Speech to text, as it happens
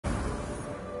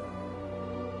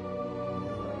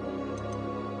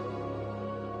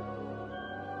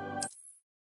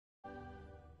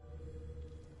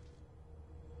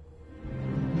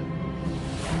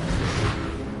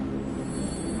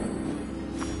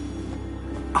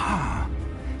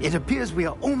It appears we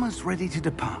are almost ready to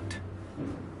depart.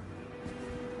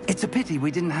 It's a pity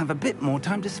we didn't have a bit more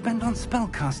time to spend on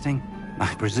spellcasting.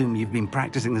 I presume you've been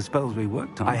practicing the spells we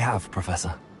worked on. I have,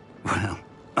 Professor. Well,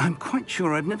 I'm quite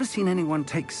sure I've never seen anyone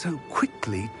take so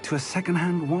quickly to a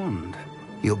second-hand wand.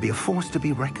 You'll be a force to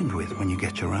be reckoned with when you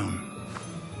get your own.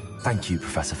 Thank you,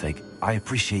 Professor Fig. I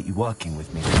appreciate you working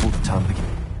with me before the term begins.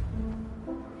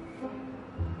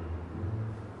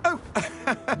 Oh,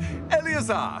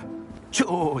 Eleazar!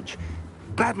 George!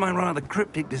 Glad my rather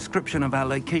cryptic description of our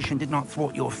location did not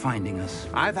thwart your finding us.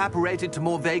 I've apparated to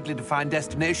more vaguely defined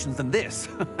destinations than this.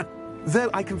 Though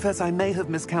I confess I may have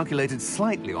miscalculated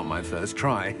slightly on my first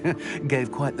try.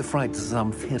 Gave quite the fright to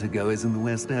some theatre-goers in the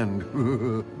West End.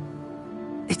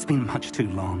 It's been much too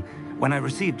long. When I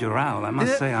received your owl, I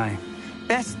must say I...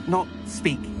 Best not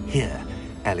speak here,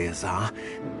 Eleazar.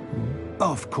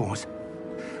 Of course.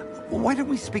 Why don't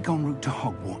we speak en route to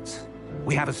Hogwarts?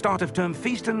 We have a start-of-term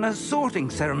feast and a sorting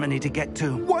ceremony to get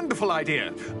to. Wonderful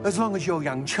idea! As long as your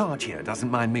young charge here doesn't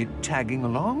mind me tagging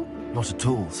along. Not at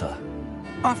all, sir.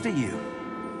 After you.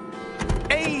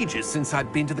 Ages since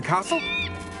I'd been to the castle.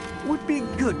 Would be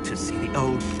good to see the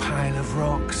old pile of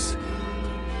rocks.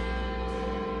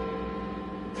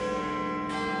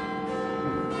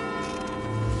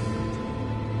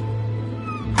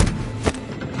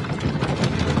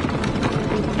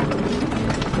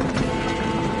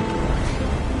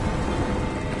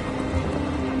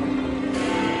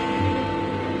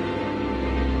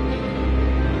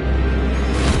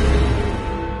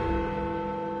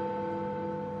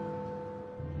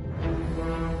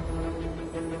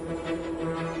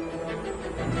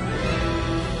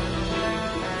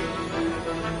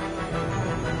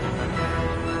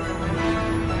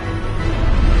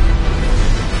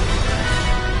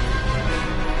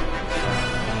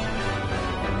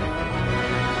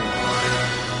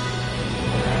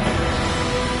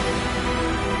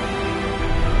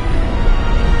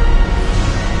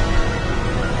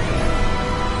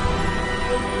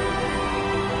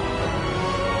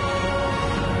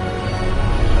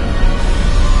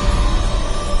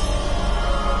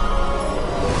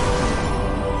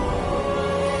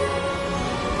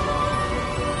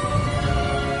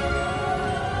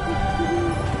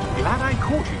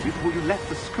 Before you left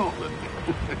for Scotland.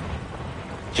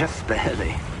 Just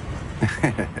barely.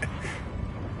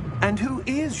 And who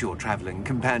is your traveling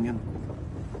companion?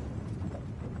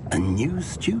 A new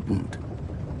student.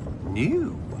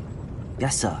 New?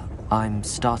 Yes, sir. I'm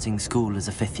starting school as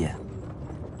a 5th year.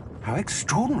 How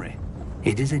extraordinary.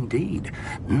 It is indeed.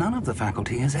 None of the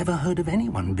faculty has ever heard of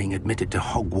anyone being admitted to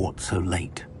Hogwarts so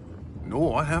late.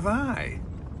 Nor have I.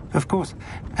 Of course,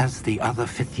 as the other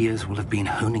 5th years will have been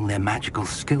honing their magical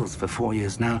skills for 4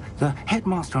 years now, the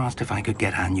headmaster asked if I could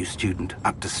get our new student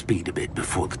up to speed a bit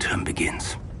before the term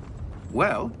begins.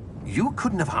 Well, you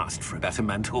couldn't have asked for a better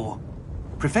mentor.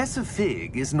 Professor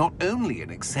Fig is not only an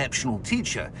exceptional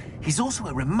teacher, he's also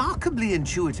a remarkably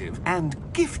intuitive and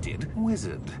gifted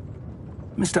wizard.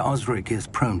 Mr. Osric is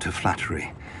prone to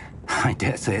flattery. I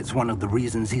dare say it's one of the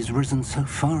reasons he's risen so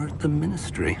far at the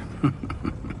ministry.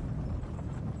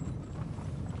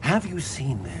 Have you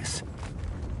seen this?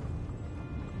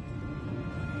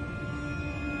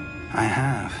 I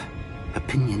have.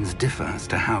 Opinions differ as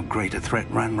to how great a threat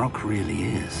Ranrock really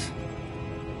is.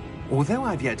 Although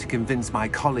I've yet to convince my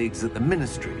colleagues at the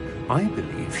Ministry, I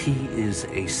believe he is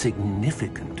a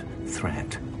significant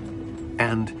threat.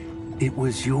 And it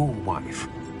was your wife,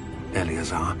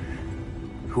 Eleazar,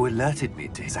 who alerted me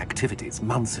to his activities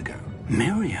months ago.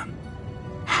 Miriam?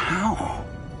 How?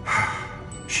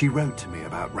 She wrote to me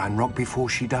about Ranrock before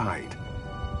she died,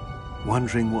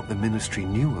 wondering what the Ministry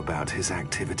knew about his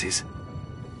activities.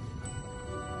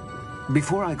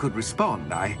 Before I could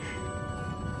respond, I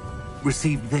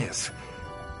received this.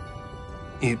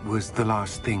 It was the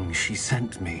last thing she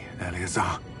sent me,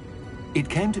 Eleazar. It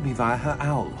came to me via her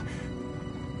owl,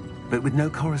 but with no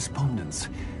correspondence.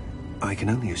 I can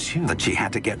only assume that she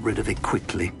had to get rid of it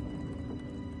quickly,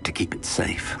 to keep it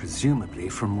safe. Presumably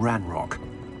from Ranrock.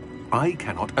 I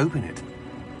cannot open it.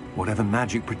 Whatever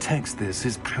magic protects this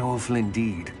is powerful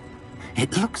indeed.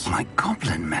 It looks like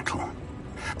goblin metal.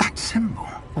 That symbol.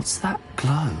 What's that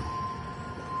glow?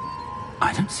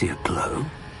 I don't see a glow.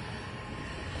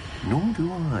 Nor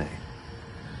do I.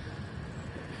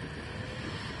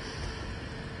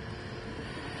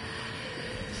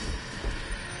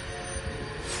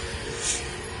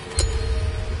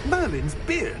 Merlin's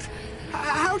beard.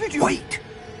 How did you... Wait!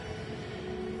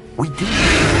 We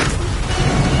did...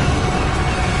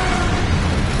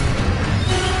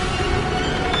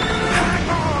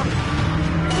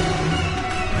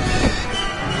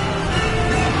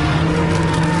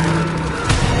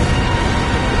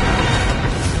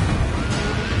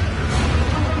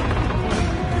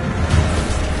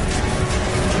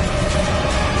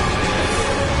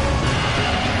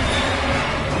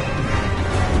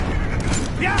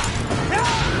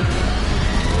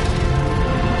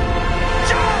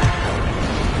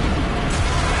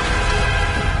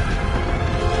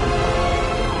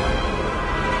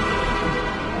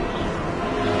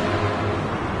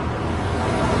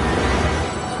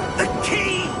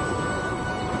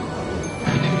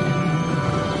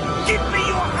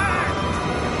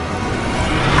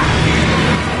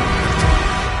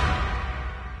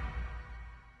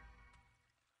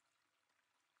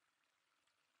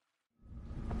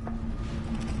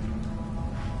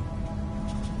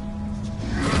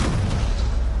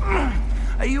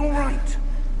 you all right?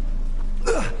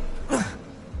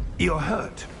 You're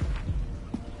hurt.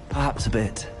 Perhaps a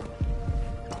bit.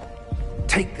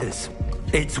 Take this.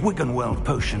 It's Wiggenweld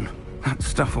potion. That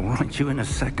stuff will right you in a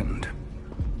second.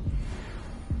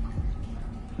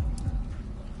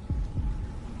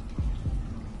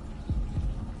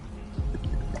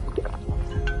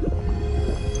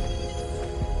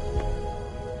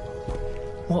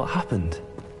 What happened?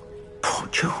 Poor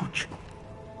George.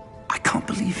 I can't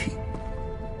believe he...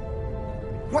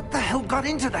 What the hell got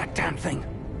into that damn thing?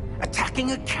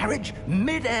 Attacking a carriage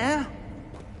mid-air?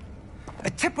 A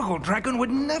typical dragon would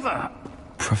never...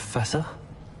 Professor?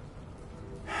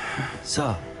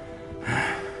 Sir,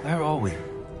 where are we?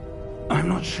 I'm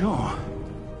not sure.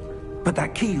 But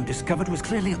that key you discovered was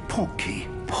clearly a port key.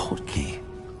 Port key?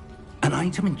 An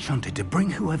item enchanted to bring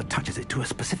whoever touches it to a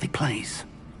specific place.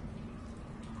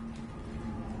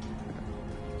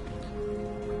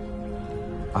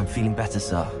 I'm feeling better,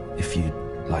 sir, if you'd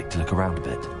like to look around a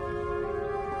bit.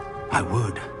 I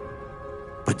would.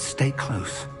 But stay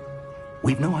close.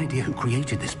 We've no idea who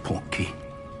created this port key.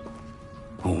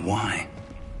 Or why.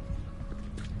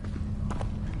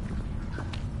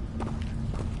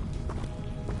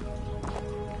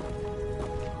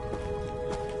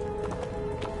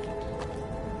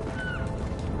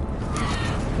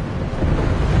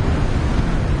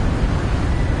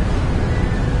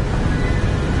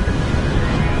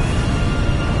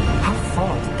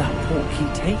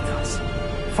 Take us?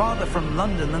 Farther from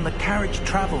London than the carriage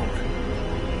travelled.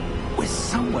 We're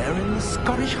somewhere in the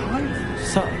Scottish Highlands.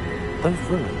 Sir, those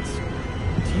ruins.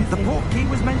 Do you The port key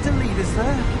was meant to lead us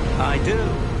there? I do.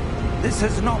 This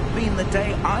has not been the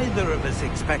day either of us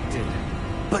expected.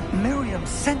 But Miriam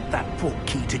sent that port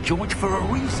key to George for a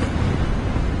reason.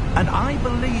 And I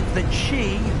believe that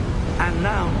she, and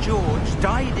now George,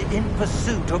 died in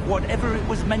pursuit of whatever it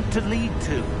was meant to lead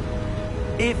to.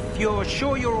 If you're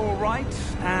sure you're all right,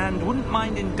 and wouldn't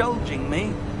mind indulging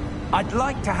me, I'd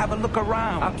like to have a look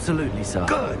around. Absolutely, sir.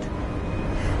 Good.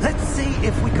 Let's see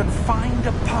if we can find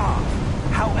a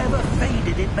path, however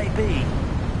faded it may be.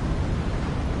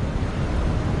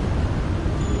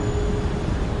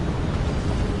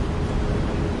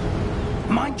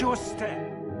 Mind your step.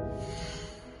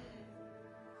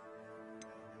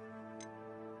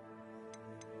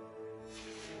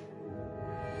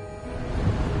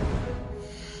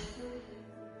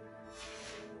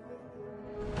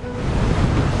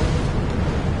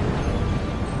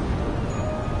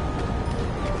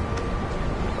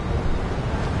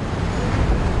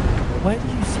 Where do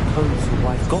you suppose your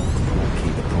wife got the port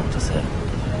key that brought us here?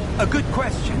 A good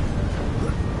question.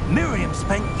 Miriam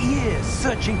spent years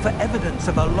searching for evidence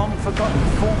of a long-forgotten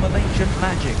form of ancient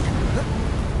magic.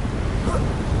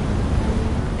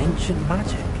 Ancient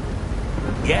magic?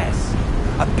 Yes,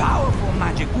 a powerful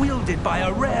magic wielded by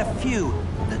a rare few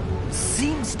that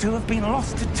seems to have been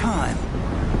lost to time.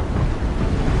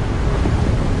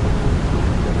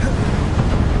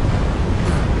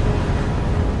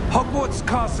 Hogwarts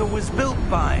Castle was built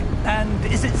by, and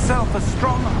is itself a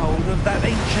stronghold of that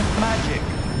ancient magic.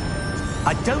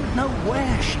 I don't know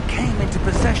where she came into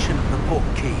possession of the port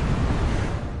key,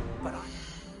 but I'm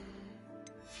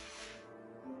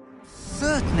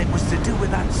certain it was to do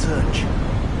with that search.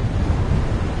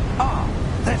 Ah,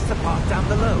 there's the path down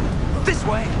below. This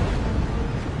way!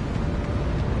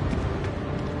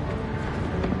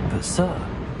 But sir,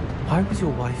 why was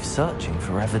your wife searching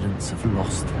for evidence of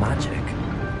lost magic?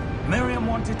 Miriam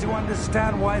wanted to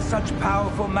understand why such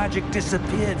powerful magic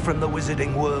disappeared from the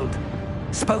wizarding world.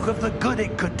 Spoke of the good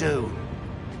it could do.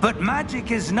 But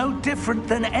magic is no different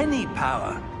than any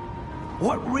power.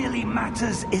 What really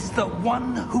matters is the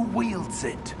one who wields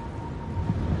it.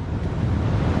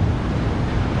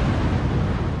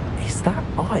 Is that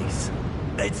ice?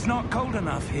 It's not cold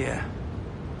enough here.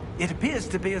 It appears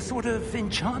to be a sort of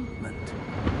enchantment.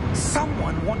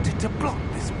 Someone wanted to block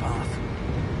this path.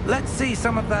 Let's see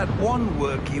some of that wand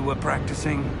work you were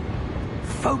practicing.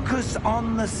 Focus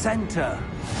on the center.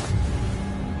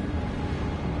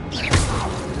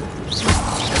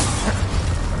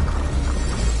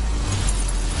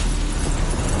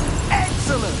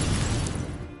 Excellent!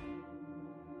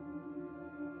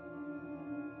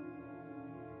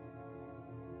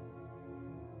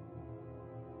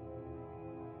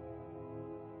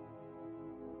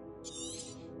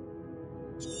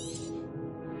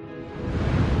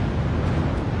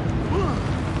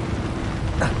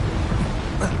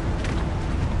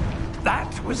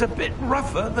 That was a bit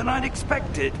rougher than I'd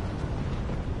expected.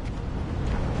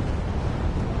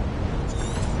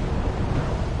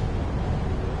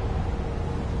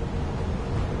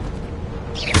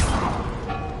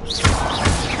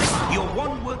 Your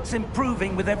wand work work's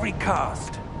improving with every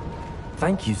cast.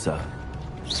 Thank you, sir.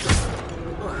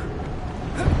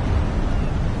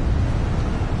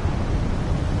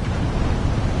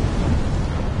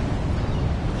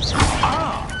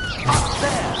 Ah! Up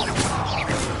there!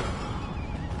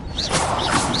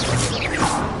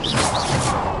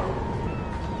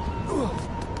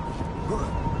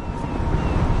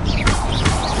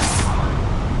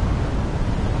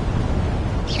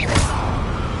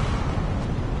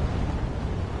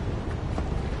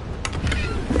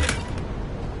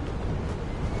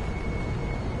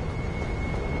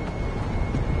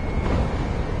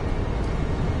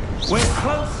 We're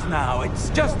close now. It's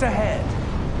just ahead.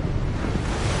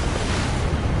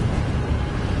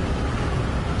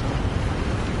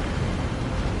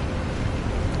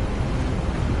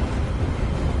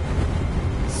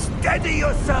 Steady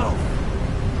yourself!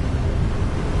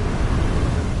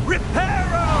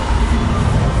 Reparo!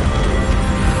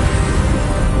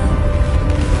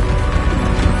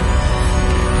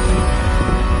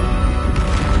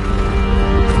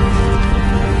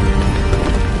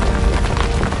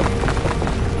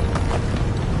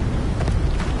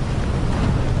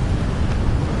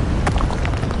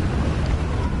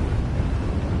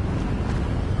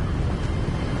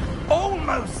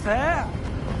 Almost there!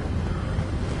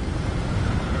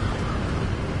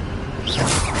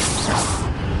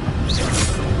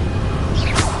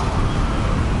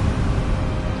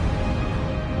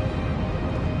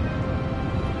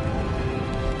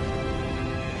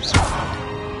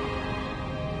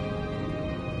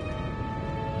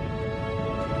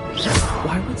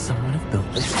 Why would someone have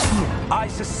built this here? I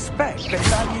suspect they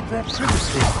valued their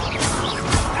privacy.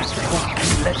 That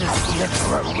portkey led us here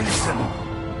for a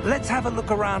reason. Let's have a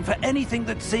look around for anything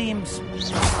that seems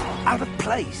out of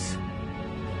place.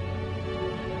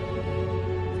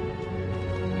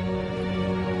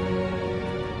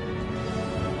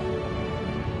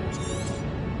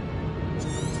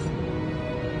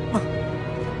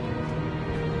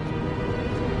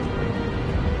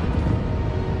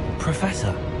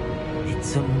 Professor,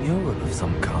 it's a mural of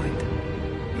some kind.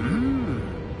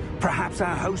 Perhaps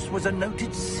our host was a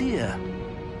noted seer.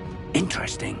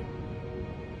 Interesting.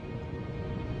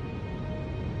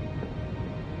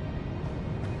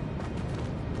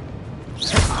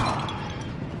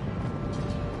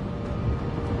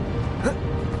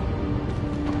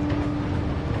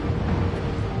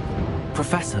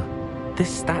 Professor, this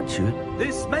statue...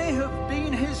 This may have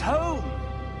been his home.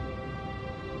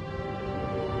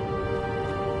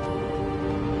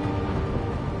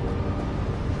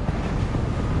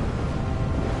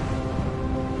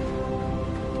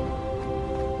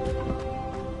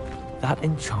 That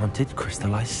enchanted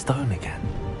crystallized stone again.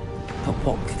 But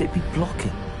what could it be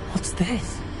blocking? What's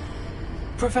this?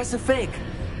 Professor Fig!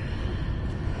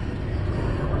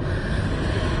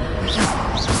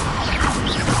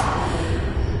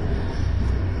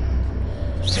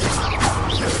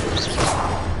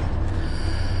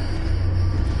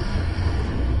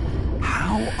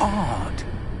 How odd.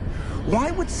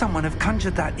 Why would someone have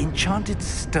conjured that enchanted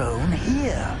stone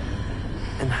here?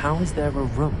 And how is there a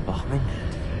room behind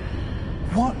it?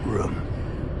 What room?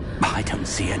 I don't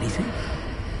see anything.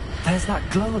 There's that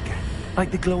glow again, like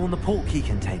the glow on the portkey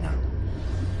container.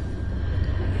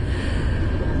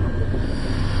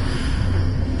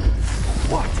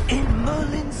 What in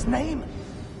Merlin's name?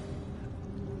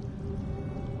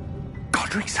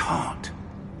 Godric's heart.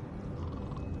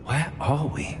 Where are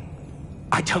we?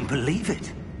 I don't believe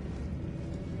it.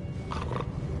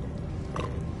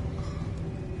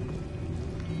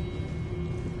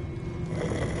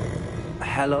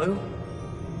 Hello?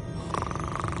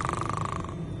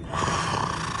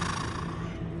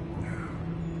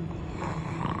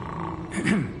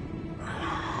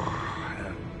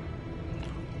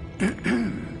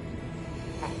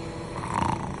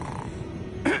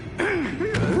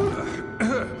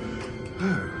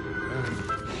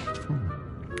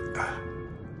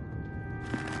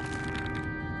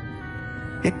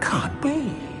 It can't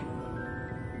be.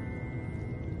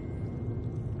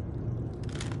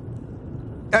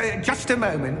 Just a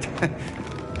moment.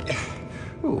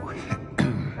 Ooh.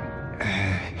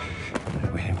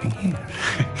 Where are we here?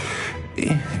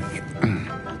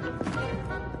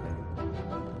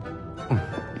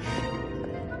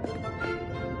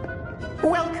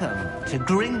 Welcome to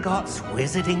Gringotts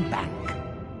Wizarding Bank.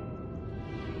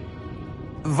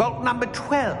 Vault number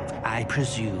 12, I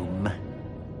presume.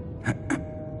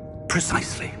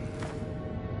 Precisely.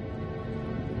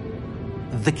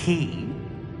 The key?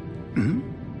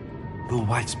 Will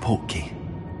White's portkey.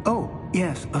 Oh,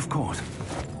 yes, of course.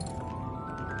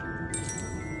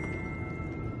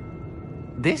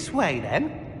 This way, then.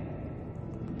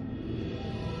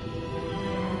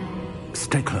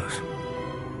 Stay close.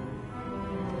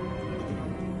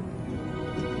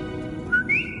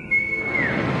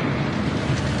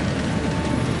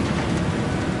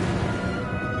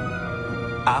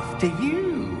 After you.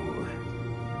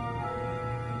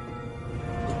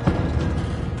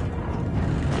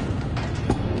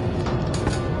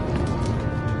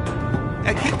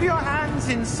 Keep your hands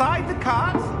inside the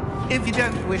cart if you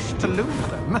don't wish to lose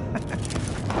them.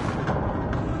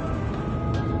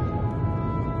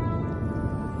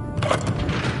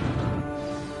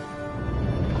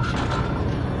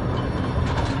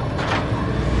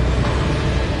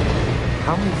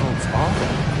 How many vaults are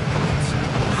there?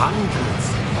 Hundreds.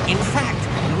 In fact,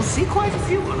 you'll see quite a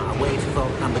few on our way to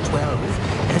vault number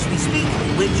 12. As we speak,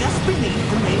 we're just beneath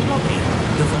the main lobby.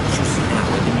 The vaults you see now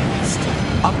in the nearest.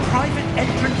 Are private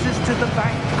entrances to the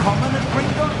bank common at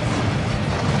Gringotts?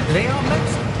 They are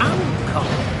most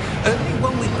uncommon. Only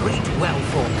one with great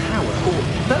wealth or power, or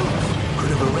both,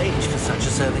 could have arranged for such a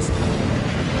service.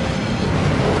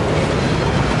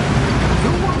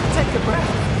 You'll want to take a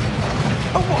breath.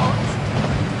 A what?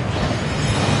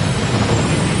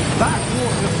 That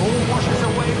waterfall washes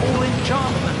away all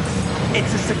enchantments.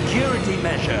 It's a security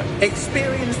measure.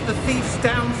 Experienced the thief's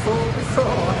downfall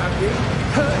before, have you?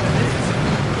 Heard of it?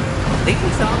 These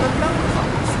are the lower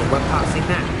vaults that we're passing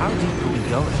now. How deep are we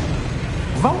going?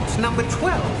 Vault number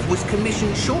 12 was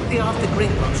commissioned shortly after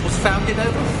Gringotts was founded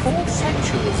over 4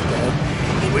 centuries ago.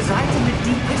 It resides in the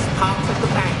deepest part of the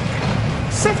bank.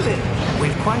 Settle in.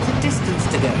 We've quite a distance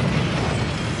to go.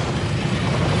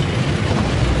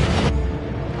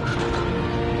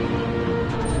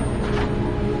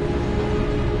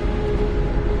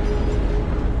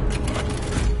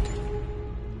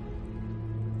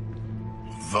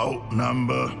 Vault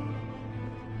number?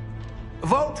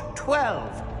 Vault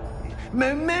 12.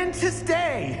 Momentous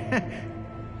day.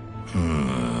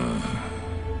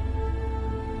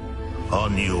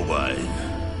 On your way.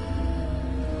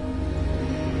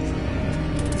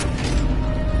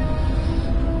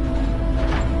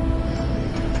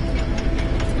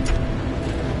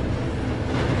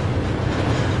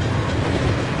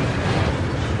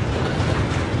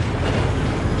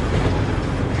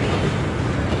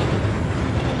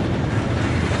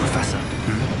 Professor,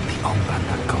 the armband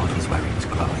that guard was wearing is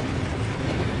glowing.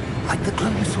 Like the glow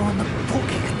you saw on the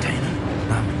porky container.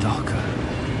 No, darker.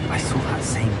 I saw that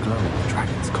same glow on the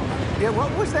dragon's collar. Yeah,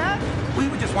 what was that? We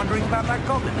were just wondering about that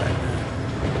goblin then.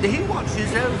 He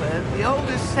watches over the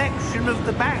oldest section of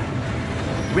the bank.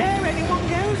 Rare anyone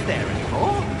goes there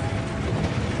anymore.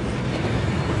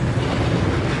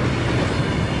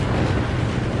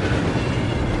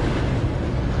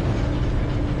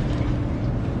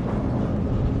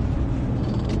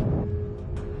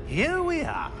 Here we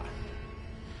are.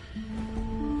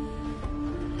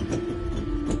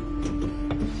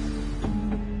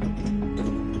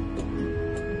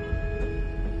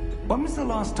 When was the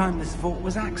last time this vault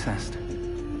was accessed?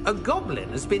 A goblin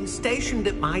has been stationed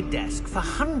at my desk for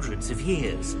hundreds of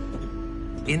years.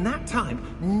 In that time,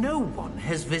 no one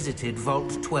has visited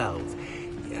Vault 12.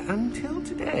 Until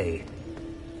today.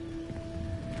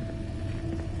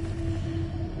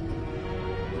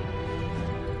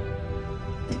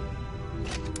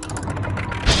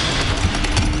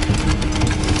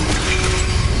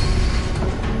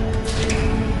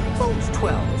 Vault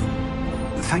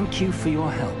 12. Thank you for your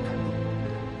help.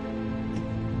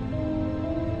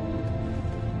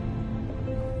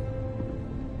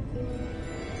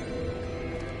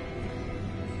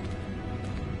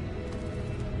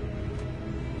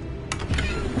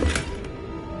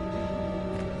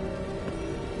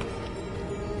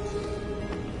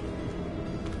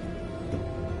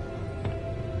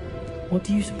 What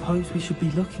do you suppose we should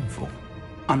be looking for?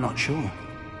 I'm not sure.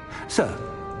 Sir,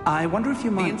 I wonder if you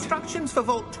The might... instructions for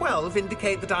Vault 12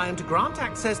 indicate that I am to grant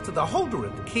access to the holder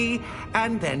of the key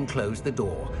and then close the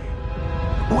door.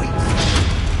 Wait!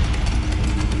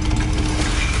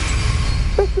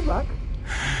 Best of luck.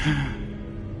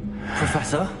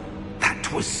 Professor?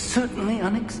 That was certainly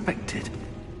unexpected.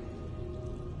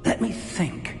 Let me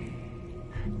think.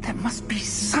 There must be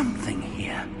something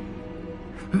here.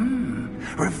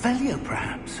 Revelio,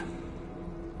 perhaps?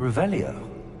 Revelio?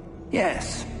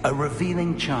 Yes, a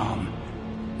revealing charm.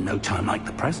 No time like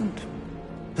the present.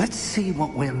 Let's see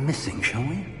what we're missing, shall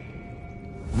we?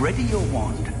 Ready your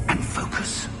wand and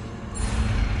focus.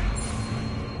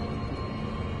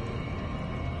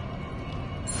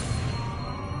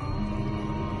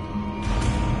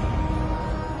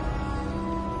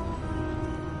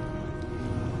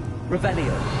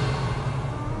 Revelio.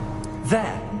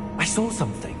 There! I saw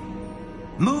something.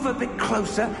 Move a bit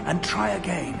closer and try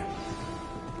again.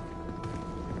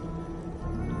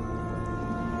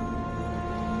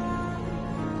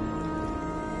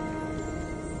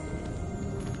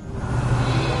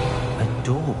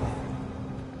 door.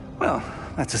 Well,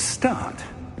 that's a start.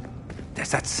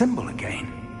 There's that symbol again.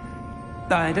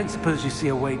 I don't suppose you see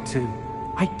a way to...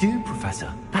 I do,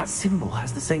 Professor. That symbol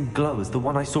has the same glow as the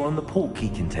one I saw on the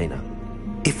portkey container.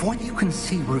 If what you can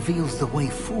see reveals the way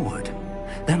forward,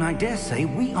 then I dare say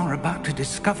we are about to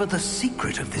discover the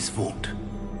secret of this vault.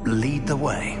 Lead the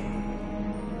way.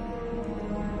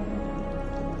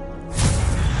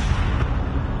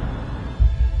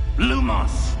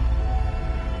 Lumos!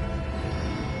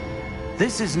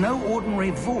 This is no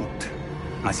ordinary vault.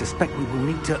 I suspect we will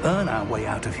need to earn our way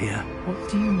out of here. What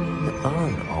do you mean,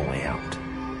 earn our way out?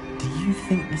 Do you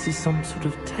think this is some sort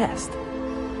of test?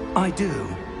 I do.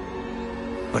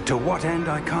 But to what end,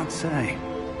 I can't say.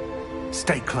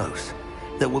 Stay close.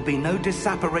 There will be no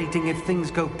disapparating if things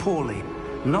go poorly.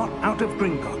 Not out of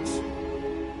Gringotts.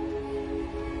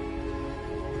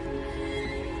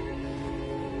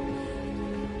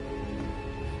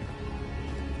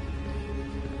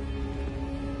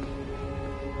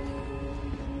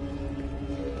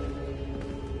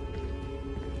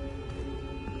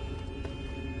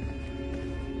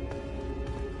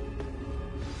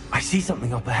 I see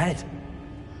something up ahead.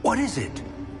 What is it?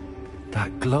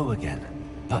 That glow again,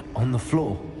 but on the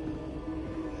floor.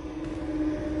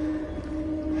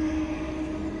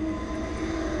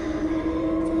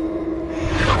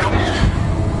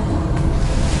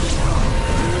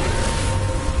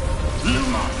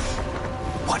 Lumos!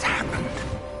 What happened?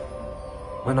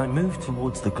 When I moved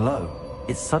towards the glow,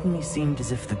 it suddenly seemed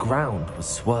as if the ground was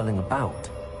swirling about.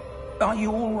 Are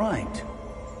you all right?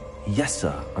 Yes,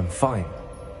 sir, I'm fine.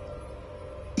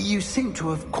 You seem to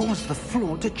have caused the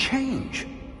floor to change.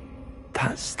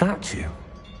 That statue?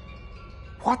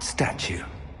 What statue?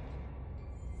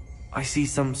 I see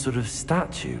some sort of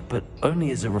statue, but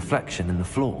only as a reflection in the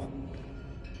floor.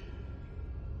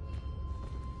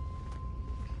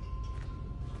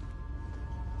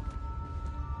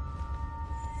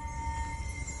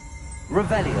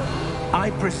 Revelio.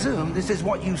 I presume this is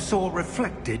what you saw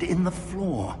reflected in the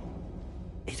floor.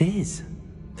 It is.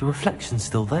 The reflection's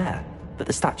still there, but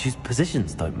the statue's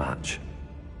positions don't match.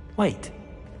 Wait.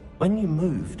 When you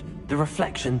moved, the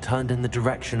reflection turned in the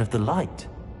direction of the light.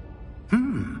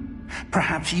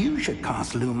 Perhaps you should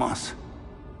cast Lumos.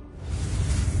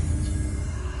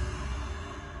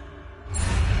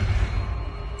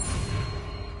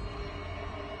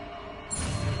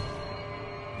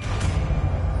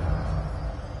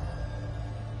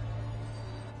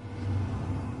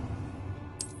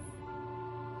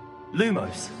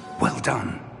 Lumos. Well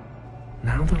done.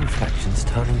 Now the reflection's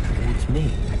turning towards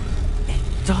me. It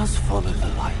does follow the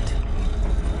light.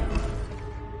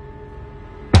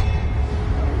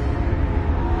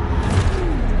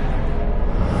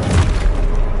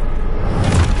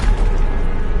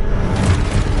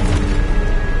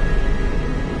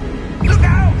 Look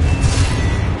out!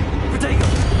 Protego!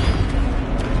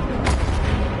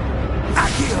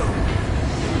 Accio!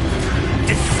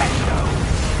 Descendo!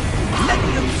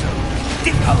 Levioso!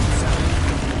 Deposo!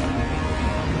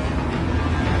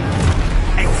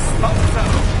 Exposo!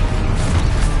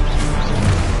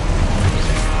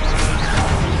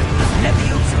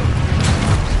 Levioso!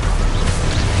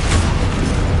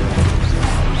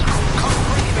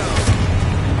 Corrido!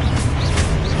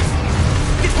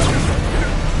 Deposo!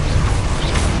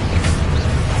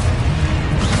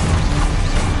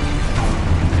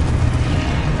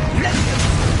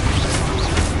 Levioso!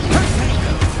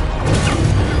 Perfecto!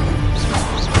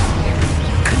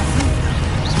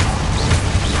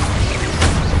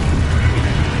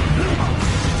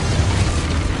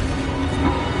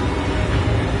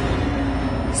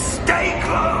 Stay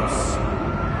close!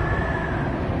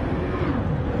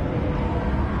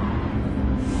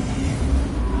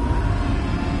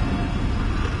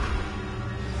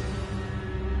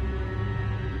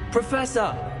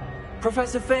 Professor!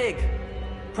 Professor Fig!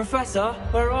 Professor,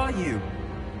 where are you?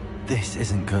 This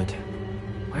isn't good.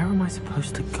 Where am I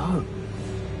supposed to go?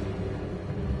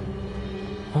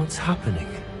 What's happening?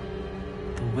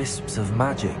 The wisps of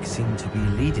magic seem to be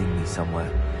leading me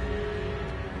somewhere.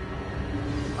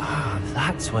 Ah,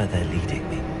 that's where they're leading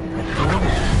me. That glow.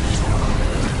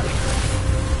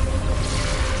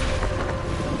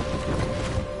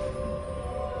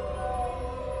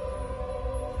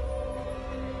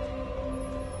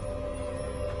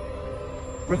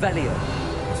 Revelio.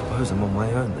 I suppose I'm on my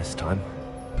own this time.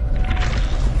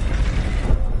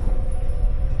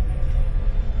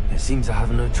 It seems I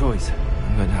have no choice.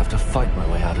 I'm going to have to fight my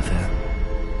way out of here.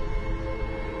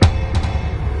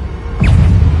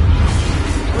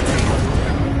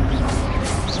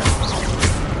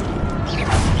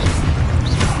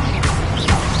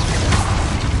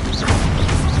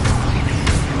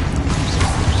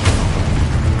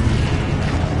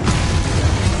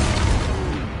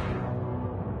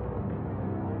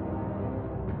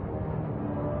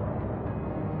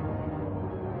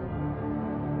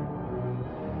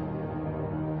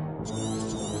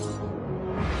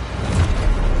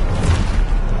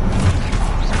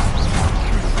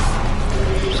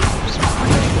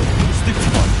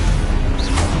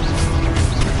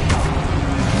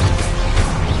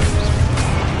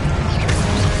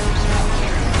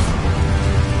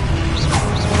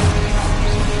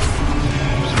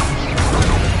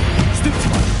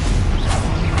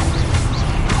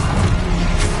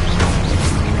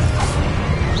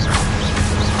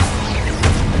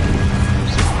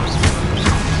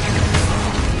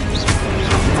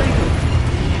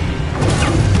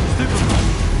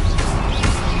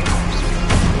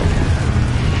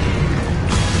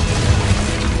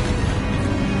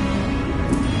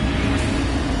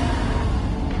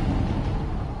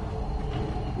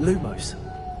 Lumos.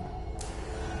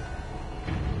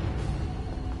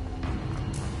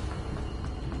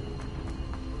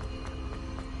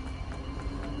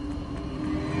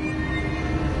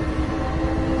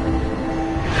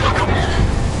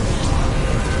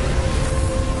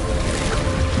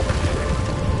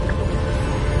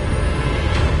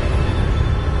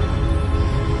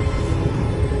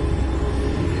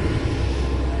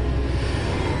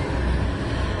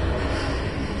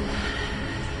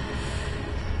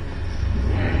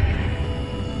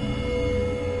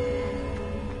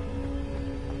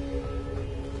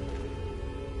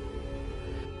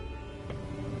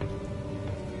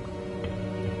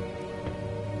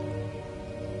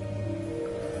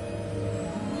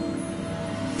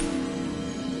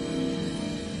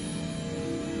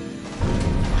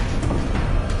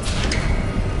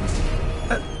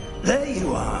 There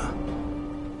you are.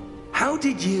 How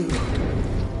did you...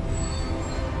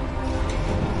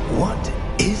 What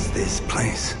is this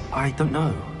place? I don't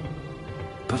know.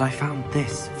 But I found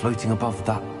this floating above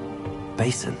that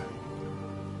basin.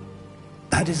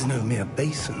 That is no mere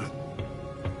basin.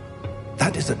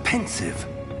 That is a pensive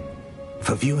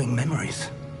for viewing memories.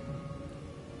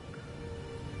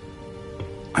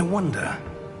 I wonder...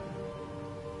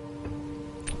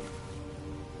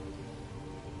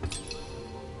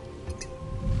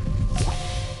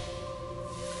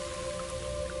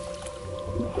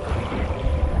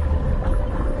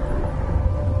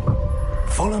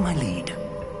 Follow my lead.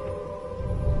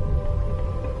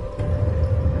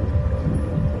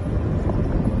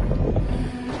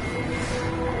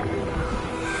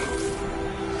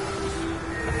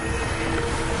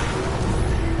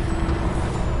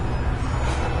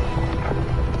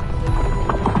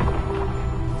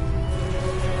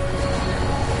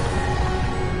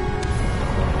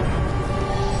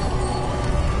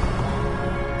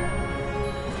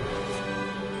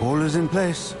 All is in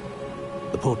place.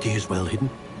 The portkey is well hidden?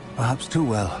 Perhaps too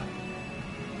well.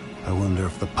 I wonder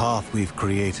if the path we've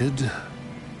created...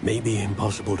 May be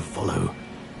impossible to follow.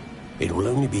 It will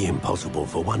only be impossible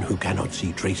for one who cannot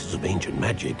see traces of ancient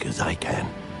magic as I can.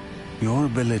 Your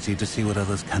ability to see what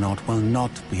others cannot will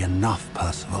not be enough,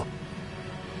 Percival.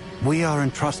 We are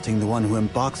entrusting the one who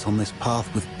embarks on this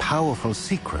path with powerful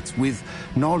secrets, with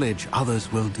knowledge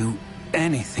others will do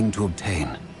anything to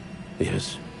obtain.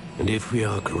 Yes, and if we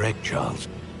are correct, Charles,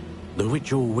 the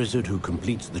witch or wizard who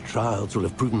completes the trials will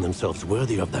have proven themselves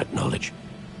worthy of that knowledge,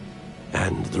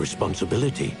 and the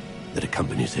responsibility that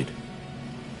accompanies it.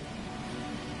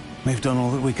 We've done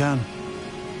all that we can.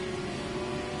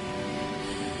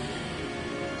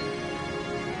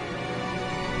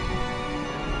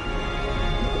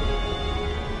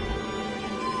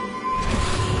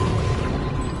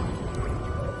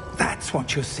 That's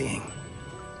what you're seeing.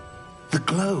 The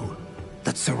glow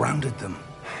that surrounded them.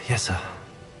 Yes, sir.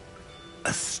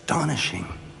 Astonishing.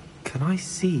 Can I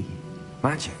see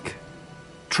magic?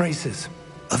 Traces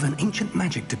of an ancient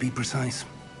magic, to be precise.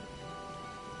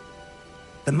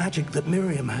 The magic that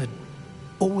Miriam had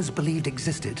always believed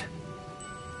existed,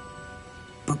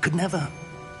 but could never.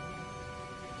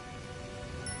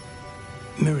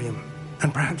 Miriam,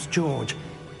 and perhaps George,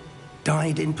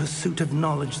 died in pursuit of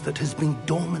knowledge that has been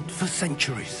dormant for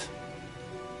centuries.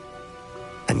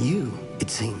 And you, it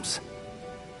seems,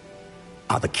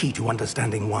 are the key to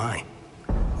understanding why.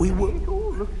 We will... It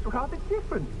all looks rather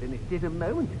different than it did a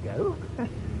moment ago.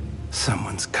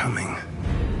 Someone's coming.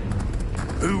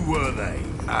 Who were they?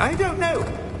 I don't know.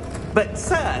 But,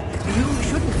 sir, you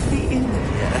shouldn't be in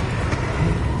here.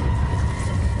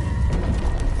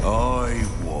 I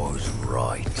was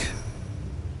right.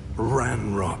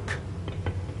 Ranrock.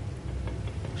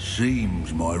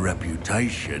 Seems my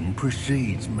reputation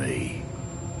precedes me.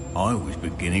 I was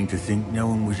beginning to think no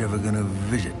one was ever going to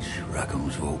visit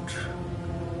Rackham's vault.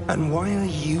 And why are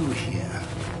you here?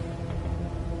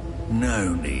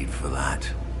 No need for that.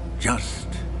 Just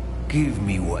give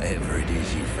me whatever it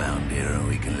is you found here and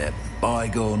we can let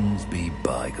bygones be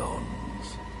bygones.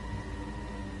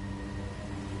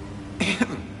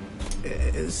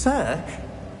 Sir,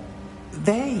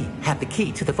 they have the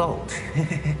key to the vault.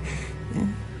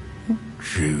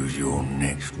 Choose your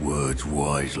next words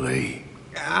wisely.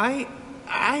 I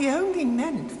only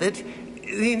meant that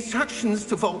the instructions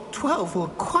to Vault 12 were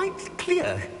quite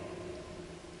clear.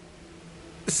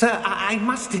 Sir, I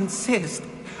must insist.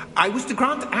 I was to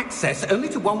grant access only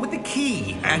to one with the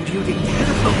key, and you didn't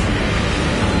telephone.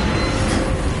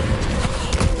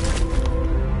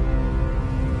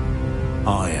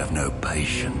 I have no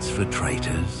patience for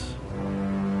traitors.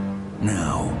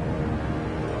 Now,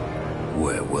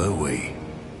 where were we?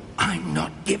 I'm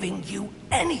not giving you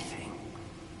anything.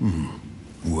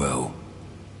 Well,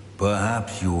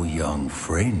 Perhaps your young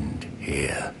friend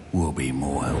here will be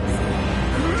more helpful.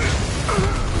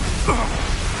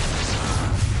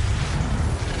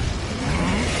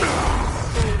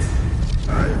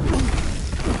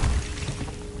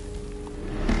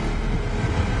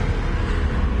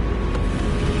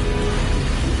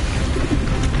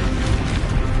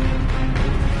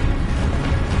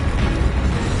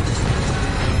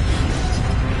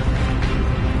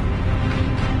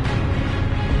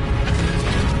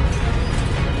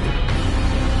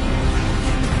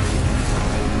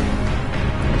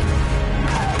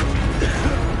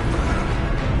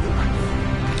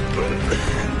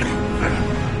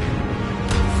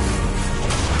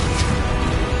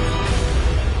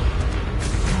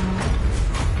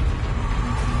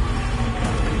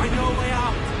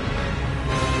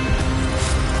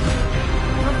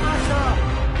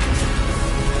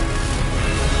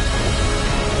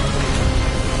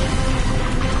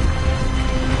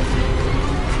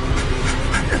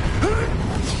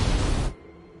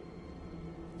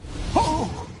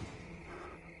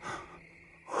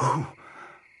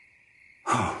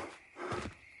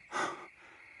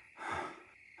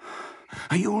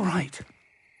 Are you all right?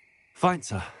 Fine,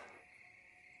 sir.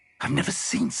 I've never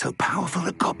seen so powerful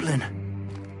a goblin.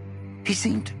 He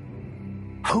seemed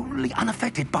wholly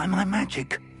unaffected by my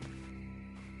magic.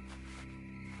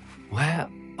 Where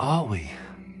are we?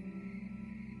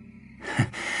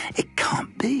 It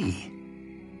can't be.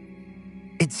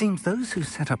 It seems those who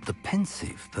set up the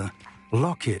pensive, the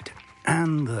locket,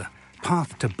 and the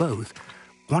path to both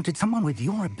wanted someone with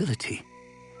your ability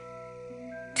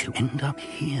to end up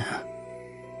here.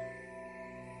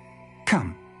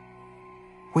 Come.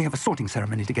 We have a sorting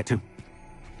ceremony to get to.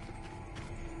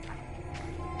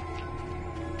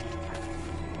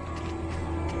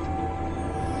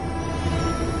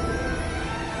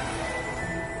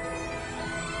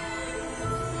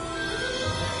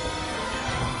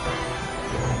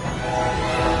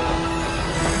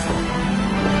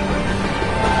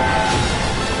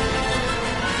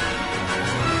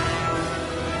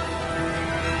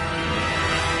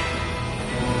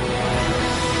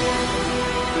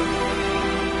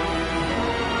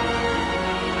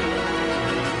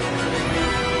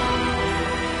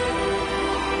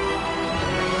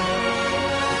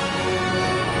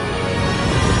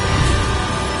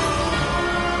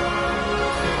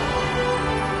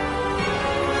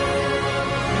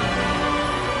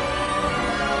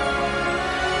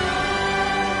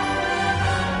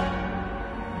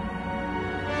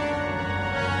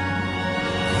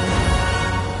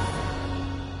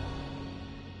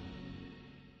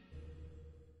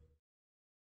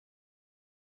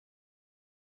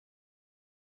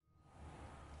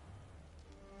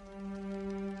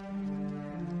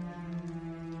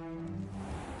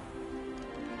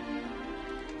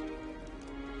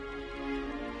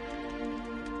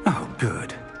 Oh,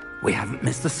 good. We haven't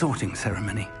missed the sorting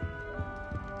ceremony.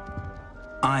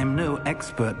 I'm no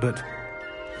expert, but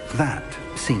that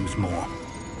seems more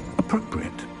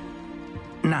appropriate.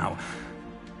 Now,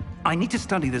 I need to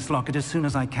study this locket as soon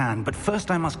as I can, but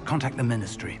first I must contact the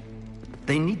Ministry.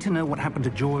 They need to know what happened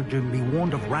to George and be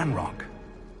warned of Ranrock.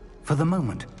 For the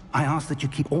moment, I ask that you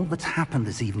keep all that's happened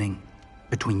this evening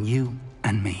between you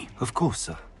and me. Of course,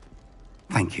 sir.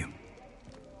 Thank you.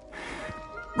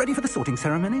 Ready for the sorting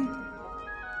ceremony?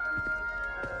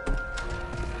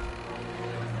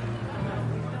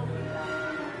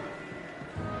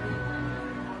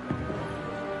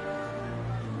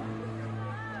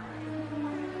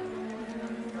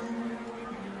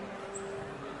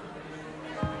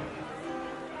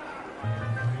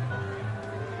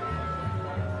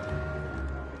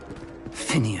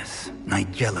 Phineas,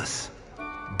 Nigellus,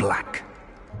 Black.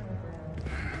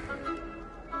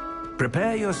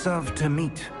 Prepare yourself to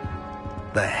meet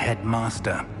the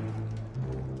headmaster.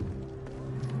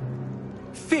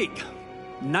 Fig,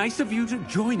 nice of you to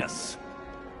join us.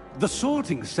 The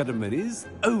sorting ceremony's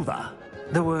over.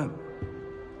 There were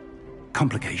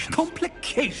complications.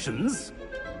 Complications?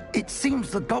 It seems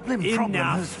the goblin problem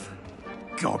has...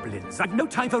 Enough. Goblins. I've no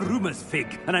time for rumors,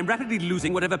 Fig, and I'm rapidly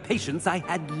losing whatever patience I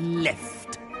had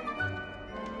left.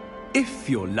 If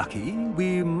you're lucky,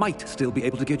 we might still be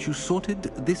able to get you sorted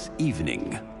this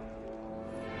evening.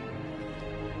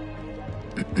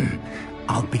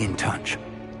 I'll be in touch.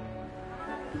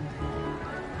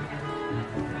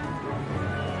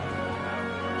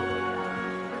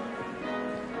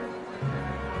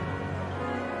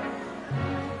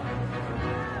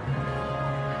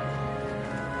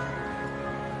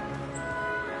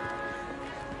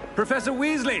 Professor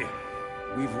Weasley,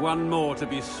 we've one more to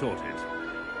be sorted.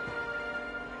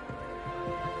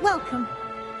 Welcome.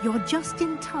 You're just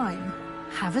in time.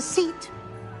 Have a seat.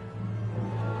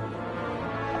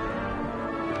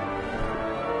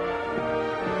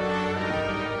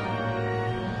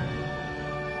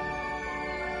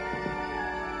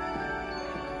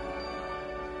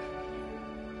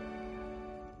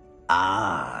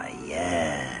 Ah,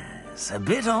 yes. A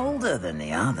bit older than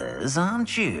the others,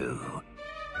 aren't you?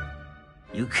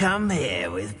 You come here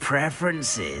with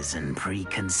preferences and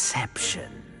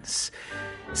preconceptions.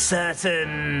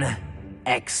 Certain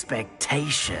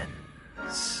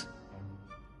expectations.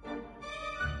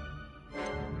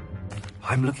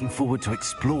 I'm looking forward to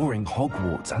exploring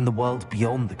Hogwarts and the world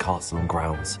beyond the castle and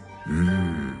grounds.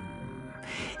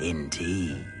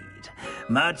 Indeed.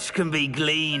 Much can be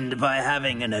gleaned by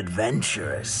having an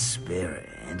adventurous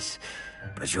spirit,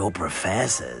 but your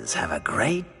professors have a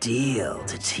great deal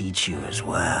to teach you as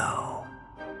well.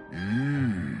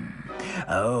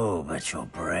 Oh, but you're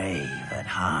brave at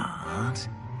heart,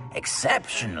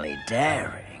 exceptionally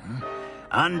daring,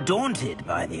 undaunted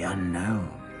by the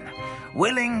unknown,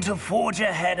 willing to forge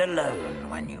ahead alone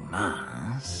when you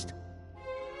must.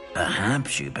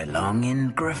 Perhaps you belong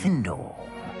in Gryffindor.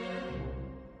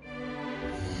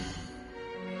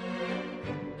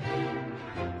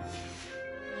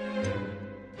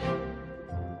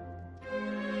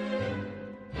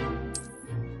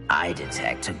 I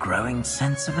detect a growing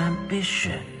sense of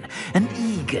ambition, an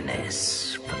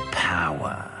eagerness for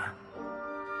power.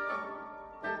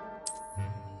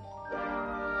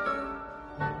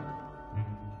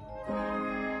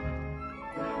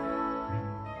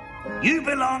 You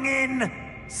belong in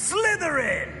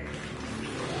Slytherin!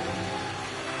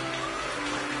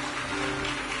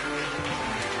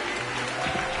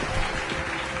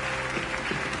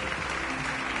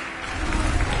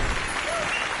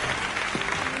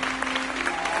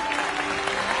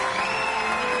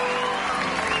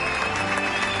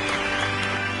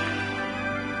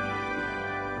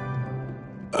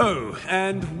 Oh,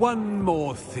 and one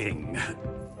more thing.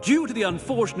 Due to the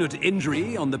unfortunate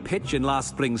injury on the pitch in last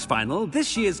spring's final,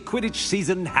 this year's Quidditch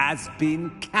season has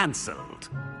been cancelled.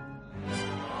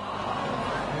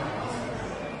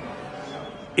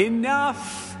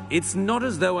 Enough! It's not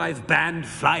as though I've banned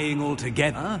flying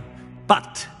altogether,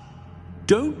 but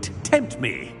don't tempt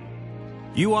me.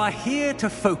 You are here to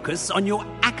focus on your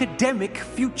academic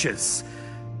futures.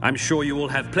 I'm sure you will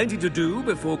have plenty to do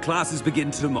before classes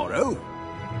begin tomorrow.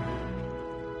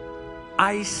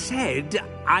 I said,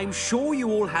 I'm sure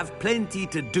you all have plenty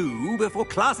to do before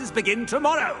classes begin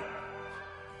tomorrow.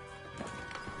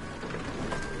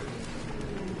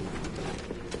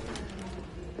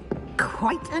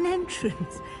 Quite an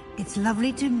entrance. It's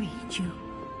lovely to meet you.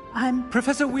 I'm...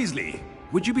 Professor Weasley,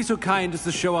 would you be so kind as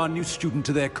to show our new student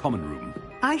to their common room?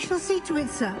 I shall see to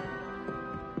it, sir.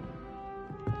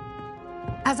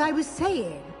 As I was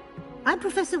saying, I'm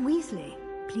Professor Weasley.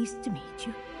 Pleased to meet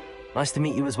you. Nice to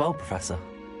meet you as well, Professor.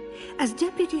 As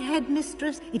Deputy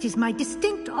Headmistress, it is my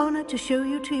distinct honor to show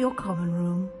you to your common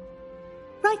room.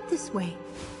 Right this way.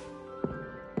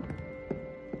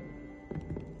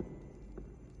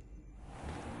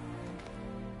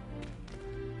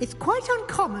 It's quite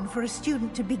uncommon for a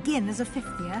student to begin as a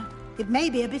fifth year. It may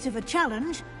be a bit of a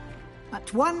challenge,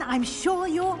 but one I'm sure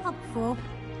you're up for.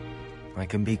 I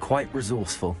can be quite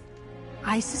resourceful.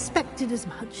 I suspected as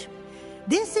much.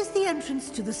 This is the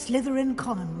entrance to the Slytherin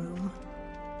common room.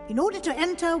 In order to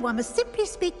enter, one must simply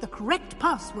speak the correct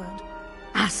password.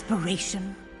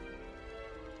 Aspiration.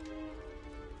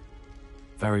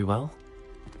 Very well.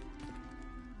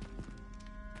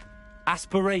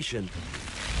 Aspiration.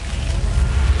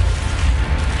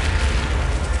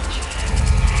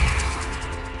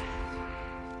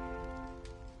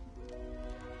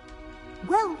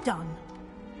 Well done.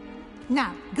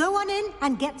 Now, go on in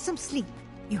and get some sleep.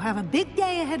 You have a big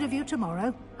day ahead of you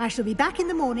tomorrow. I shall be back in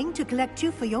the morning to collect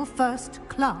you for your first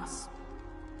class.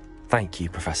 Thank you,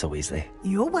 Professor Weasley.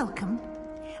 You're welcome.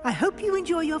 I hope you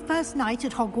enjoy your first night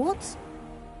at Hogwarts.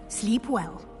 Sleep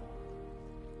well.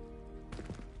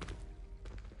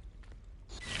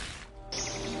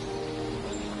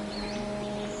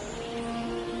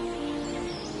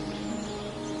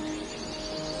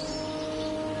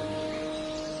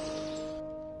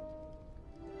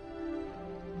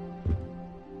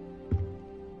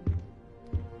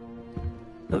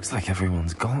 Looks like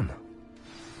everyone's gone.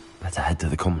 Better head to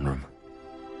the common room.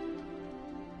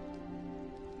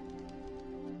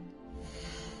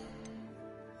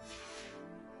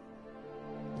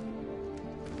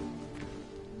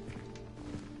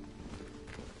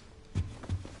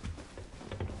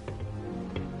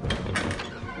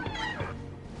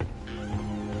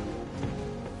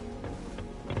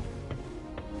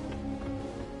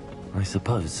 I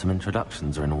suppose some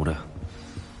introductions are in order.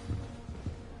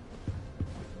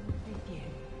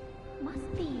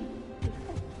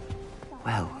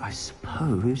 Well, I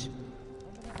suppose...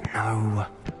 No.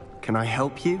 Can I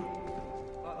help you?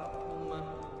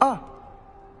 Oh,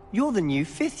 you're the new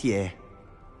 5th year.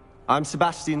 I'm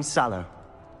Sebastian Sallow.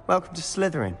 Welcome to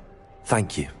Slytherin.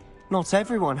 Thank you. Not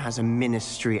everyone has a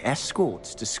ministry escort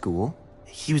to school.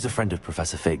 He was a friend of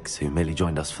Professor Fig's, who merely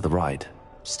joined us for the ride.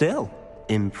 Still,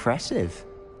 impressive.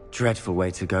 Dreadful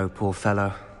way to go, poor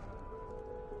fellow.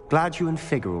 Glad you and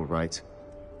Fig are all right.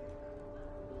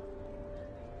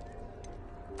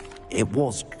 It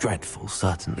was dreadful,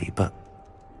 certainly, but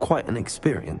quite an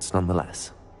experience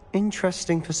nonetheless.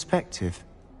 Interesting perspective.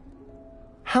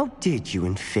 How did you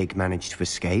and Fig manage to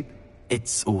escape?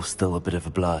 It's all still a bit of a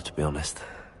blur, to be honest.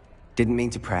 Didn't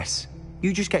mean to press.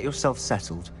 You just get yourself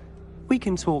settled. We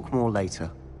can talk more later.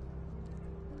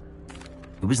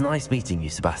 It was nice meeting you,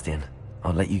 Sebastian.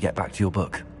 I'll let you get back to your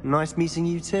book. Nice meeting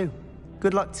you too.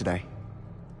 Good luck today.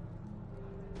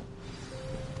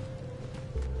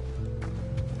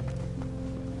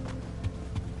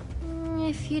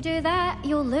 If you do that,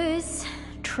 you'll lose.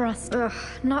 Trust. Ugh,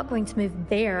 not going to move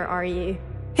there, are you?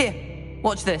 Here,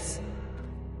 watch this.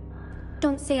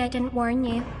 Don't say I didn't warn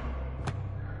you.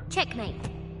 Checkmate.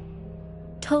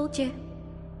 Told you.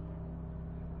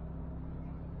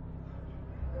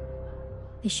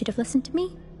 They should have listened to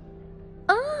me.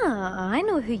 Ah, I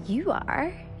know who you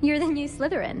are. You're the new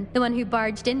Slytherin, the one who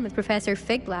barged in with Professor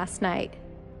Fig last night.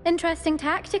 Interesting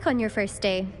tactic on your first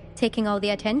day, taking all the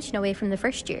attention away from the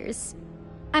first years.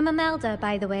 I'm Imelda,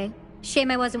 by the way. Shame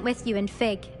I wasn't with you in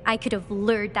Fig. I could have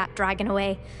lured that dragon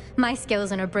away. My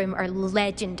skills on a broom are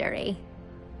legendary.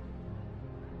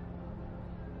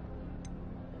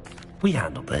 We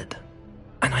handled it.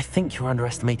 And I think you're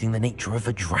underestimating the nature of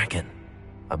a dragon.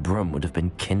 A broom would have been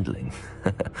kindling.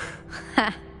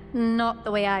 Ha, not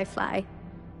the way I fly.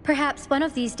 Perhaps one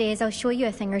of these days I'll show you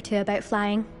a thing or two about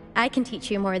flying. I can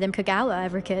teach you more than Kagawa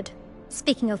ever could.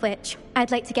 Speaking of which,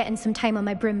 I'd like to get in some time on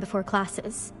my broom before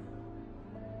classes.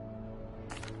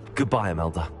 Goodbye,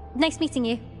 Imelda. Nice meeting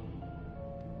you.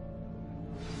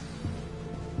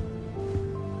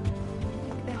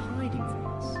 They're hiding from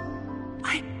us.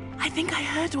 I think I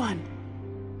heard one.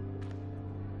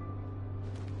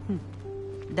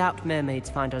 Doubt mermaids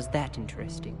find us that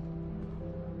interesting.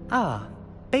 Ah,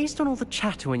 based on all the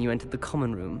chatter when you entered the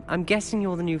common room, I'm guessing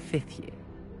you're the new 5th year.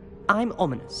 I'm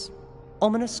Ominous.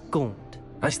 Ominous Gaunt.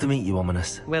 Nice to meet you,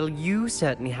 Ominous. Well, you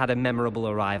certainly had a memorable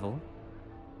arrival.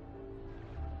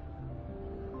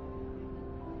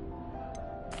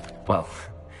 Well,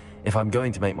 if I'm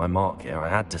going to make my mark here, I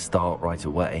had to start right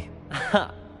away.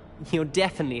 Ha! You're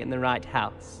definitely in the right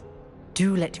house.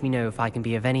 Do let me know if I can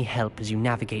be of any help as you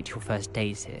navigate your first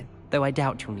days here, though I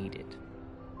doubt you'll need it.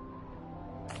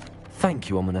 Thank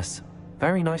you, Ominous.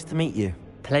 Very nice to meet you.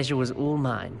 Pleasure was all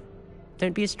mine.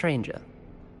 Don't be a stranger.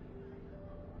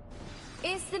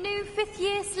 Is the new 5th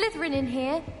year Slytherin in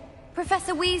here?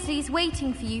 Professor Weasley's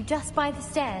waiting for you just by the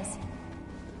stairs.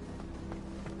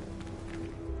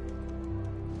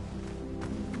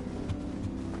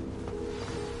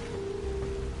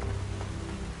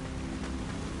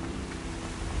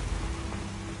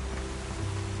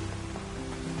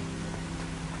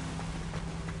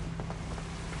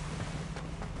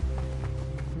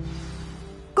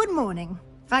 Good morning.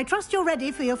 I trust you're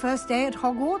ready for your first day at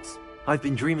Hogwarts? I've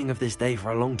been dreaming of this day for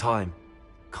a long time.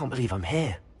 Can't believe I'm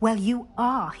here. Well, you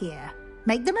are here.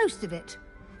 Make the most of it.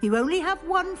 You only have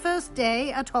one first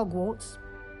day at Hogwarts.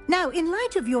 Now, in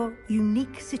light of your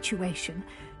unique situation,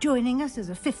 joining us as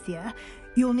a 5th year,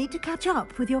 you'll need to catch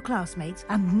up with your classmates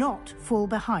and not fall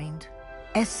behind.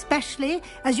 Especially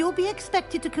as you'll be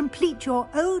expected to complete your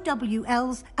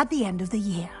OWLs at the end of the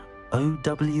year.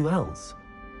 OWLs?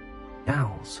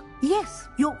 Owls? Yes,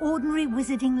 your ordinary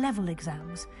wizarding level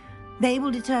exams. They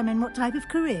will determine what type of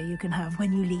career you can have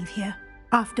when you leave here.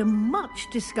 After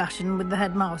much discussion with the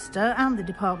headmaster and the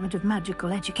Department of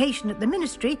Magical Education at the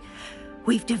Ministry,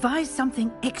 we've devised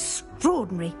something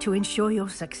extraordinary to ensure your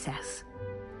success.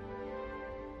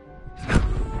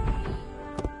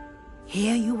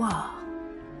 Here you are.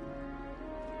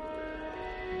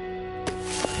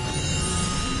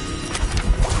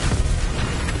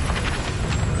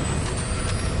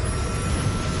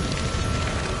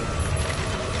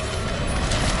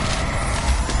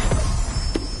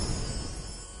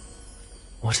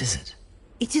 What is it?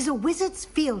 It is a wizard's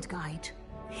field guide.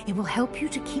 It will help you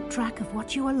to keep track of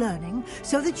what you are learning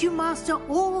so that you master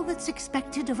all that's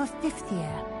expected of a 5th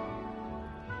year.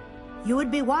 You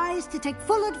would be wise to take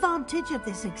full advantage of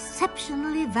this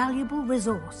exceptionally valuable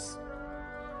resource.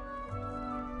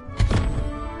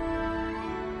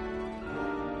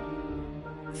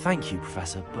 Thank you,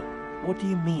 Professor, but what do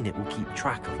you mean it will keep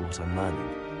track of what I'm learning?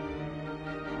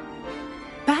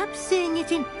 Perhaps seeing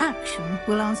it in action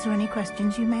will answer any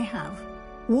questions you may have.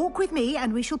 Walk with me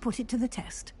and we shall put it to the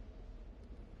test.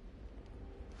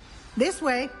 This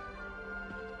way.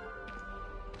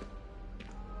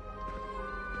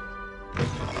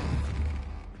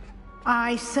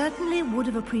 I certainly would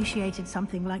have appreciated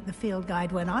something like the field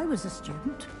guide when I was a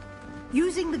student.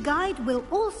 Using the guide will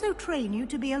also train you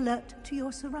to be alert to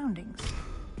your surroundings.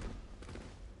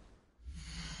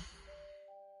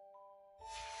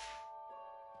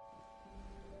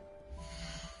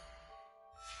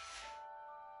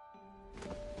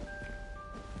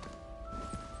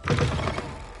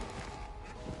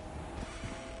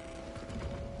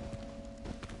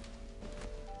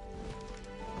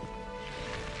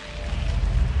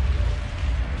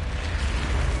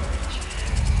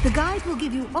 The guide will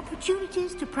give you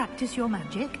opportunities to practice your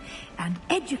magic and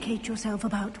educate yourself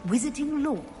about wizarding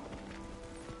lore.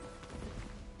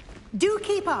 Do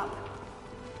keep up!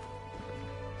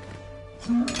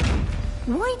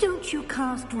 Why don't you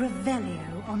cast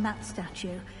Revelio on that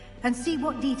statue and see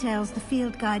what details the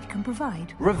field guide can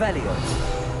provide?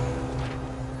 Revelio.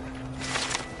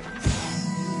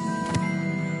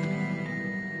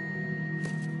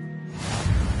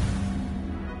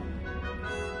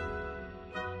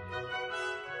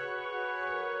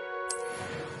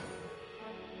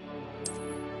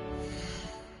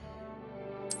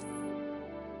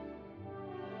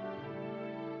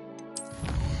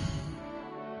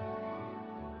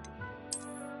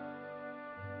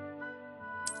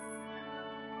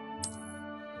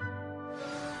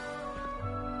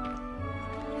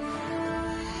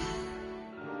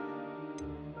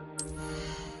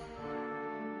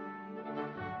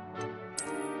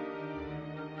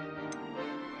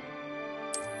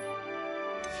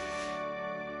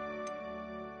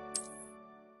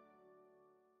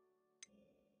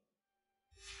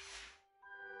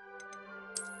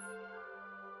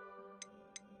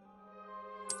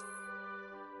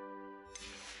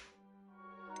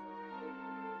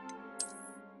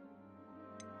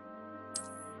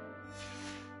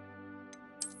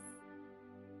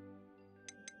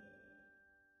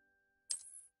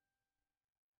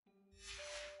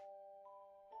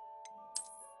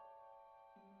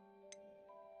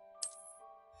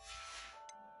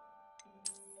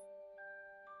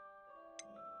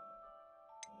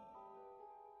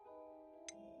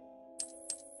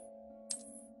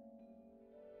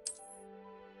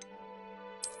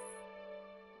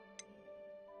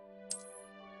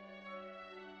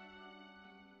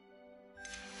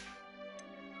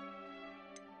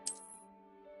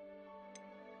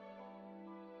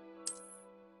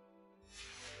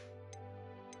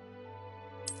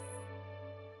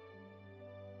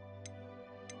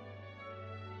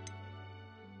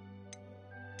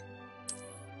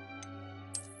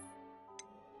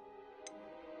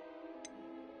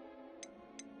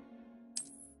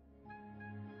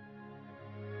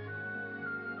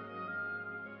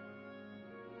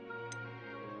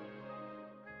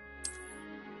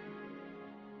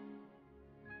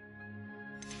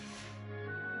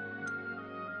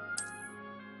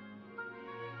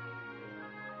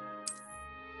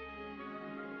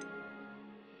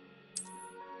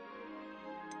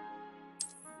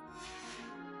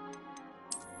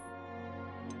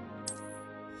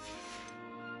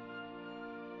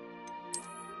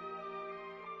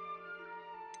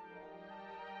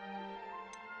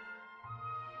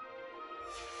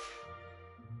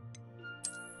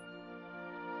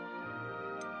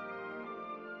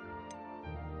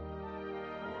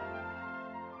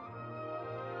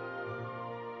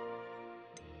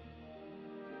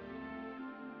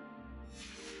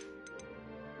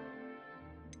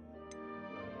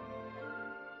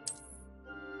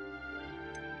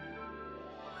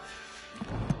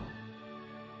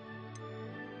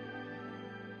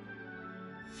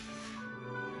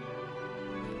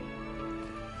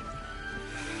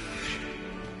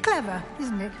 Clever,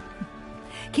 isn't it?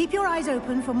 Keep your eyes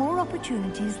open for more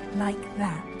opportunities like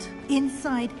that,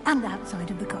 inside and outside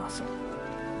of the castle.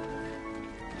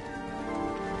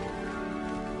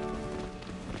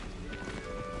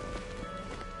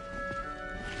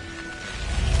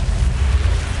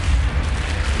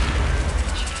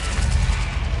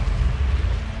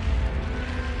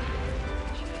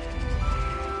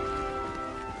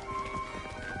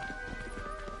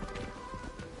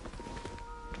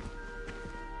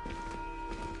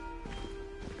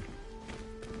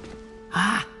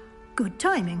 Good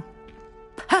timing.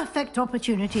 Perfect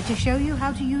opportunity to show you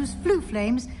how to use flue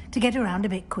flames to get around a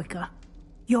bit quicker.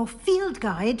 Your field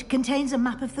guide contains a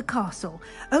map of the castle.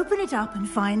 Open it up and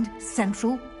find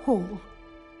Central Hall.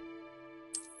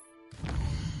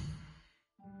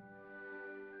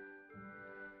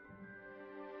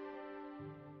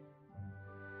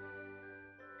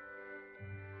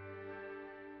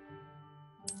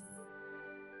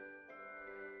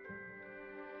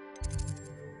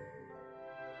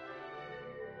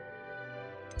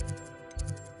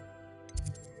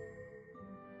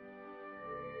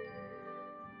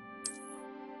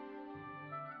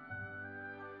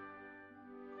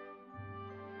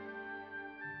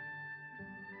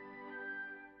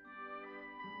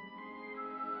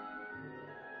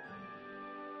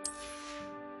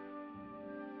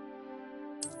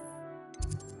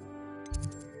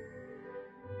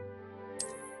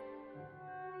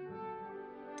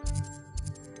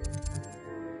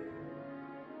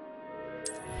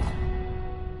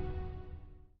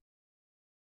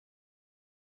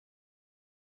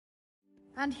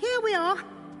 And here we are.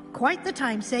 Quite the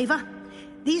time saver.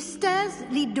 These stairs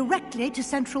lead directly to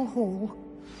Central Hall.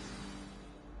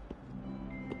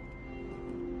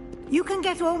 You can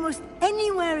get almost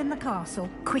anywhere in the castle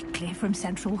quickly from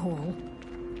Central Hall.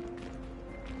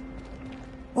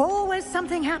 Always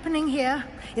something happening here.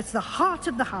 It's the heart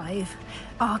of the Hive.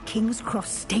 Our King's Cross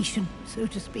station, so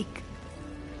to speak.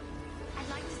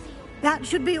 That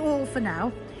should be all for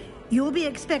now. You'll be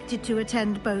expected to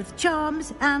attend both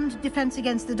Charms and Defense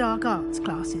Against the Dark Arts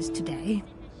classes today.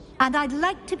 And I'd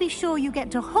like to be sure you get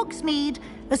to Hogsmeade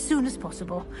as soon as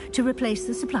possible to replace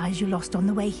the supplies you lost on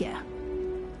the way here.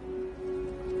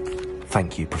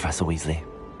 Thank you, Professor Weasley.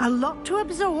 A lot to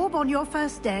absorb on your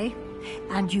first day,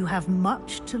 and you have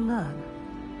much to learn.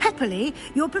 Happily,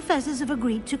 your professors have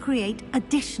agreed to create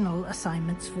additional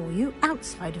assignments for you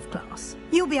outside of class.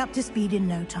 You'll be up to speed in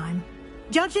no time.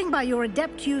 Judging by your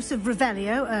adept use of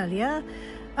Revelio earlier,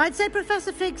 I'd say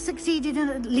Professor Fig succeeded in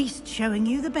at least showing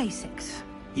you the basics.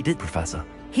 He did, Professor.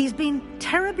 He's been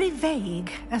terribly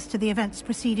vague as to the events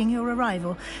preceding your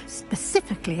arrival,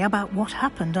 specifically about what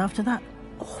happened after that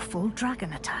awful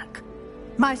dragon attack.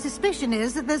 My suspicion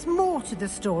is that there's more to the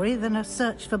story than a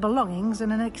search for belongings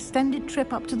and an extended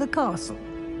trip up to the castle.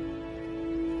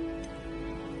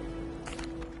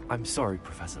 I'm sorry,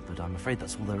 Professor, but I'm afraid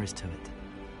that's all there is to it.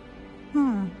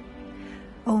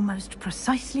 Almost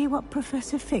precisely what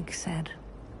Professor Fig said.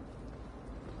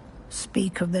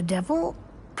 Speak of the devil,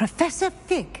 Professor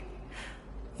Fig.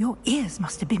 Your ears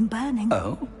must have been burning.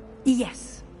 Oh?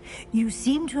 Yes. You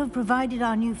seem to have provided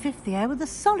our new fifth year with a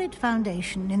solid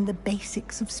foundation in the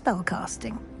basics of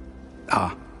spellcasting.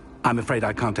 Ah, I'm afraid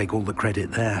I can't take all the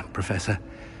credit there, Professor.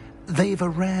 They've a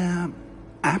rare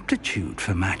aptitude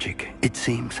for magic, it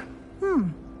seems.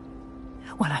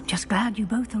 Well, I'm just glad you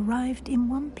both arrived in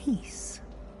one piece.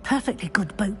 Perfectly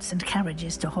good boats and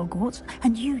carriages to Hogwarts,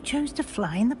 and you chose to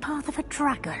fly in the path of a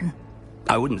dragon.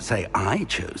 I wouldn't say I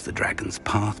chose the dragon's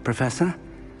path, Professor.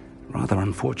 Rather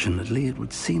unfortunately, it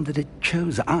would seem that it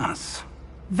chose us.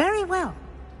 Very well.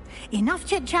 Enough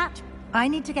chit-chat. I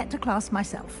need to get to class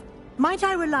myself. Might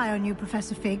I rely on you,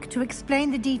 Professor Fig, to explain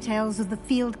the details of the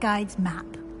field guide's map?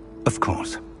 Of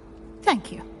course.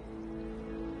 Thank you.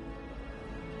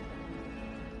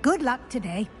 Good luck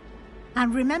today.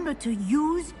 And remember to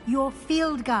use your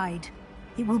field guide.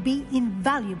 It will be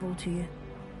invaluable to you.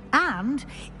 And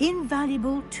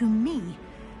invaluable to me,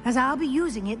 as I'll be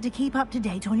using it to keep up to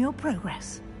date on your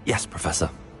progress. Yes, Professor.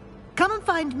 Come and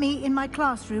find me in my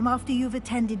classroom after you've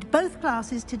attended both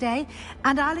classes today,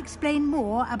 and I'll explain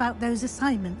more about those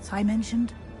assignments I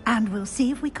mentioned. And we'll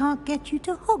see if we can't get you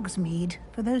to Hogsmeade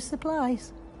for those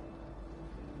supplies.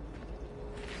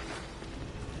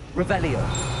 Revelio.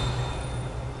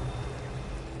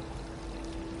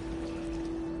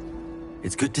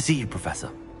 It's good to see you, Professor.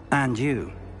 And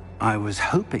you. I was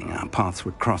hoping our paths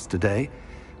would cross today,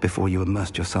 before you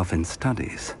immersed yourself in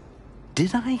studies.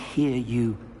 Did I hear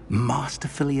you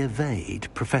masterfully evade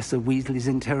Professor Weasley's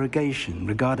interrogation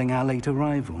regarding our late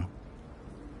arrival?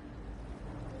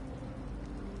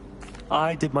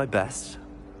 I did my best,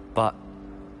 but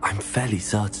I'm fairly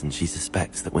certain she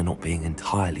suspects that we're not being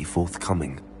entirely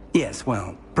forthcoming. Yes,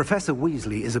 well, Professor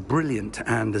Weasley is a brilliant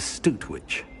and astute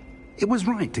witch. It was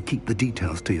right to keep the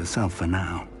details to yourself for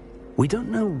now. We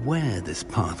don't know where this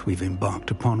path we've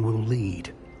embarked upon will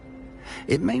lead.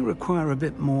 It may require a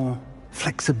bit more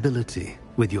flexibility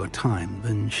with your time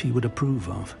than she would approve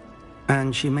of.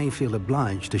 And she may feel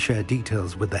obliged to share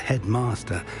details with the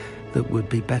headmaster that would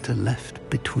be better left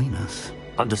between us.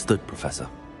 Understood, Professor.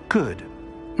 Good.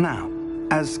 Now,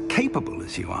 as capable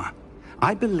as you are,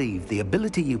 I believe the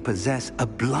ability you possess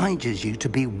obliges you to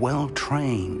be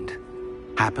well-trained.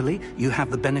 Happily, you have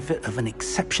the benefit of an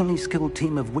exceptionally skilled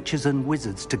team of witches and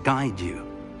wizards to guide you.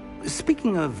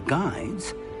 Speaking of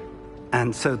guides,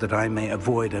 and so that I may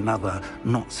avoid another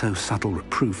not-so-subtle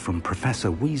reproof from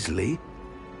Professor Weasley,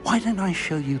 why don't I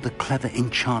show you the clever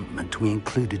enchantment we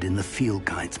included in the field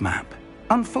guide's map?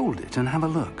 Unfold it and have a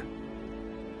look.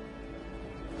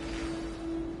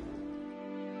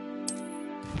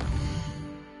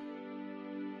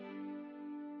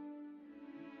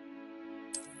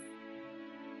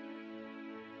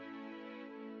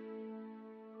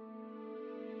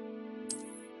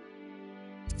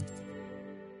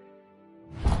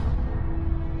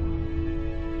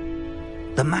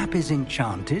 The map is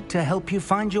enchanted to help you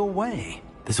find your way.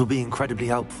 This will be incredibly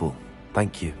helpful.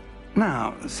 Thank you.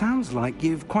 Now, sounds like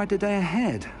you've quite a day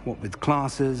ahead, what with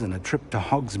classes and a trip to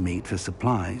Hogsmeade for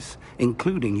supplies,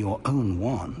 including your own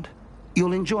wand.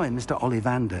 You'll enjoy Mr.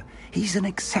 Ollivander. He's an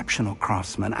exceptional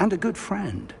craftsman and a good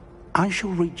friend. I shall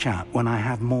reach out when I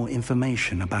have more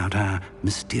information about our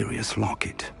mysterious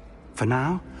locket. For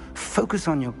now, focus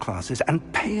on your classes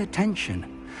and pay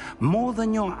attention. More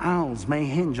than your owls may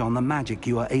hinge on the magic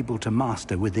you are able to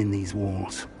master within these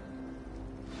walls.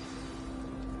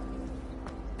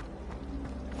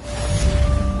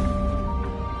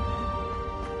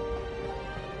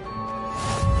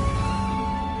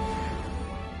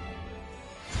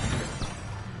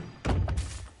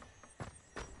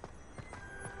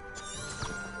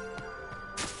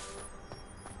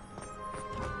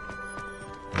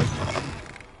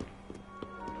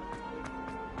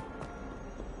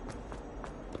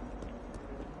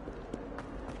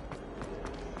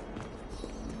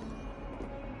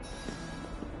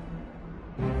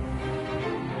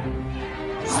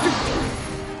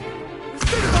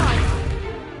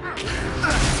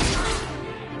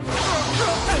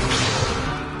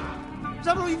 Is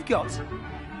that all you've got?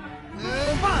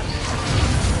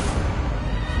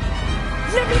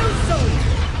 Levioso!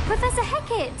 Professor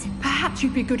Hecat! Perhaps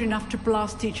you'd be good enough to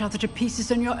blast each other to pieces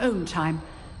in your own time.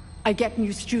 I get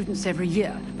new students every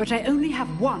year, but I only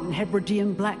have one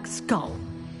Hebridean black skull.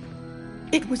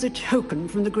 It was a token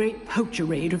from the Great Poacher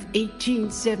Raid of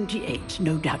 1878.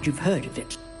 No doubt you've heard of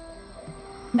it.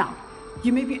 Now,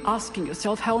 you may be asking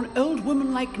yourself how an old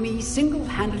woman like me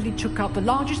single-handedly took out the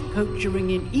largest poacher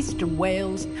ring in eastern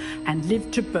Wales and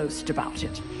lived to boast about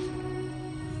it.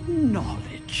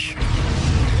 Knowledge.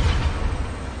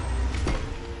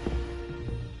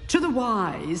 To the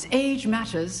wise, age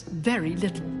matters very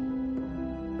little.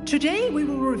 Today we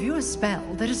will review a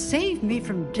spell that has saved me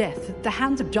from death at the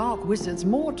hands of dark wizards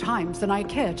more times than I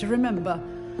care to remember.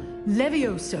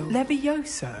 Levioso.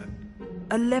 Levioso?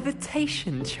 A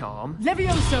levitation charm?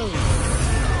 Levioso!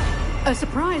 A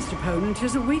surprised opponent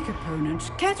is a weak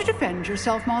opponent. Care to defend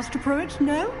yourself, Master Pruitt?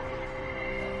 No?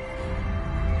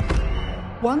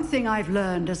 One thing I've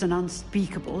learned as an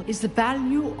unspeakable is the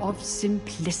value of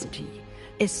simplicity,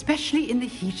 especially in the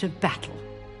heat of battle.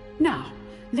 Now,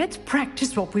 let's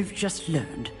practice what we've just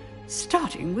learned,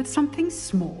 starting with something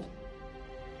small.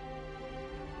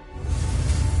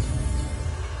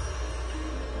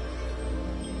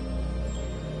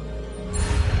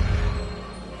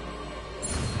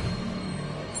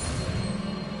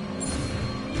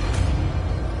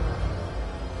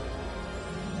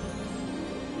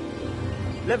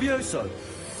 Levioso!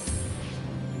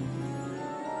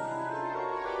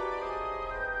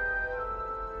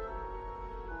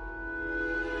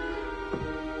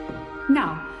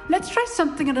 Now, let's try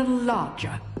something a little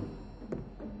larger.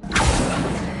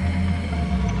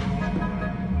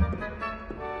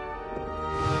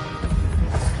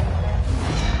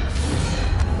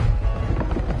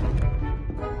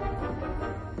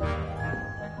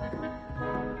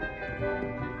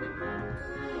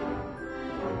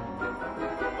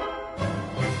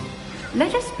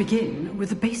 Let us begin with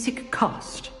the basic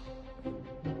cast.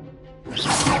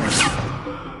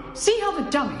 See how the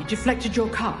dummy deflected your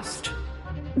cast?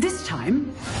 This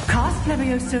time, cast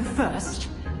Levioso first,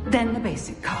 then the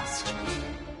basic cast.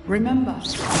 Remember,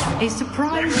 a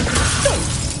surprise...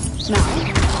 Now,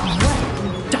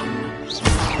 well done.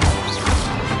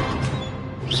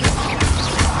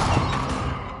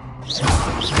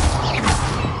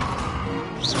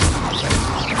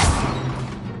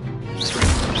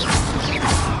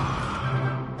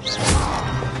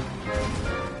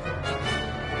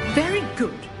 Very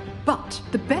good, but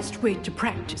the best way to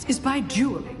practice is by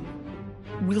dueling.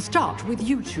 We'll start with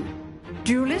you two.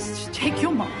 Duelists, take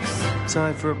your marks.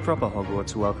 Time for a proper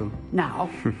Hogwarts welcome. Now,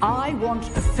 I want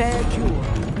a fair duel,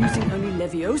 using only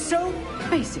Levioso,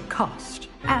 basic cast,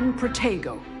 and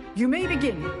Protego. You may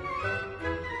begin.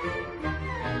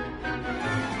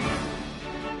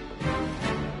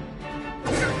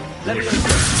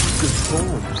 Levioso. Good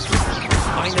form.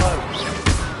 I know.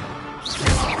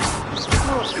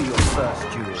 Not for your first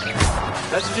duel.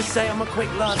 Let's just say I'm a quick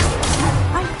learner.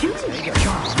 I do need a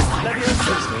chance.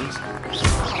 Levioso.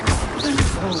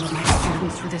 Don't all of my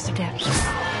students through this adept.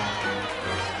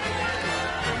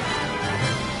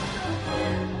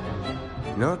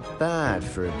 Not bad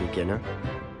for a beginner.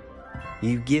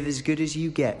 You give as good as you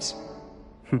get.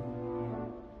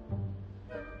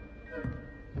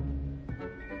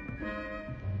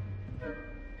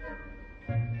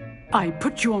 I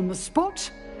put you on the spot,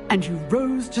 and you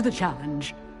rose to the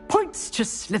challenge. Points to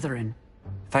Slytherin.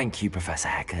 Thank you, Professor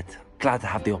Hecat. Glad to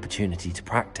have the opportunity to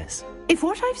practice. If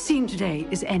what I've seen today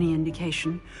is any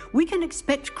indication, we can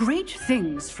expect great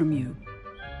things from you.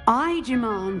 I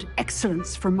demand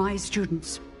excellence from my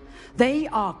students. They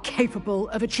are capable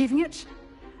of achieving it,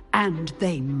 and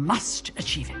they must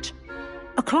achieve it.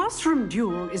 A classroom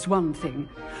duel is one thing,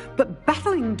 but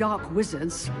battling dark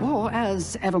wizards, or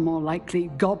as ever more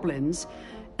likely, goblins,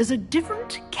 is a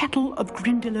different kettle of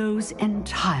Grindylows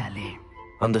entirely.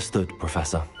 Understood,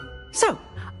 Professor. So,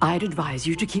 I'd advise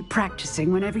you to keep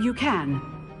practicing whenever you can.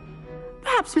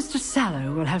 Perhaps Mr.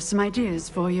 Sallow will have some ideas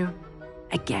for you.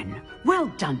 Again, well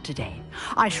done today.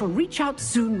 I shall reach out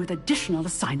soon with additional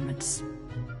assignments.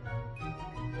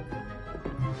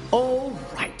 All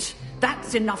right.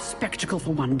 That's enough spectacle for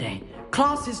one day.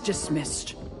 Class is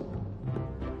dismissed.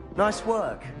 Nice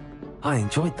work. I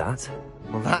enjoyed that.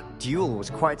 Well, that duel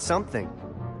was quite something.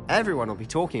 Everyone will be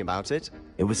talking about it.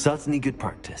 It was certainly good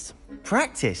practice.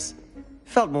 Practice?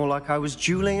 Felt more like I was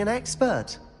dueling an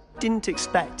expert. Didn't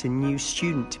expect a new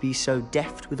student to be so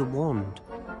deft with a wand.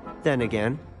 Then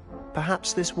again,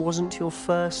 perhaps this wasn't your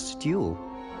first duel.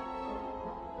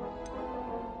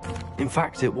 In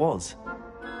fact, it was.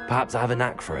 Perhaps I have a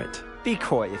knack for it. Be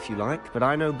coy if you like, but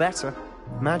I know better.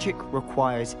 Magic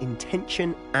requires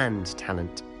intention and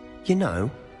talent. You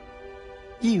know,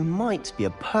 you might be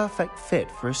a perfect fit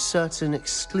for a certain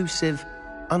exclusive,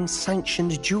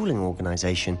 unsanctioned dueling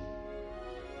organization.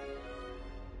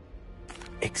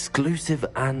 Exclusive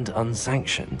and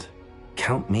unsanctioned?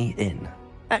 Count me in.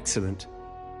 Excellent.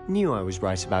 Knew I was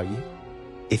right about you.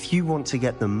 If you want to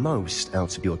get the most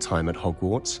out of your time at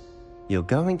Hogwarts, you're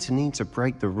going to need to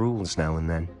break the rules now and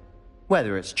then.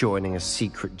 Whether it's joining a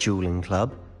secret dueling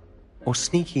club, or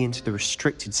sneaking into the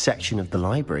restricted section of the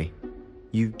library,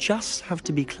 you just have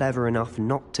to be clever enough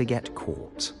not to get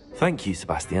caught. Thank you,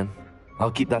 Sebastian.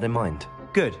 I'll keep that in mind.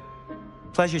 Good.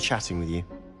 Pleasure chatting with you.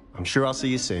 I'm sure I'll see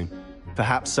you soon.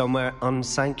 Perhaps somewhere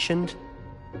unsanctioned?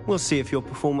 We'll see if your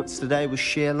performance today was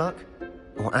sheer luck,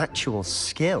 or actual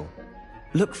skill.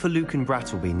 Look for Luke and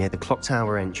Brattleby near the clock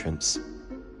tower entrance.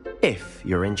 If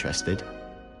you're interested.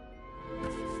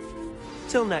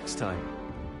 Till next time.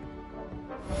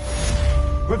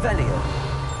 Revelio.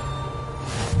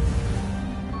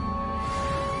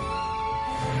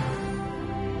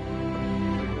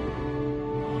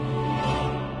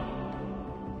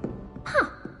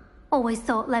 Always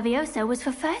thought Levioso was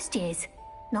for first years.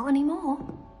 Not anymore.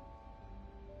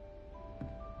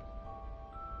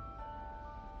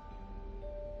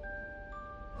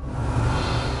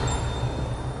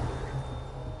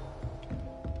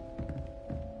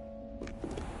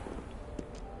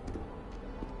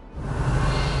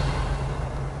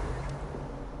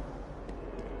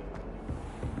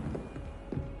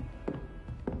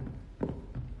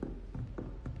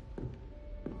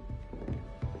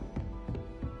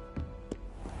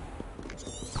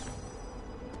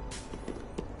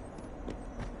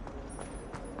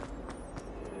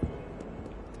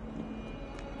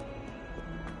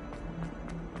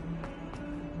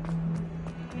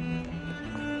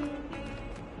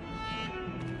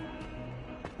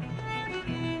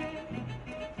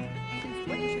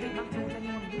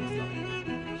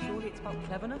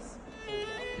 Cleverness? He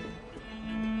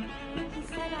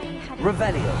said I had a...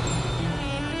 Revelio.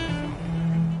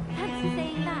 Fancy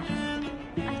saying that.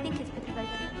 I think it's because I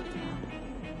don't...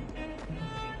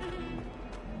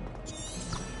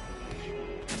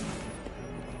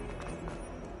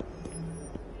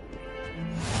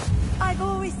 I've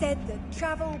always said that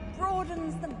travel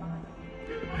broadens the mind.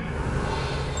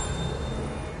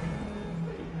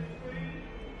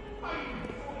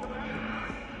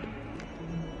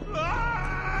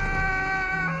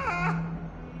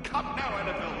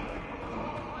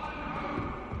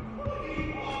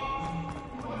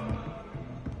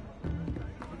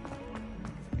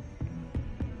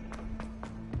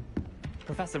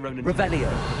 Professor Ronan... Revelio.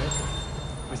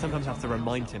 We sometimes have to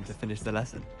remind him to finish the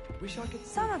lesson. Wish I could...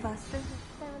 Some of us don't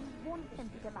necessarily want him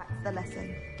to get back to the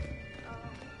lesson.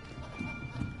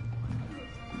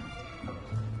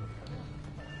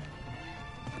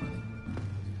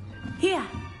 Here!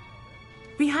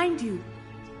 Behind you!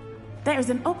 There is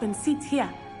an open seat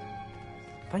here.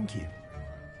 Thank you.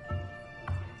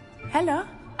 Hello,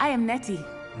 I am Nettie.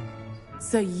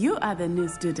 So you are the new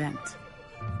student.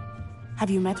 Have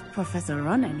you met Professor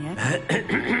Ronan yet?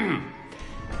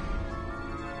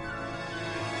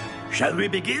 Shall we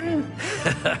begin?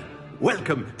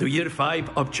 Welcome to Year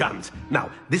 5 of Charms. Now,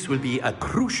 this will be a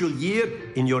crucial year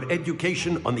in your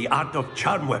education on the art of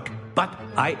charm work. But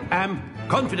I am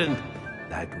confident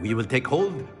that we will take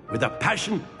hold with the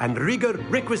passion and rigor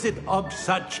requisite of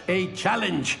such a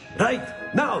challenge.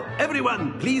 Right, now,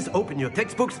 everyone, please open your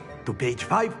textbooks to page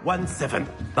 517.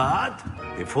 But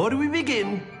before we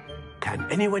begin, can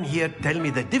anyone here tell me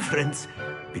the difference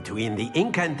between the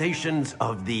incantations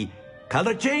of the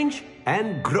color change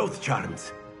and growth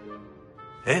charms?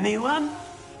 Anyone?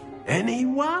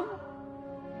 Anyone?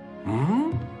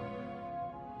 Hmm?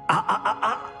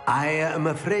 I am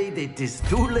afraid it is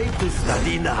too late to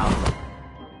study now.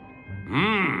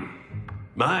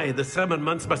 My, the summer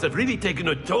months must have really taken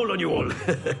a toll on you all.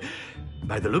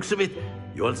 By the looks of it,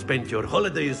 you all spent your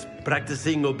holidays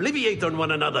practicing Obliviate on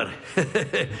one another.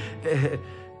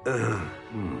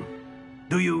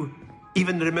 Do you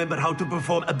even remember how to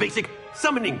perform a basic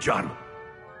summoning charm?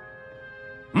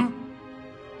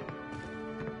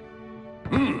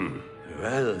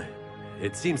 Well,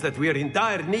 it seems that we are in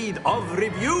dire need of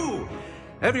review.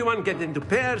 Everyone get into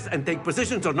pairs and take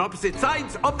positions on opposite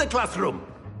sides of the classroom.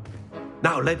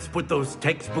 Now let's put those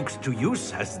textbooks to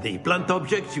use as the blunt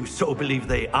objects you so believe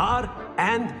they are,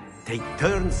 and take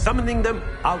turns summoning them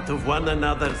out of one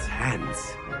another's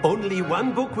hands. Only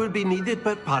one book will be needed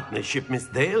per partnership, Miss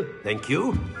Dale. Thank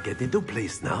you. Get into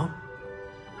place now.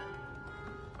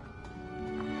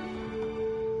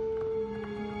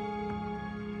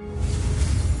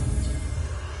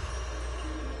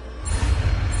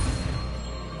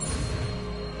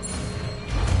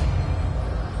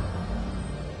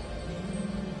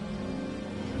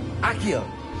 Accio!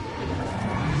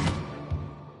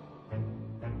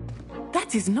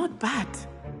 That is not bad.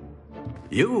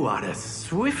 You are a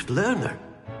swift learner.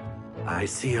 I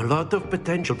see a lot of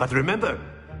potential, but remember,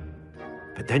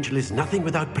 potential is nothing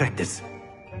without practice.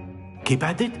 Keep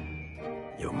at it.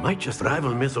 You might just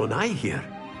rival Miss Onai here.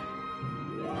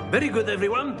 Very good,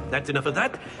 everyone. That's enough of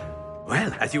that.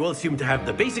 Well, as you all seem to have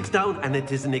the basics down, and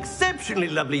it is an exceptionally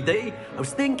lovely day, I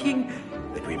was thinking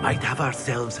that we might have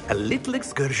ourselves a little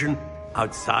excursion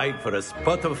outside for a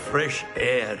spot of fresh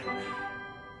air.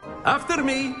 After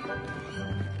me.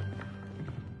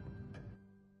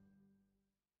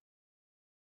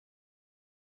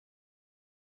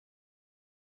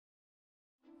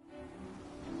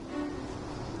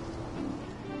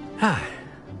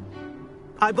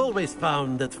 I've always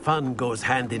found that fun goes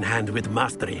hand in hand with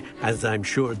mastery, as I'm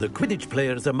sure the Quidditch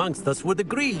players amongst us would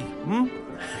agree.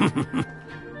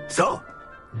 So,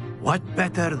 what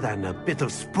better than a bit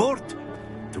of sport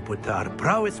to put our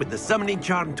prowess with the summoning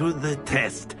charm to the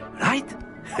test, right?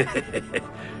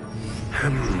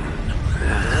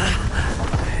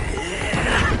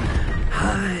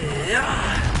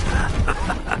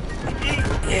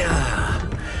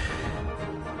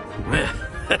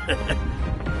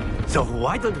 So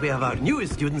why don't we have our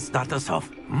newest student start us off?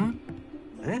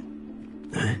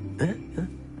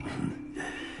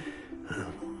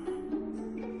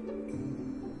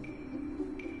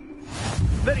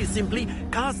 Very simply,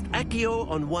 cast Accio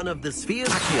on one of the spheres.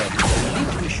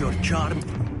 Relinquish your charm.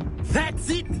 That's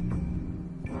it!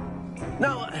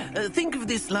 Now, think of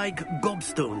this like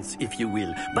gobstones, if you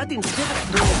will. But instead of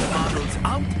throwing the marbles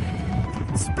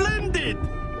out, splendid!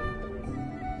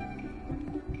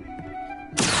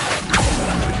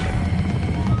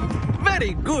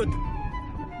 Very good!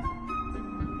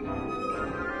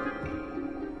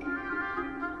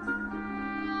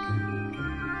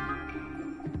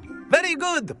 Very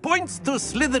good! Points to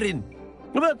Slytherin.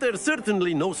 But there's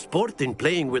certainly no sport in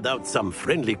playing without some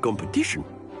friendly competition.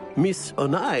 Miss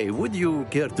Onai, would you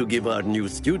care to give our new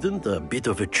student a bit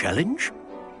of a challenge?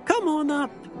 Come on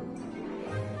up.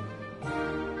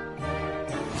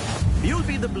 You'll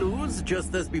be the blues,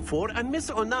 just as before, and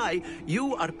Miss Onai,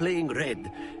 you are playing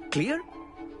red. Clear?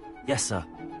 Yes, sir.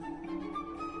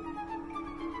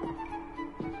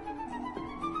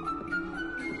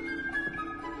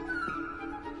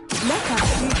 Let us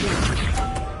see this.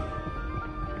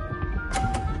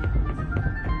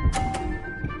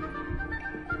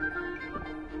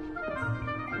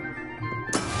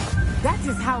 That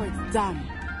is how it's done.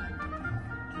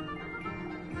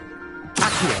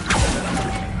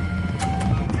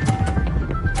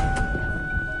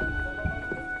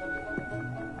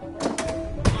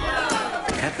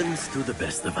 Happens to the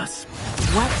best of us.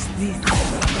 Watch this.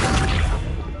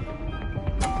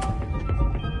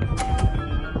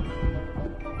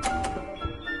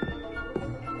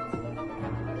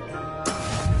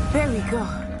 There we go.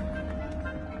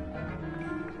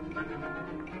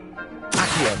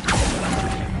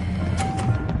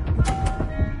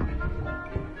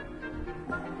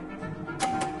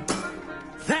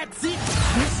 That's it!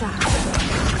 Yes, sir.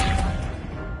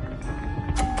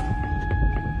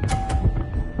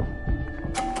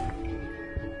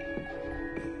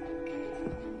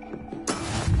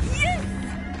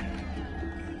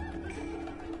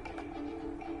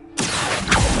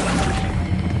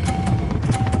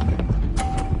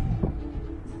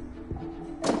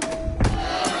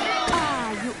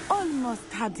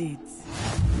 Had it.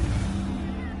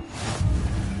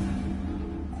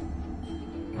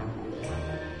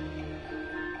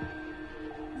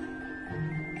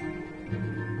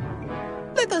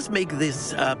 Let us make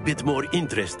this a bit more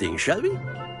interesting, shall we?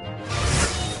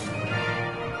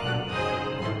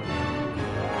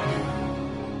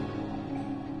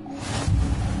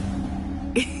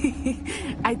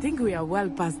 I think we are well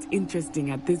past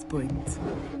interesting at this point.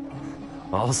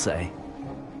 I'll say.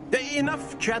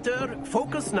 Enough chatter.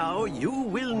 Focus now. You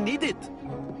will need it.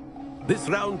 This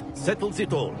round settles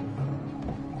it all.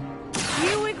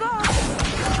 Here we go!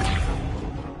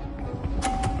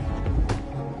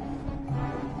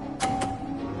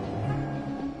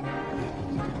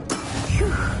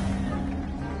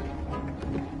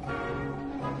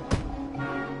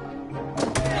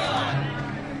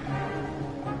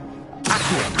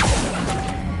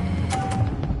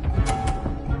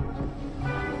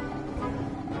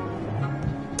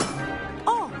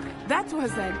 Oh, that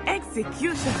was an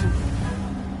execution.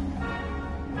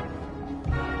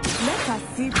 Let us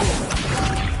see this.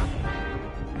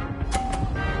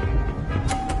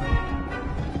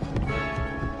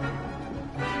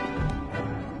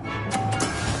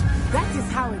 That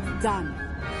is how it's done.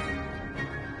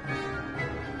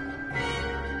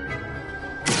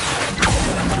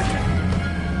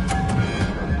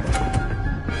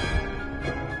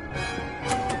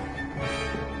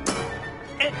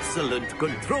 Excellent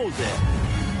control there.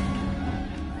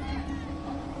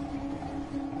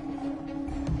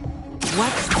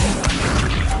 Watch this.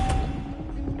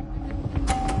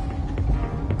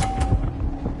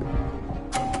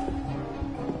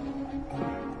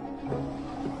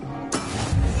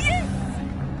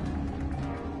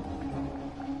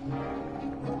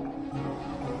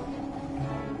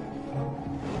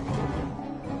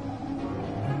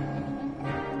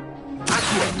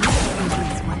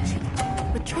 Everyone's watching,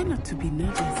 but try not to be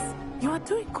nervous. You are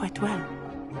doing quite well.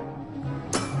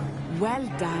 Well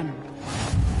done.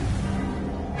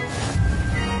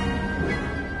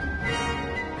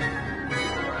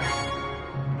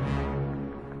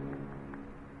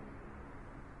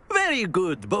 Very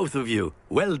good, both of you.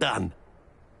 Well done.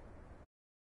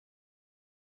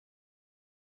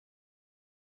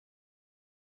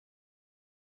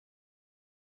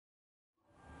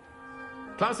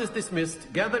 Class is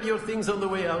dismissed. Gather your things on the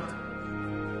way out.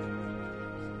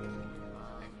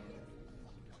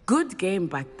 Good game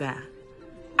back there.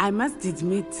 I must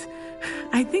admit,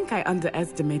 I think I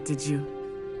underestimated you.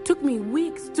 Took me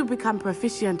weeks to become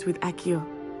proficient with Accio.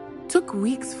 Took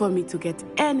weeks for me to get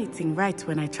anything right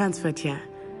when I transferred here.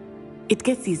 It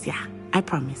gets easier, I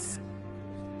promise.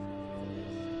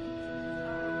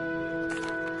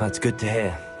 That's good to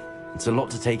hear. It's a lot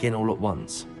to take in all at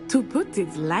once. To put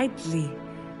it lightly,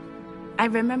 I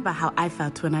remember how I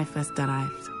felt when I first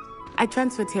arrived. I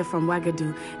transferred here from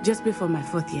Wagadu just before my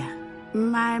 4th year.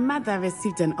 My mother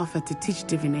received an offer to teach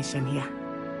divination here.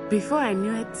 Before I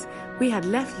knew it, we had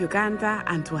left Uganda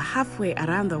and were halfway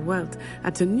around the world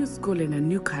at a new school in a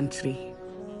new country.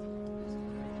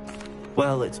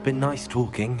 Well, it's been nice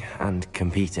talking and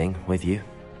competing with you.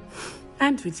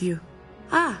 And with you.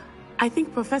 I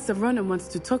think Professor Ronan wants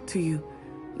to talk to you.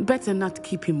 Better not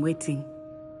keep him waiting.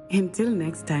 Until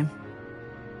next time.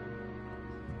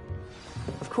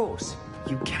 Of course,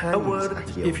 you can. A word,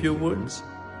 if you would.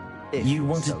 You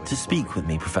wanted to speak with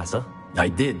me, Professor? I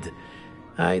did.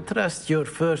 I trust your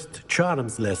first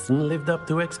charms lesson lived up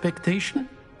to expectation?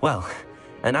 Well,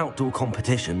 an outdoor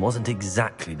competition wasn't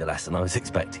exactly the lesson I was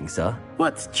expecting, sir.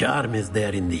 What charm is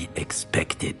there in the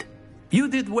expected? You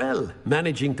did well,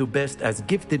 managing to best as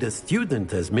gifted a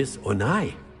student as Miss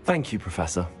Onai. Thank you,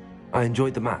 Professor. I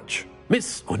enjoyed the match.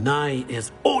 Miss Onai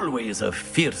is always a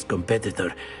fierce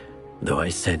competitor, though I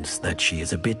sense that she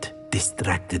is a bit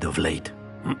distracted of late.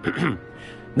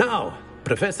 Now,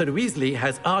 Professor Weasley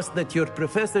has asked that your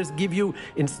professors give you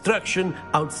instruction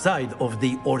outside of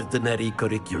the ordinary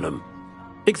curriculum.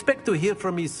 Expect to hear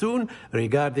from me soon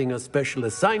regarding a special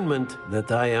assignment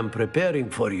that I am preparing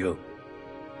for you.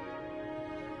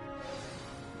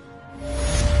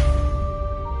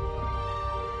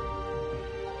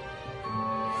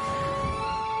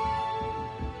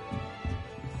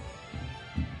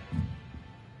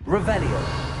 Revelio.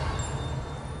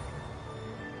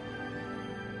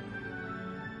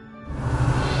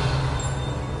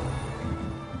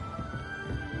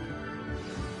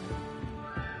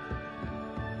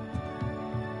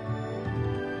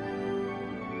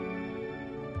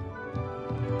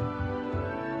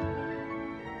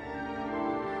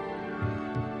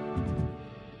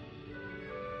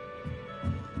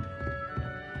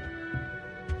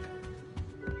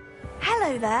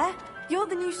 Hello there. You're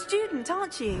the new student,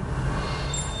 aren't you?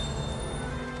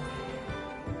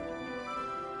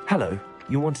 Hello.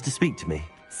 You wanted to speak to me?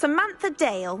 Samantha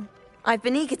Dale. I've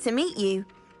been eager to meet you.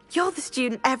 You're the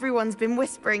student everyone's been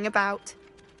whispering about.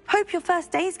 Hope your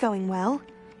first day's going well.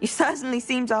 You certainly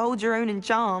seem to hold your own in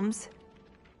charms.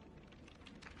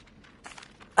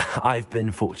 I've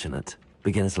been fortunate.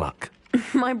 Beginner's luck.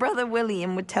 My brother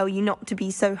William would tell you not to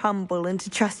be so humble and to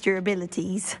trust your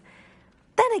abilities.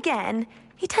 Then again,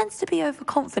 he tends to be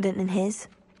overconfident in his.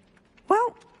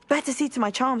 Well, better see to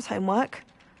my charms homework.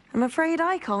 I'm afraid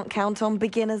I can't count on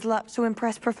beginner's luck to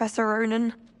impress Professor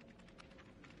Ronan.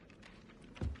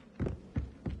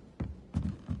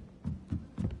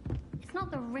 It's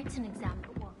not the written exam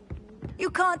that worries me. You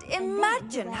can't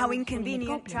imagine how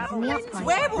inconvenient travel is.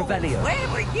 Werewolves, Revelio. where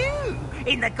were you?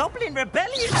 In the Goblin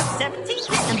Rebellion of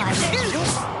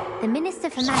 1752? The Minister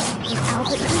for Magic was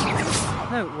Albert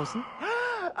Booth. No, it wasn't.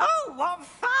 Oh, what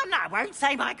fun! I won't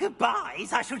say my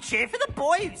goodbyes. I shall cheer for the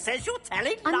boy who says you're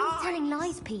telling I'm lies. not telling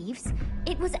lies, Peeves.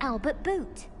 It was Albert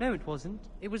Boot. No, it wasn't.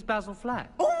 It was Basil Flack.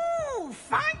 Oh,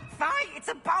 fight, fight! It's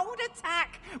a bold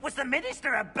attack. Was the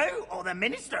Minister a boot or the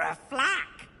Minister a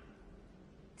flack?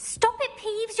 Stop it,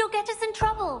 Peeves. You'll get us in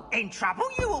trouble. In trouble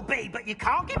you will be, but you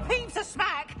can't give Peeves a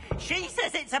smack. She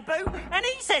says it's a boot, and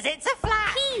he says it's a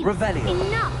flack. Peeves! Revelio.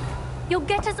 Enough! You'll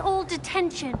get us all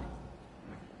detention.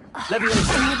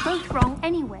 Leviosa. And you're both wrong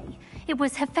anyway. It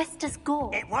was Hephaestus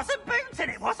Gore. It wasn't boot and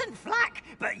it wasn't flack,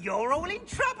 but you're all in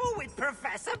trouble with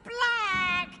Professor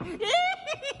Black.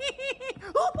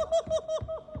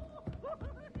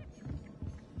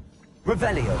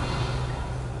 Revelio.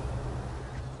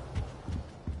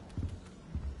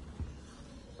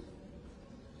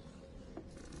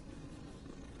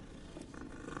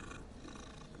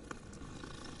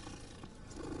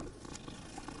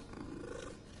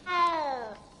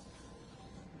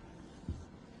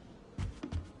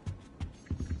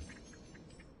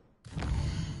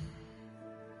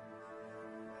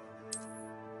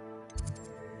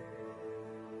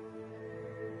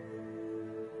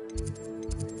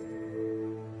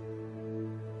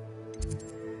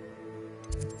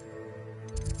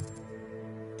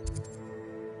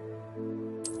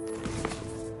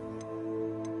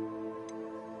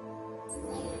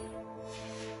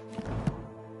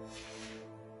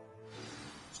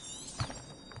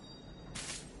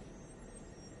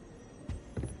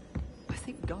 I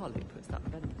think Darling puts that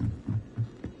in.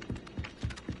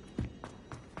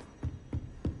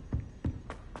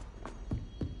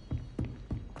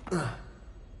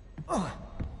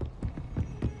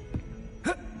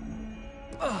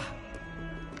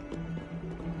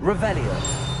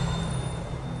 Revelio.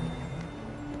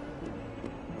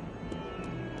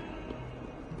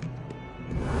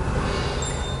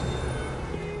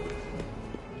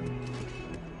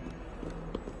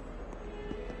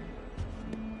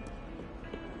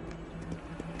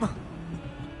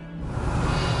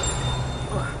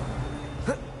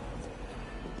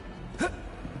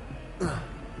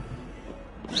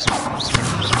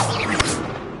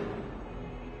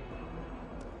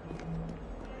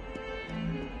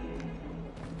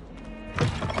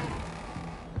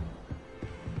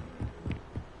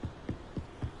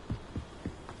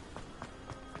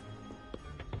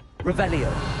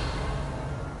 Revelio.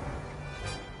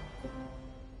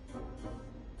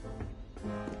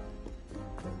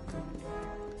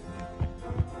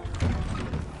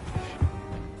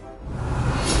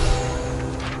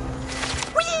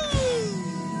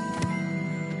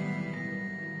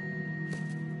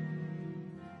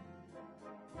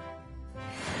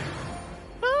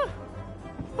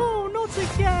 Oh, not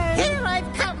again! Here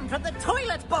I've come from the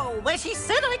toilet bowl where she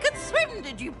said I could swim,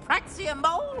 did you praxia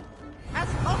mole? As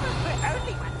long as we're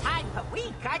only one time per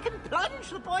week, I can plunge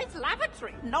the boy's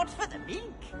lavatory, not for the meek.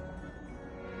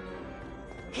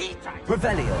 He tried to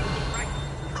Revelio.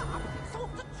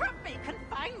 sought to trap me,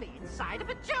 confine me inside of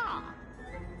a jar.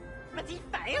 But he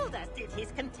failed, as did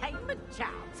his containment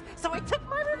charms, so I took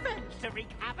my revenge to wreak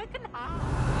havoc and harm.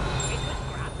 It was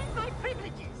granted my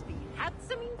privileges, be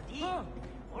handsome indeed,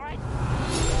 or I...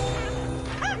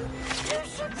 You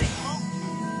should be more...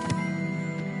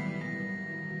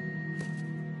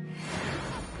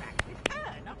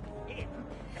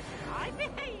 I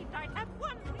behaved, I'd have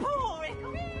one poor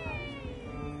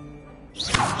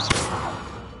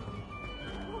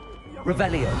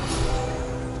Revelio.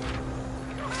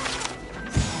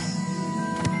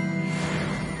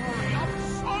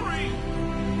 sorry!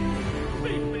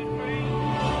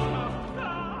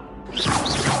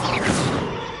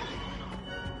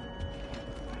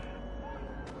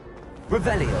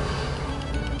 Revelio.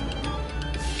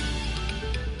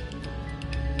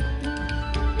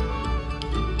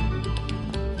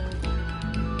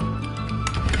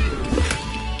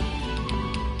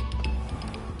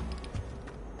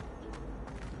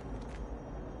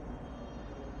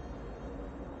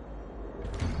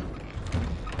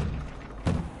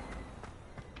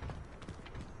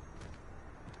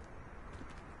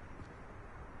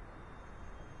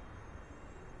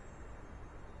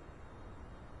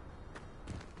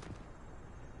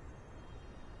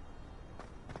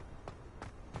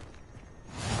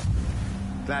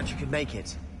 Glad you could make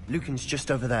it. Lucan's just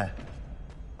over there.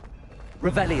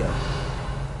 Revelio.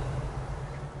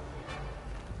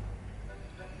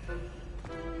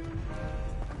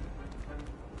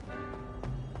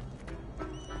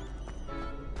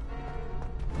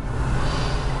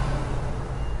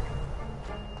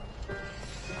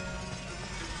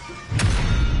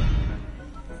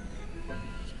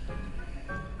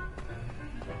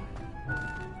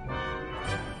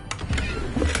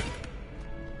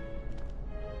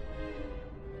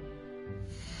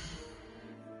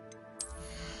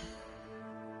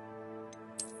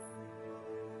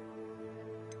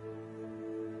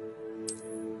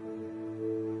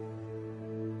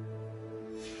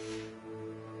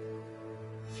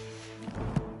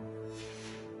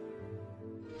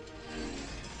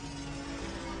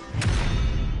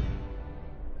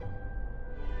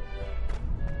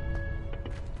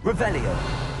 Revelio.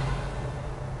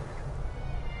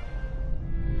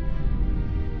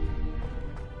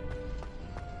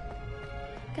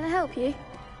 Can I help you?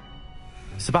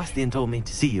 Sebastian told me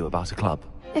to see you about a club.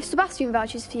 If Sebastian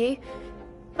vouches for you,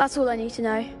 that's all I need to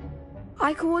know.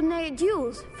 I coordinate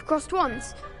duels for crossed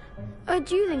wands. A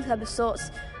dueling club of sorts.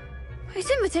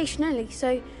 It's invitation only,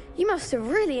 so you must have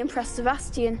really impressed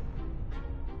Sebastian.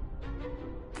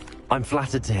 I'm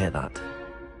flattered to hear that.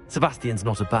 Sebastian's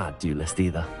not a bad duelist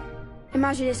either.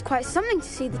 Imagine it's quite something to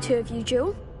see the two of you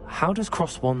duel. How does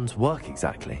cross wands work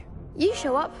exactly? You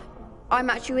show up, I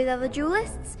match you with other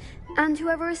duelists, and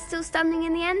whoever is still standing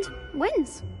in the end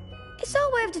wins. It's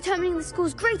our way of determining the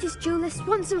school's greatest duelist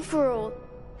once and for all.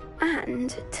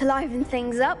 And to liven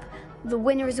things up, the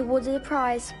winner is awarded a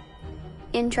prize.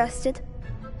 Interested?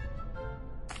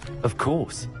 Of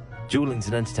course. Dueling's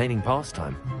an entertaining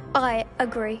pastime. I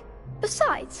agree.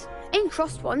 Besides, in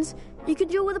crossed ones, you can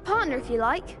duel with a partner if you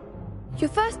like. Your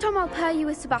first time I'll pair you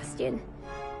with Sebastian.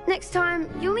 Next time,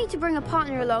 you'll need to bring a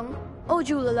partner along, or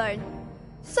duel alone.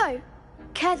 So,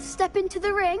 care to step into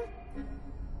the ring?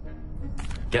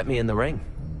 Get me in the ring.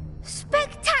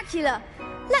 Spectacular!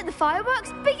 Let the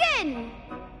fireworks begin!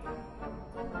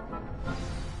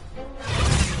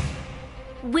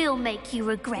 We'll make you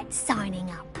regret signing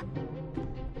up.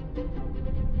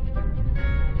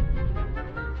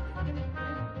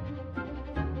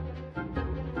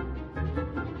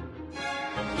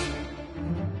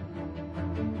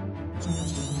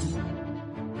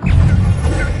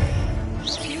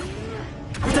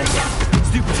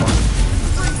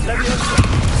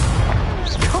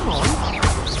 Come on!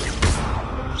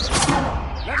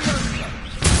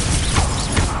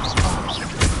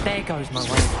 There goes my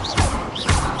way.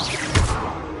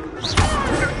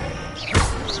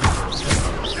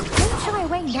 Don't shy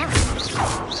away now.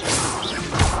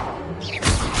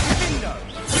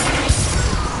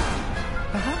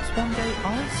 Perhaps one day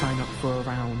I'll sign up for a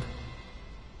round.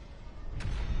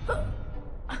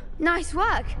 Nice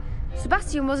work.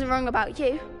 Sebastian wasn't wrong about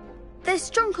you. There's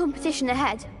strong competition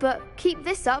ahead, but keep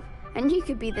this up and you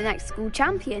could be the next school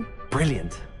champion.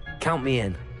 Brilliant. Count me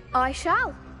in. I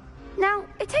shall. Now,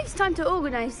 it takes time to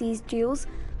organise these duels,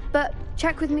 but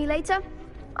check with me later.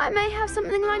 I may have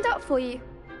something lined up for you.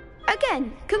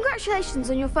 Again,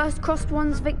 congratulations on your first crossed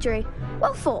wands victory.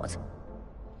 Well fought.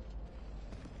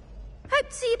 Hope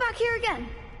to see you back here again.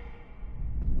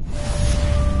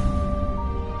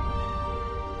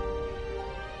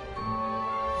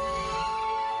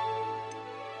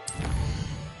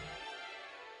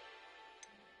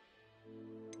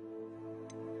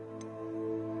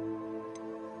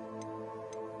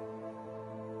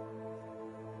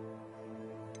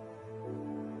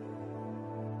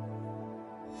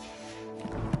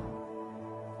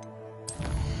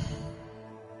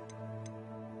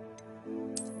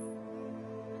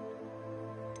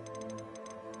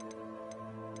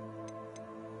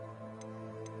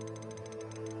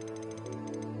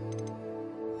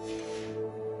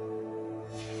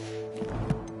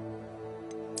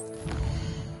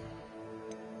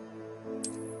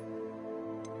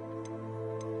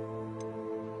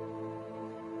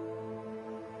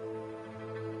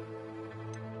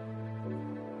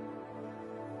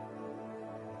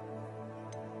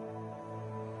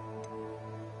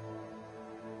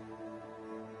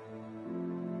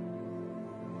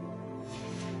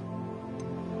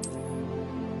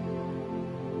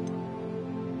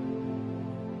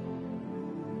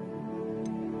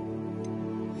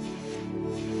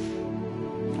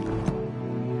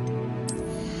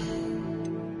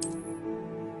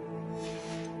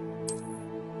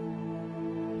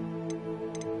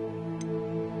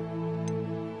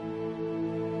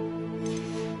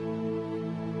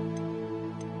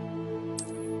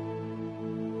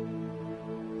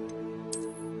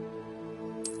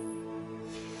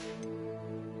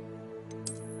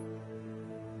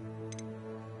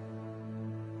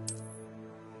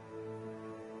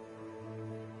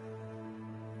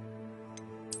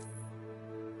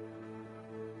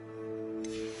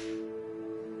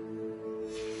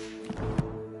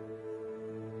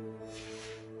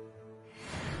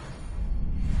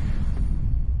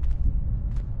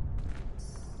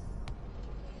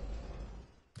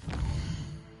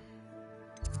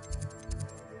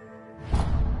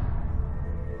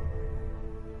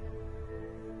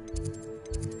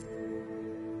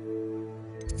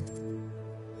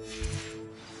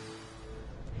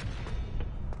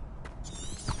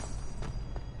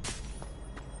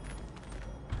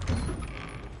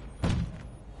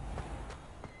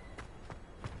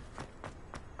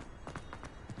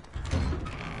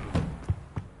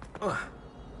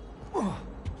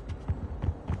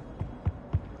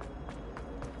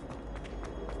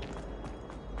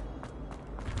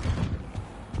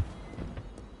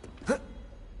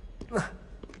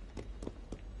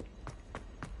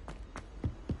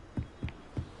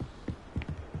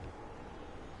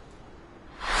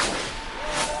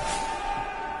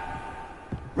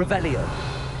 Revelio.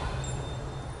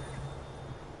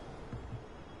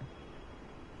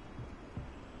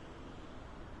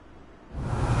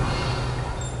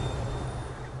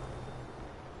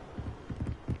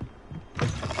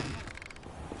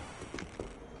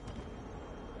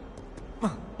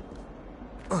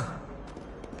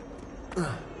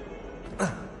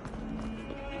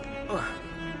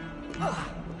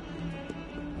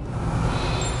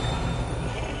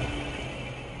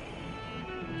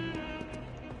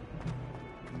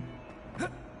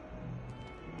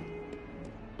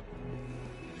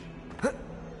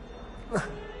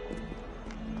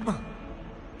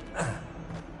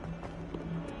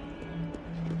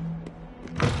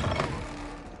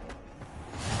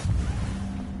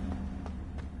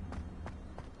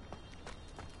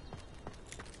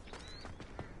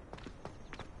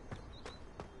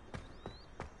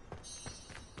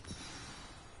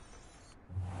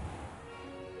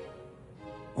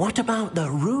 What about the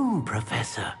room,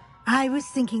 Professor? I was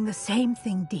thinking the same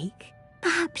thing, Deke.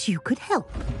 Perhaps you could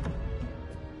help.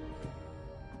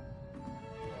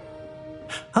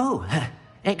 Oh,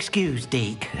 excuse,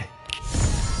 Deke.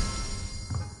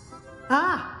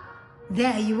 Ah,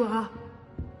 there you are.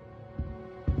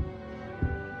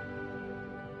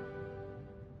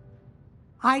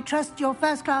 I trust your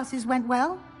first classes went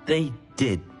well? They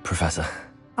did, Professor.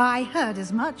 I heard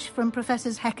as much from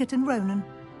Professors Hecat and Ronan.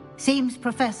 Seems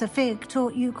Professor Fig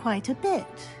taught you quite a bit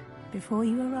before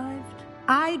you arrived.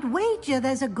 I'd wager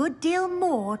there's a good deal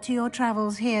more to your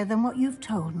travels here than what you've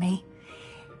told me.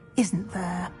 Isn't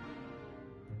there?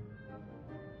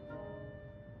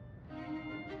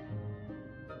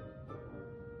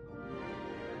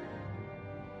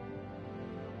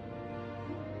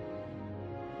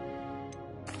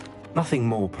 Nothing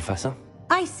more, Professor.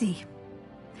 I see.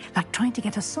 Like trying to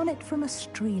get a sonnet from a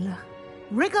streeler.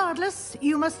 Regardless,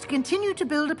 you must continue to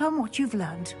build upon what you've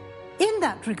learned. In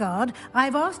that regard,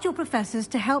 I've asked your professors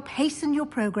to help hasten your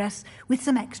progress with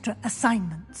some extra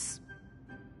assignments.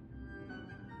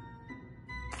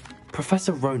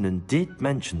 Professor Ronan did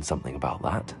mention something about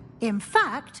that. In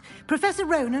fact, Professor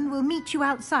Ronan will meet you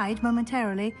outside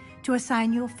momentarily to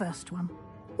assign your first one.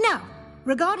 Now,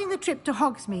 regarding the trip to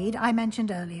Hogsmeade I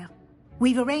mentioned earlier,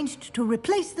 we've arranged to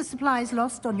replace the supplies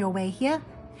lost on your way here,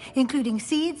 including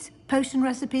seeds, potion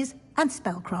recipes, and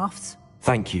spellcrafts.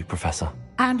 Thank you, Professor.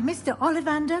 And Mr.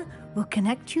 Ollivander will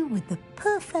connect you with the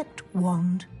perfect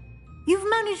wand. You've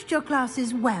managed your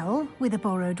classes well with a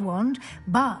borrowed wand,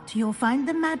 but you'll find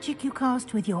the magic you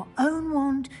cast with your own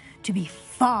wand to be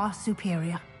far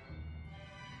superior.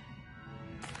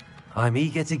 I'm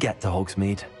eager to get to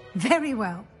Hogsmeade. Very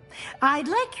well. I'd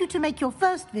like you to make your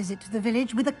first visit to the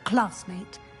village with a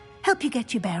classmate. Help you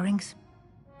get your bearings.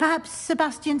 Perhaps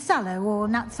Sebastian Sallow or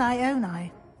Natsai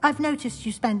Onai. I've noticed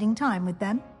you spending time with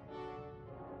them.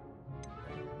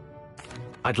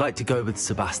 I'd like to go with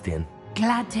Sebastian.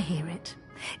 Glad to hear it.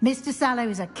 Mr. Sallow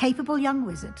is a capable young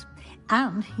wizard,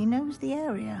 and he knows the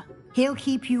area. He'll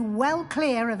keep you well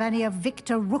clear of any of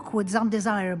Victor Rookwood's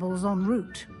undesirables en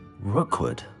route.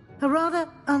 Rookwood? A rather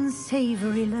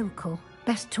unsavory local.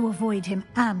 Best to avoid him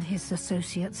and his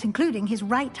associates, including his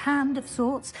right hand of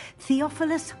sorts,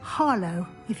 Theophilus Harlow,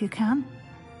 if you can.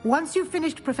 Once you've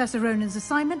finished Professor Ronan's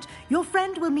assignment, your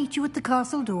friend will meet you at the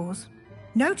castle doors.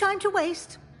 No time to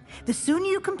waste. The sooner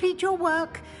you complete your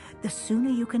work, the sooner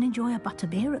you can enjoy a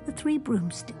butterbeer at the Three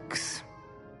Broomsticks.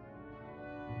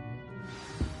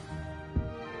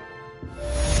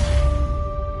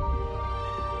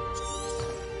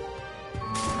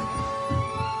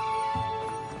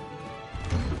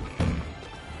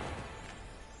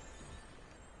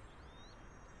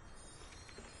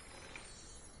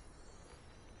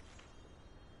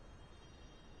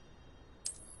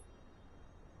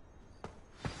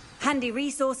 Handy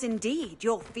resource indeed,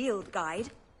 your field guide.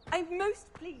 I'm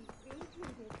most pleased to be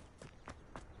included.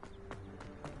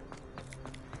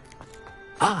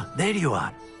 Ah, there you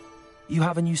are. You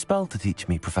have a new spell to teach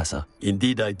me, Professor.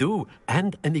 Indeed I do,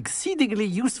 and an exceedingly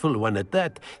useful one at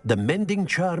that. The mending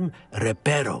charm,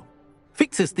 Reparo.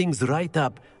 Fixes things right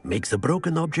up, makes a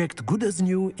broken object good as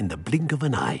new in the blink of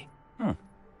an eye.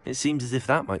 It seems as if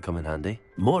that might come in handy.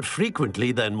 More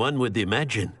frequently than one would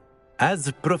imagine.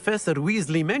 As Professor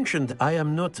Weasley mentioned, I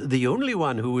am not the only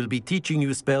one who will be teaching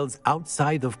you spells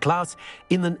outside of class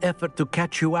in an effort to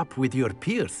catch you up with your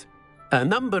peers. A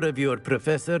number of your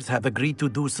professors have agreed to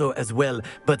do so as well,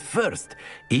 but first,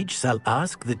 each shall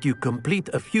ask that you complete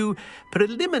a few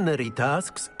preliminary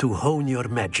tasks to hone your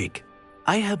magic.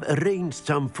 I have arranged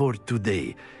some for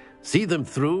today. See them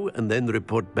through and then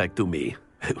report back to me.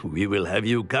 We will have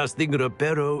you casting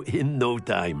Reparo in no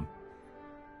time.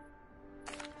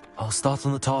 I'll start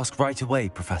on the task right away,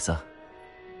 Professor.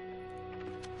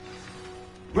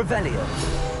 Revelio.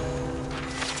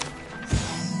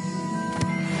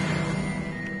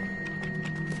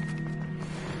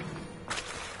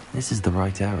 This is the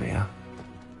right area.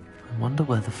 I wonder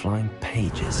where the flying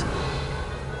page is.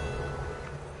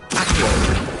 Got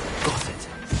it.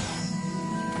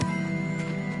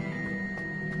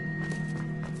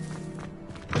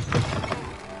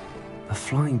 The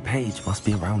flying page must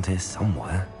be around here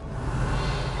somewhere.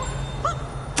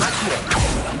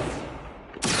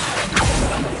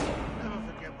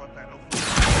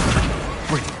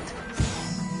 Brilliant.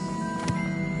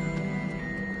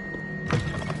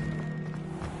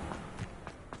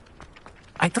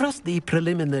 I trust the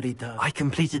preliminary task. I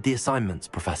completed the assignments,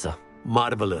 Professor.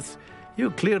 Marvelous.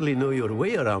 You clearly know your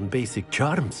way around basic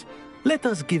charms. Let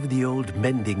us give the old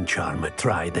mending charm a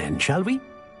try then, shall we?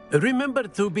 Remember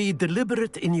to be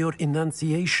deliberate in your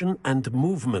enunciation and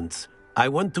movements. I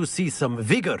want to see some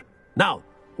vigor. Now,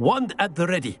 wand at the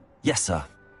ready. Yes, sir.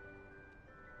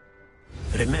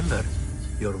 Remember,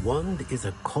 your wand is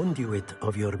a conduit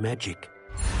of your magic.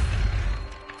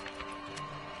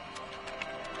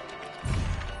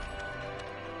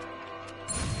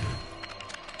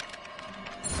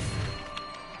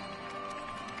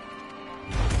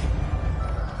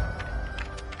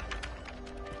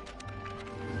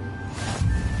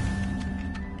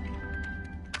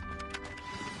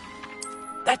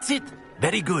 That's it.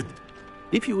 Very good.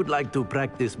 If you would like to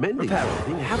practice mending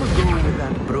something, have a go with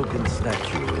that broken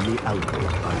statue in the alcove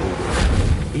by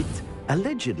Hogwarts. It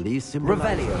allegedly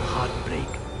symbolizes Revelio. heartbreak.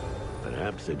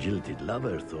 Perhaps a jilted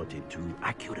lover thought it too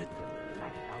accurate.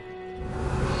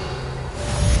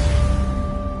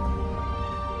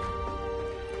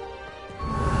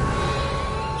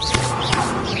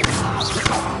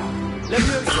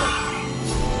 Levioso.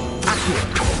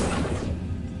 Accio.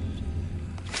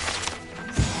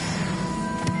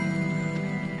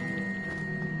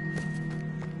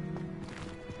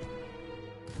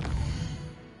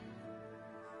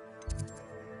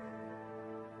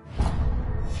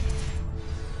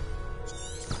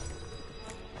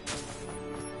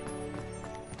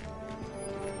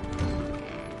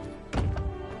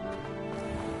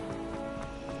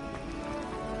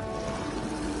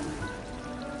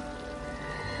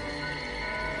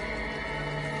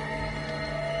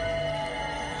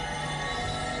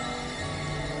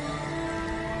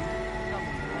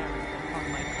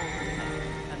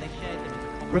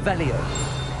 Revelio.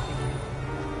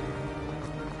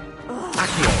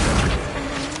 Accio.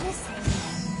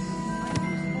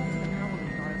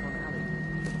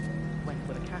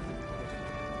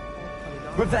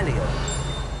 Revelio.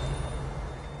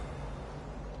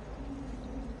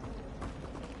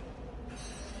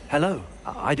 Hello.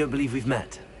 I don't believe we've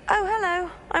met. Oh, hello.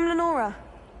 I'm Lenora.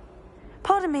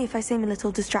 Pardon me if I seem a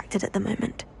little distracted at the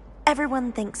moment.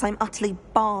 Everyone thinks I'm utterly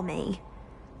balmy.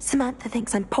 Samantha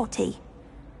thinks I'm potty.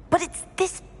 But it's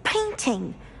this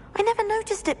painting. I never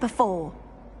noticed it before.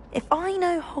 If I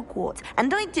know Hogwarts,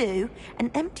 and I do, an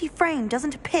empty frame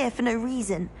doesn't appear for no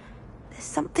reason. There's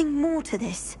something more to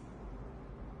this.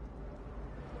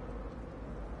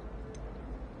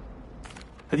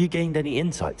 Have you gained any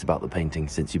insights about the painting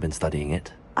since you've been studying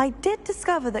it? I did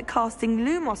discover that casting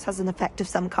Lumos has an effect of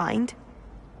some kind.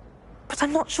 But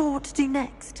I'm not sure what to do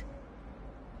next.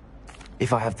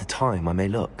 If I have the time, I may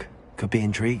look. Could be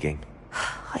intriguing.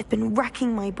 I've been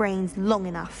racking my brains long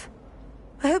enough.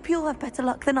 I hope you'll have better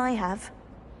luck than I have.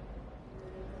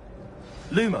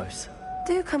 Lumos.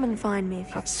 Do come and find me if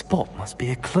you... That spot must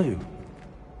be a clue.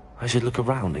 I should look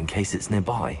around in case it's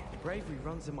nearby. Bravery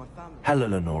runs in my family. Hello,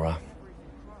 Lenora.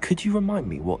 Could you remind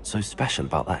me what's so special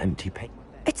about that empty paint?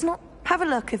 It's not... Have a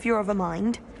look if you're of a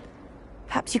mind.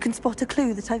 Perhaps you can spot a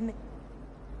clue that I've missed.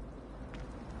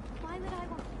 Why would I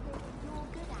want to do you're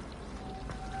good at?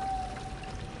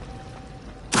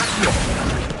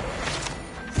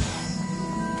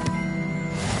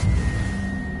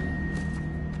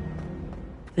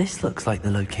 This looks like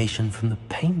the location from the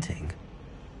painting.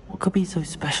 What could be so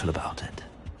special about it?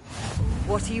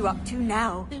 What are you up to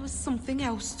now? There was something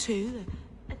else too.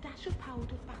 A dash of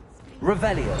powdered bats.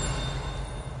 Revelio.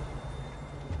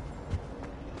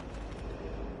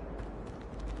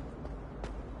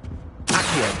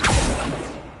 Accio.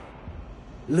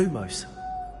 Lumos.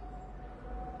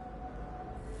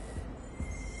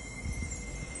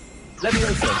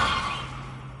 Levioso.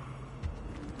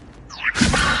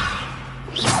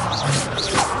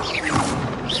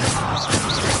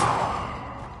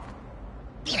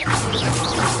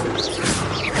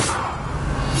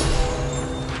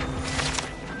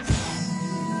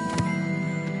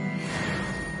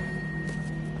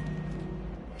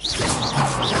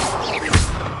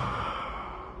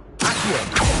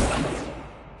 Accio!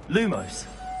 Lumos!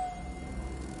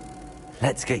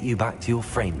 Let's get you back to your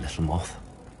frame, little moth.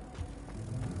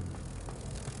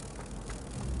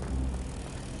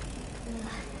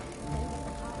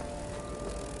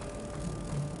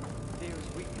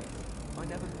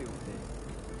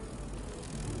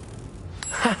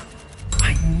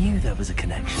 I knew there was a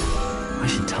connection. I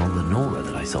should tell Lenora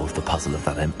that I solved the puzzle of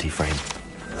that empty frame. I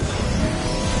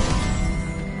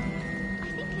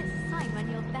think it's a sign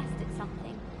when you're best at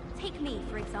something. Take me,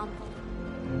 for example.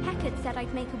 Heckard said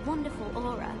I'd make a wonderful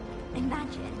aura.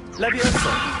 Imagine. Leviosa!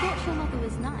 I thought your mother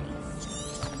was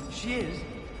nice. She is,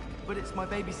 but it's my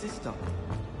baby sister.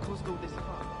 Caused all this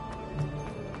fun.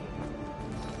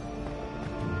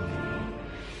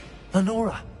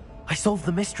 Lenora, I solved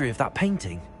the mystery of that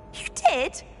painting. You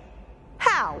did?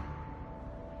 How?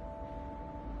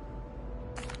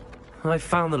 I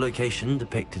found the location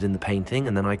depicted in the painting,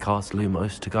 and then I cast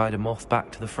Lumos to guide a moth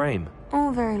back to the frame.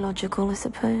 All very logical, I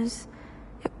suppose.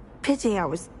 Pity I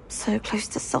was so close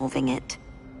to solving it.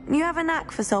 You have a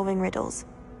knack for solving riddles.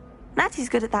 Natty's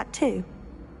good at that too.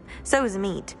 So is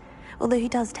Amit, although he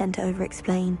does tend to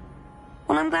over-explain.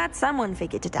 Well, I'm glad someone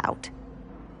figured it out.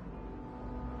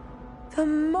 The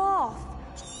moth!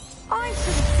 I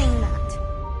should have seen that.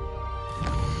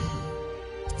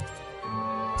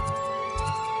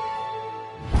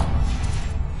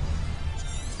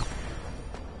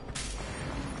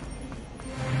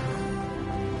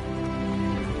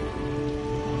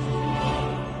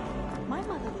 My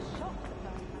mother was shocked.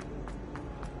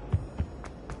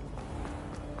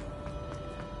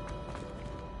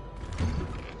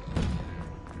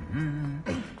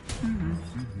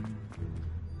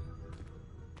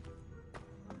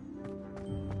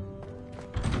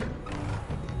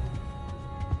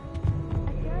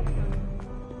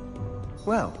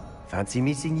 Well, fancy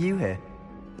meeting you here.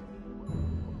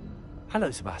 Hello,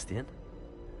 Sebastian.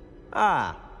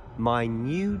 Ah, my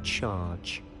new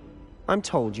charge. I'm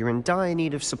told you're in dire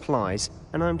need of supplies,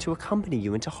 and I'm to accompany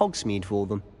you into Hogsmeade for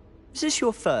them. Is this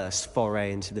your first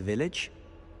foray into the village?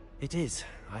 It is.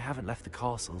 I haven't left the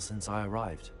castle since I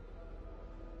arrived.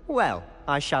 Well,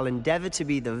 I shall endeavour to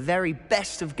be the very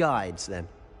best of guides, then.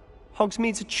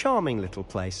 Hogsmeade's a charming little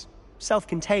place.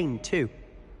 Self-contained, too.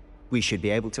 We should be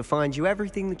able to find you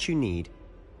everything that you need.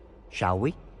 Shall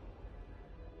we?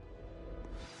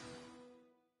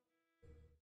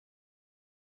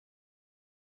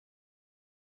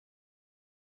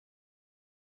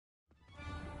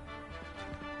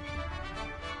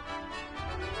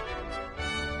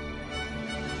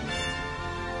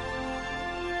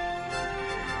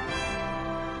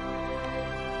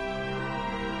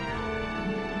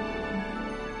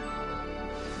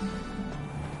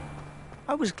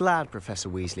 I was glad Professor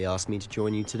Weasley asked me to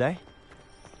join you today.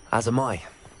 As am I.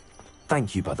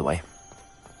 Thank you, by the way.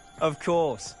 Of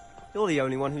course. You're the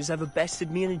only one who's ever bested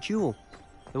me in a duel.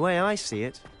 The way I see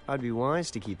it, I'd be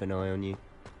wise to keep an eye on you.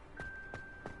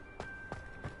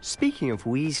 Speaking of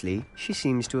Weasley, she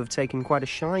seems to have taken quite a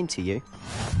shine to you.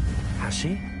 Has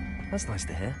she? That's nice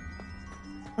to hear.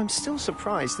 I'm still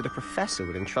surprised that a professor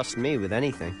would entrust me with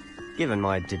anything, given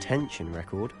my detention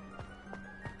record.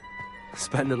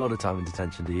 Spend a lot of time in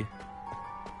detention, do you?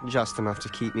 Just enough to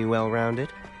keep me well-rounded.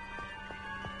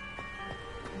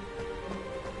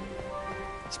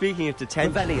 Speaking of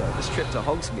detention, this trip to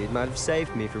Hogsmeade might have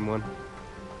saved me from one.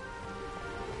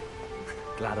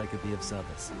 Glad I could be of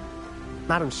service.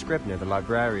 Madam Scribner, the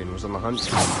librarian, was on the hunt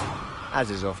for me,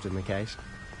 as is often the case.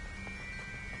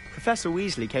 Professor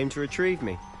Weasley came to retrieve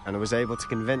me, and I was able to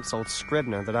convince old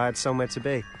Scribner that I had somewhere to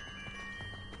be.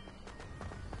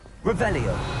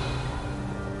 Revelio.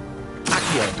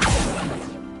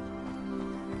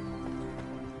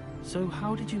 So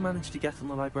how did you manage to get on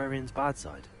the librarian's bad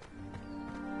side?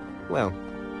 Well,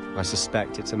 I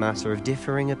suspect it's a matter of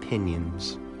differing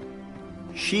opinions.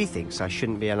 She thinks I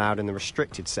shouldn't be allowed in the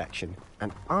restricted section,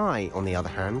 and I, on the other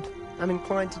hand, am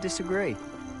inclined to disagree.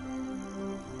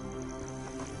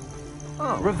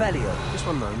 Oh, Revelio. Just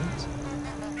one moment.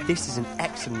 This is an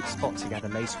excellent spot to gather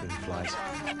lacewing flies.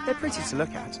 They're pretty to look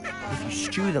at. If you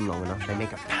stew them long enough, they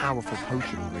make a powerful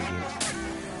potion ingredient.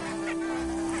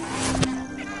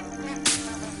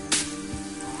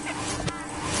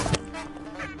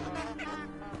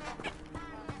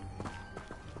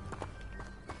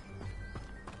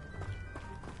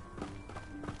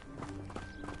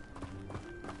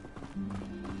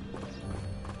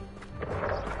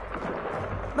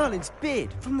 Merlin's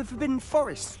beard from the Forbidden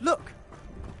Forest. Look!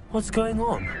 What's going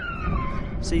on?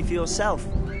 See for yourself.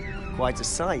 Quite a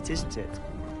sight, isn't it?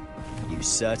 You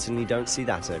certainly don't see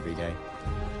that every day.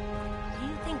 Do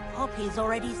you think Poppy's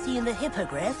already seen the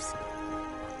hippogriffs?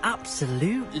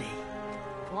 Absolutely.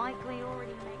 likely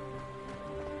already made.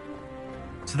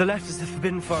 To the left is the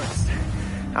Forbidden Forest.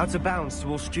 Out of bounds to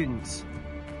all students.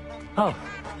 Oh,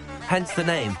 hence the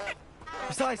name.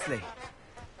 Precisely.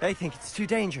 They think it's too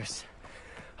dangerous.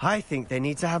 I think they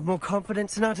need to have more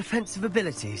confidence in our defensive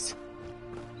abilities.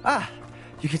 Ah,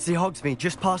 you can see Hogsmeade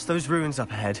just past those ruins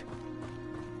up ahead.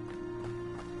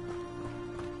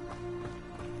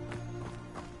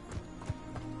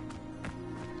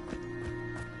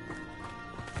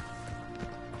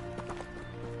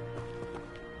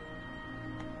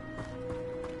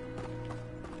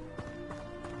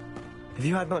 Have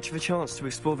you had much of a chance to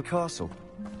explore the castle?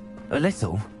 A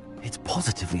little. It's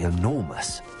positively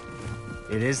enormous.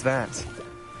 It is that.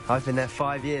 I've been there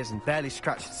 5 years and barely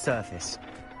scratched the surface.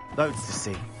 Loads to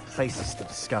see, places to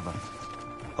discover.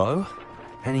 Oh?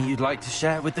 Any you'd like to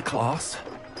share with the class?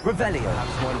 Revelio.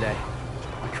 Perhaps one day.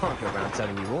 I can't go around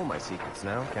telling you all my secrets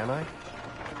now, can I?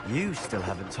 You still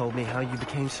haven't told me how you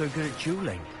became so good at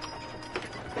dueling.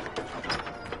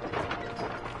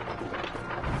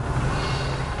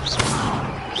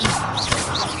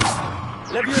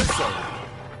 Levioso!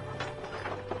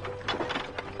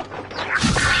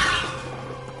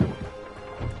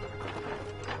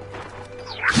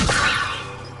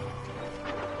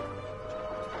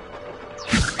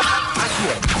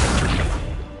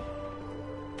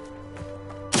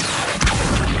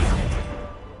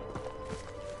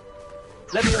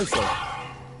 Levioso!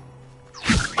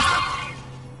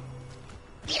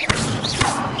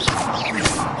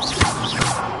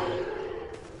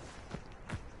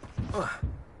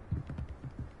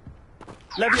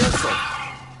 Levioso!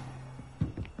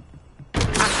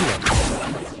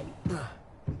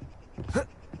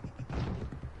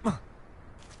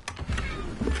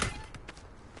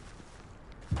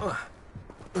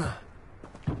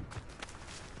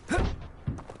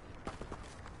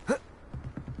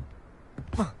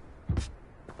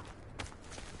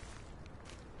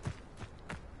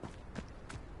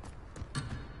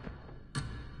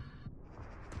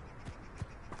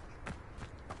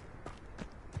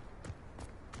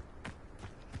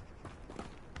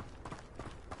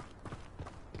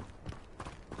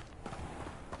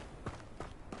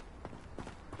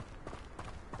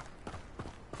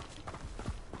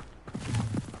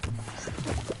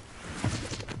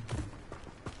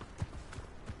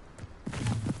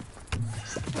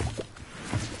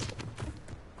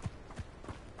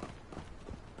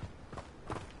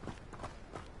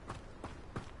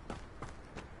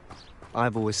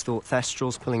 I've always thought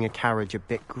Thestrals pulling a carriage a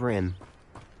bit grim.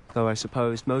 Though I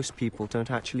suppose most people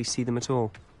don't actually see them at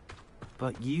all.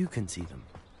 But you can see them.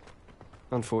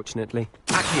 Unfortunately.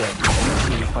 Accio,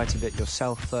 you've seen quite a bit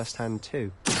yourself firsthand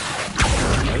too.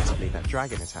 Most notably that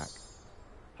dragon attack.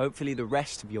 Hopefully the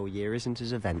rest of your year isn't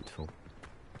as eventful.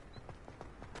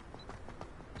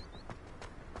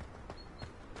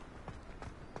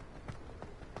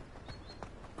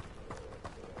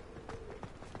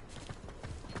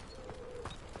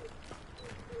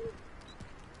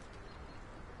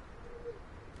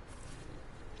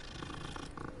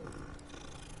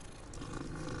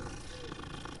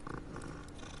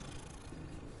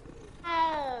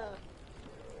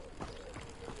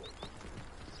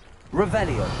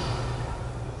 Revelio.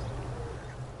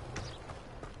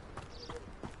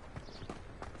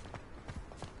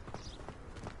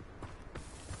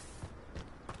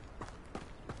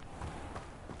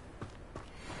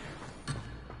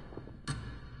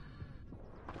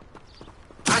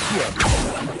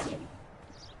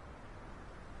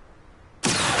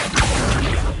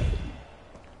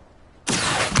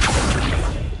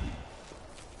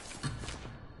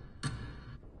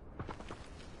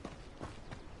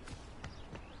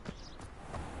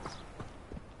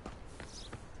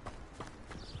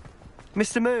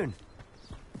 Mr. Moon!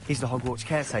 He's the Hogwarts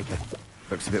caretaker.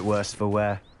 Looks a bit worse for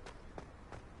wear.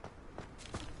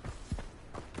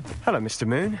 Hello, Mr.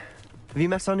 Moon. Have you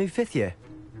met our new 5th year?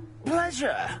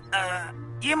 Pleasure.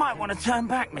 You might want to turn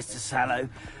back, Mr. Sallow.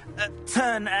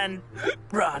 Turn and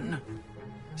run.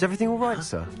 Is everything all right,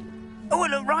 sir? Oh,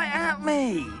 look right at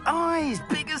me. Eyes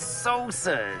big as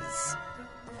saucers.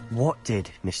 What did,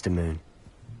 Mr. Moon?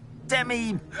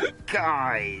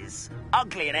 Demi-guys.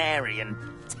 Ugly and airy and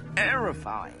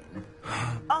terrifying.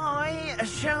 I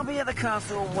shall be at the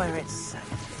castle where it's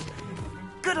safe.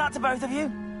 Good luck to both of you.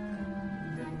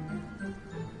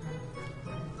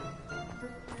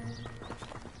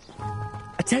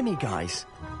 A demi-guise?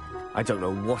 I don't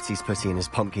know what he's putting in his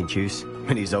pumpkin juice,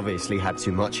 but he's obviously had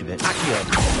too much of it.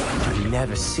 Accio! I've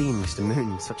never seen Mr.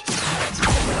 Moon in such a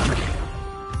state.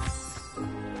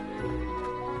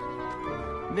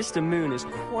 Mr. Moon is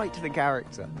quite the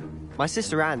character. My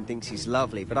sister Anne thinks he's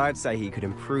lovely, but I'd say he could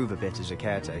improve a bit as a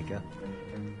caretaker.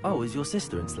 Oh, is your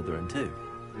sister in Slytherin too?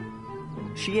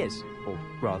 She is, or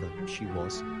rather, she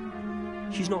was.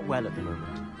 She's not well at the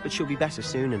moment, but she'll be better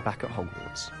soon and back at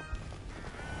Hogwarts.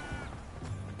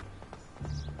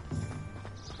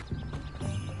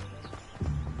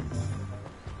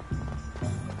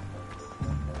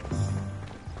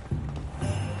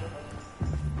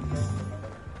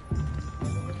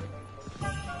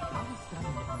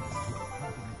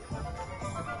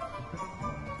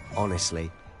 Honestly,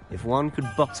 if one could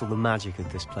bottle the magic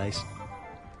of this place.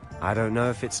 I don't know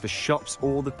if it's the shops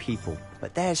or the people,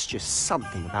 but there's just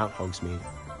something about Hogsmeade.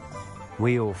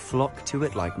 We all flock to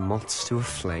it like moths to a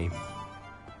flame.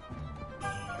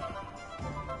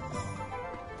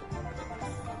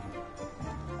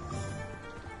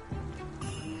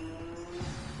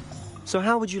 So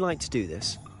how would you like to do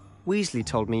this? Weasley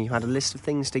told me you had a list of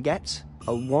things to get,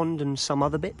 a wand and some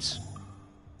other bits.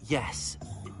 Yes.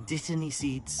 Dittany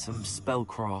seeds, some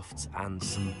spellcrafts, and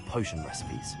some potion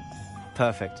recipes.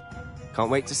 Perfect.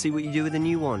 Can't wait to see what you do with the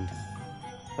new wand.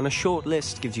 And a short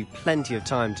list gives you plenty of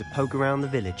time to poke around the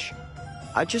village.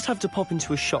 I just have to pop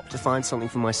into a shop to find something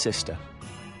for my sister.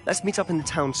 Let's meet up in the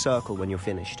town circle when you're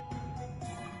finished.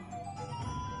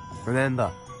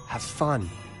 Remember, have fun.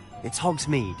 It's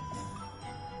Hogsmeade.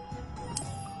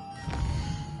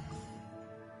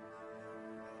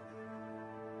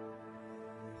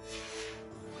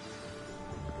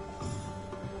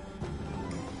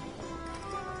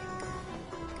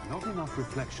 Not enough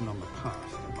reflection on the past,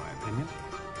 in my opinion.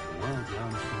 The world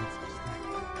learns from its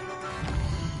mistakes.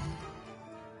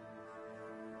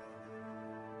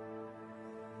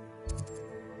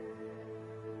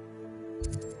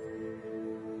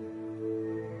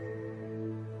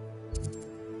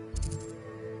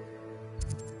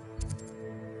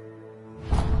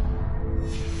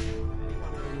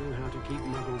 Anyone who knew how to keep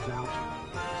muggles out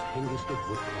was Hengist of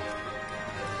Woodcroft.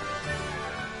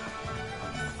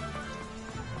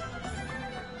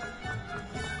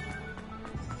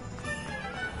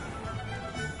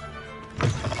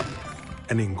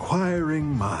 An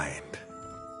inquiring mind.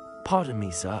 Pardon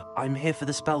me, sir. I'm here for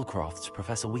the spellcrafts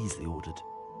Professor Weasley ordered.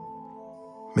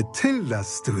 Matilda,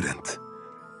 student.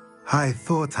 I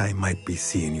thought I might be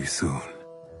seeing you soon.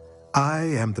 I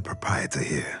am the proprietor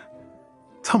here,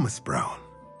 Thomas Brown.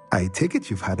 I take it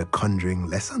you've had a conjuring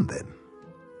lesson then?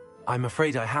 I'm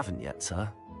afraid I haven't yet, sir.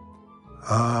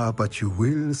 Ah, but you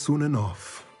will soon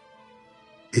enough.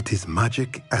 It is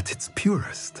magic at its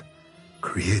purest,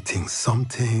 creating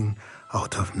something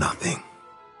out of nothing.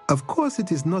 Of course,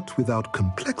 it is not without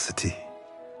complexity,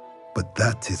 but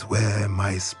that is where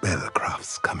my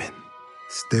spellcrafts come in.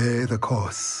 Stay the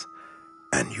course,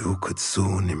 and you could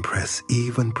soon impress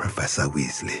even Professor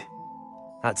Weasley.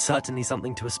 That's certainly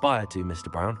something to aspire to, Mr.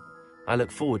 Brown. I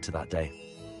look forward to that day.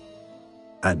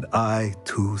 And I,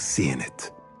 too, seeing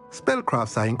it.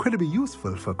 Spellcrafts are incredibly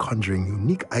useful for conjuring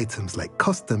unique items like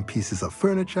custom pieces of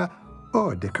furniture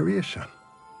or decoration.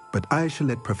 But I shall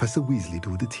let Professor Weasley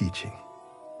do the teaching.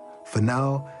 For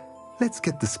now, let's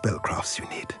get the spellcrafts you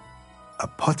need. A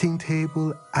potting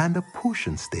table and a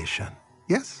potion station,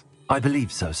 yes? I believe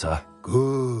so, sir.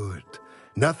 Good.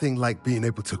 Nothing like being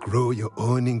able to grow your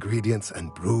own ingredients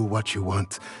and brew what you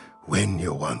want, when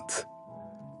you want.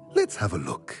 Let's have a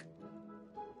look.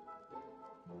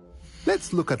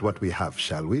 Let's look at what we have,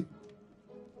 shall we?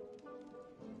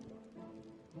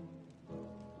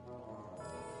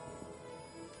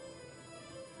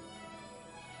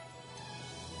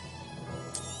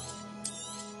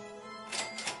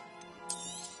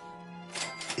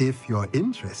 If you're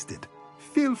interested,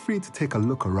 feel free to take a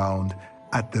look around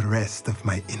at the rest of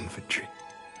my inventory.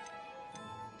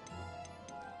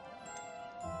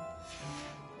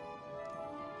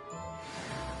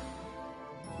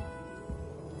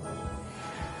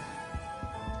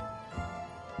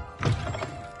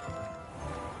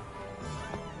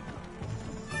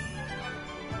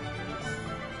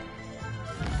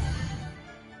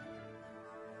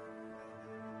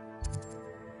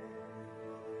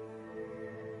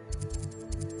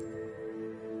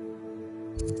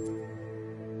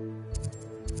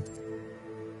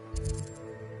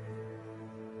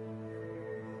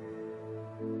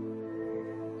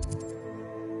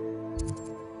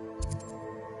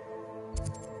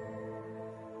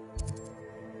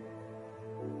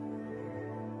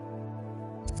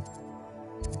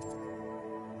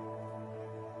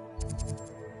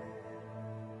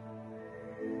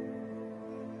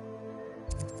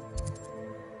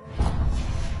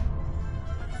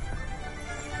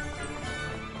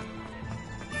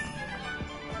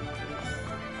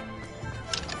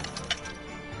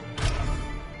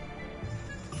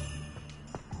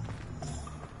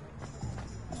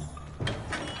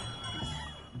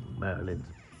 Merlin's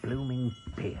blooming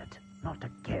beard. Not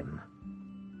again.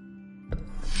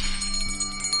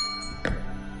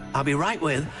 I'll be right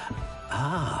with...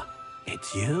 Ah,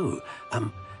 it's you.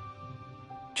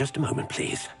 Just a moment,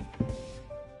 please.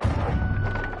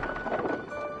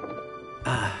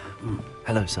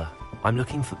 Hello, sir. I'm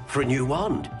looking for... For a new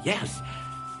wand, yes.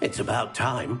 It's about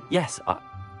time. Yes,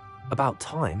 about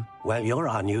time? Well, you're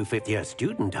our new fifth-year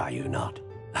student, are you not?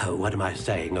 Oh, what am I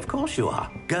saying? Of course you are.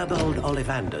 Gerbold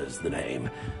Ollivander's the name.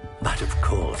 But of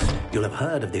course, you'll have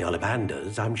heard of the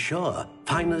Ollivanders, I'm sure.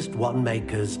 Finest wand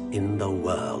makers in the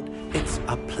world. It's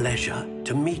a pleasure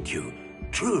to meet you,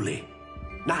 truly.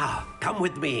 Now, come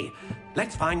with me.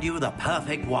 Let's find you the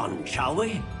perfect wand, shall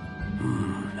we?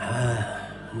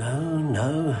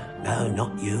 No,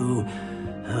 not you.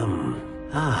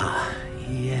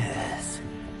 Yes.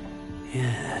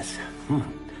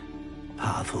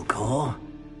 Powerful core.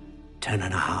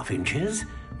 10.5 inches.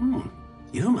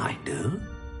 You might do.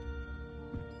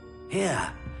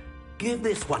 Here, give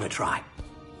this one a try.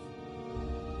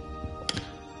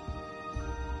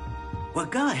 Well,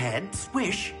 go ahead,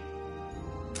 swish.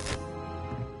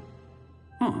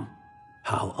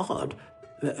 How odd.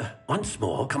 Once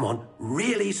more, come on,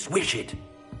 really swish it.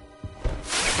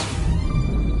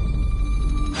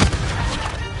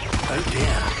 Oh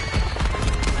dear.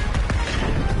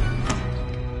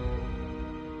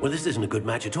 Well, this isn't a good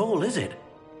match at all, is it?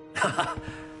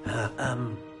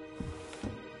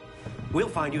 We'll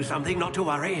find you something, not to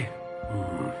worry.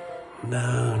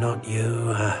 No, not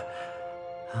you.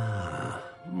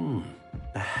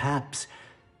 Perhaps...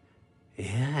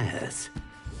 Yes.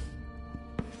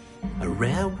 A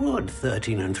rare wood,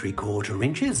 13 3/4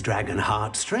 inches, dragon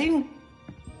heartstring.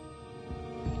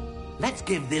 Let's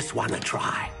give this one a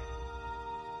try.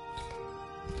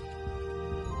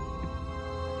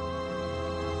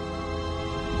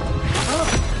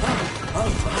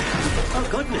 Oh,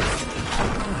 goodness.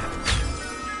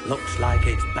 Looks like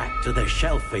it's back to the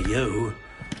shelf for you.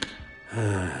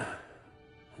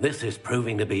 This is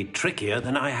proving to be trickier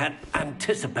than I had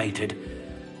anticipated.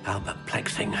 How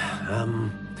perplexing.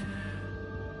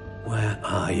 Where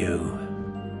are you?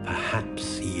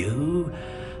 Perhaps you?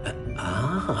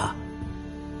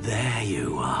 There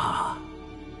you are.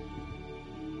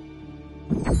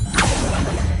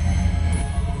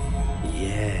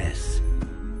 Yes,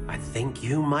 I think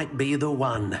you might be the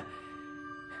one.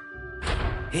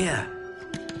 Here,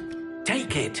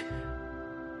 take it.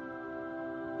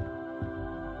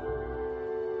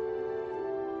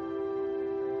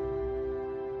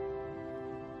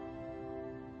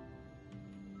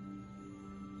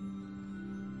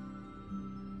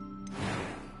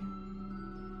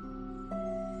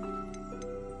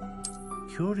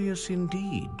 Curious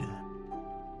indeed.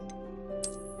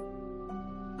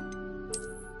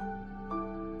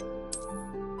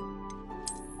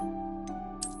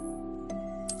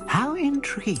 How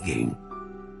intriguing.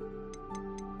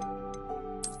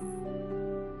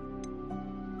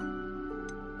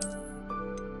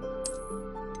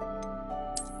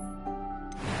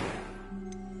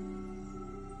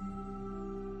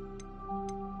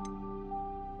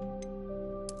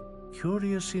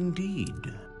 Curious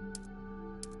indeed.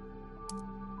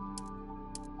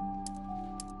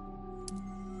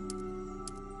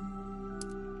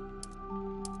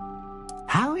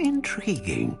 How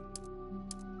intriguing.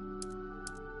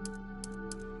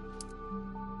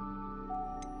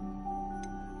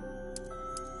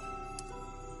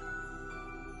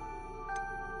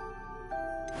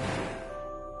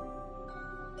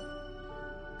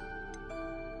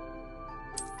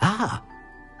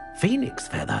 Phoenix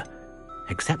feather.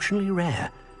 Exceptionally rare,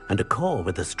 and a core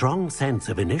with a strong sense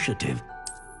of initiative.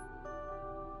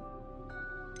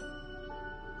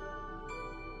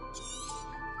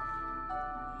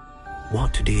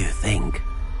 What do you think?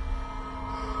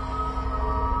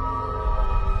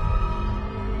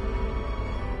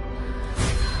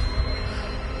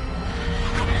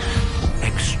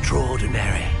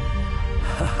 Extraordinary.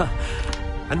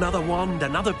 Another wand,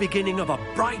 another beginning of a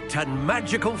bright and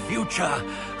magical future.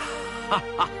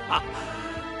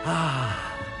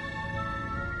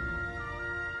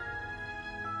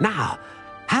 Now,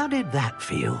 how did that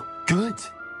feel? Good.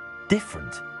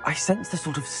 Different. I sensed a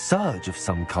sort of surge of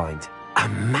some kind. A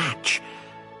match.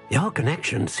 Your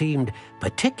connection seemed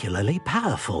particularly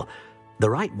powerful. The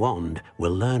right wand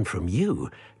will learn from you,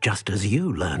 just as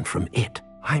you learn from it.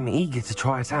 I'm eager to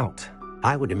try it out.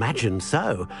 I would imagine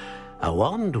so. A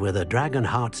wand with a dragon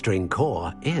heartstring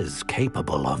core is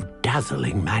capable of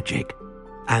dazzling magic.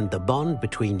 And the bond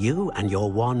between you and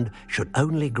your wand should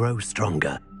only grow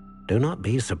stronger. Do not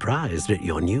be surprised at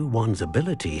your new wand's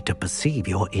ability to perceive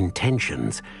your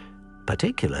intentions.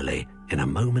 particularly in a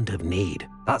moment of need.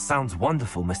 That sounds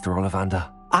wonderful, Mr. Ollivander.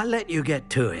 I'll let you get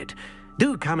to it.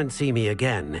 Do come and see me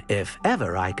again if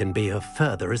ever I can be of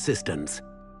further assistance.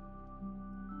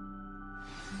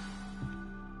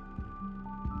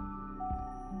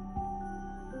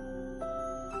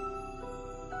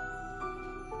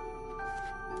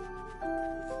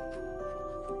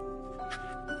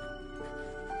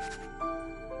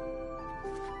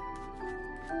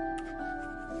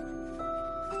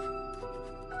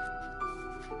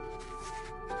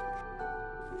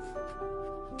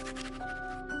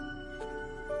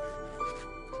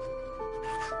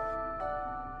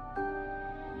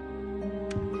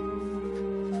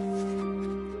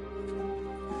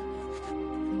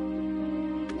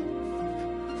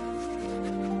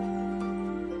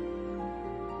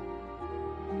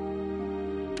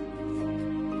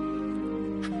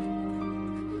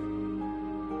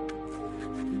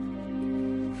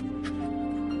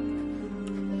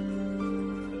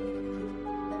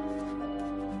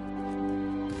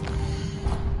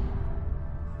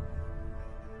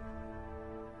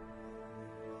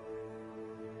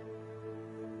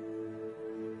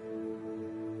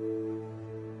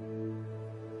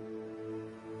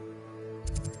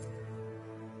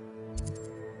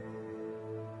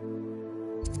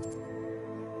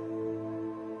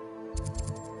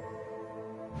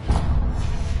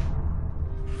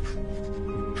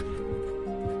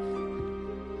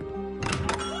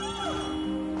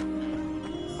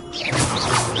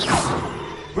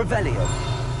 Revelio.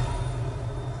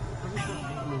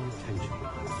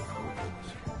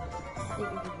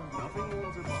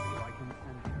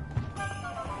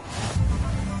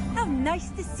 How nice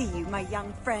to see you, my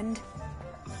young friend.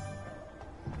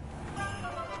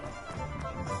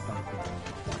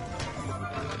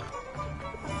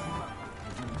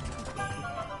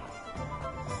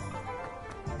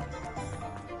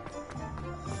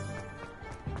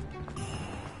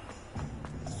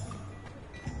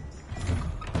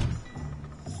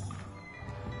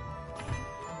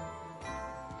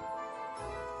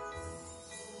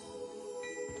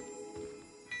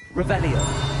 Revelio.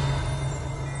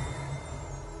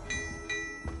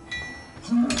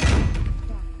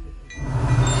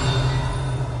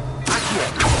 Accio.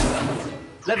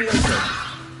 Levioso.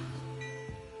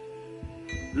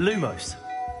 Lumos.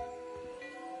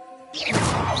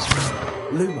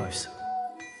 Lumos.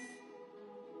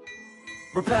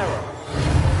 Reparo.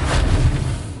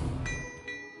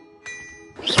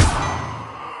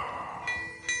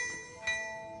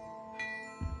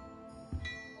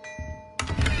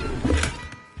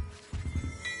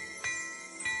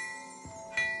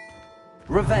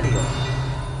 Revelio.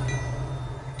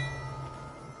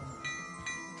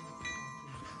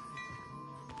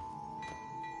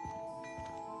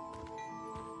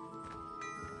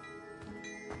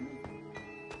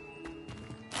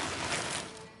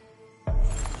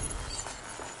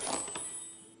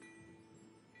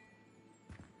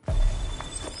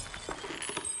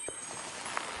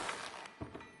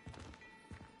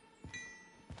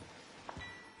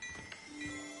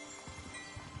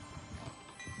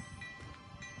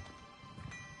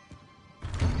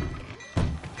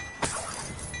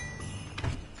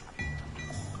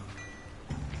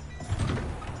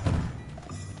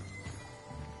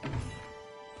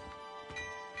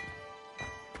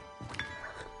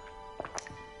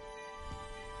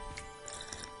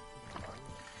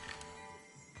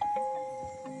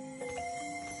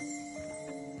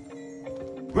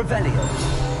 Revelio.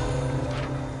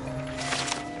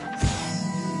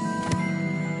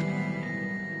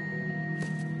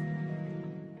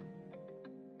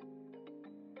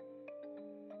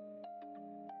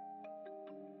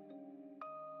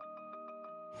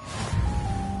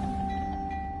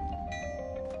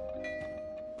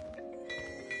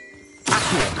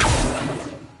 Accio.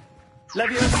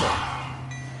 Levioso.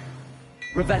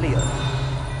 Revelio.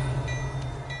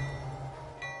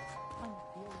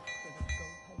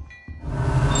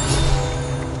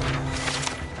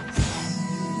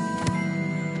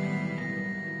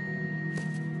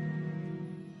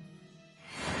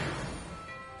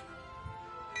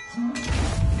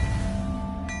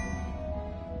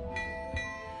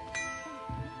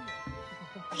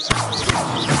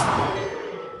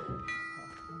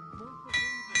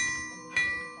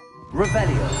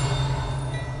 Revelio.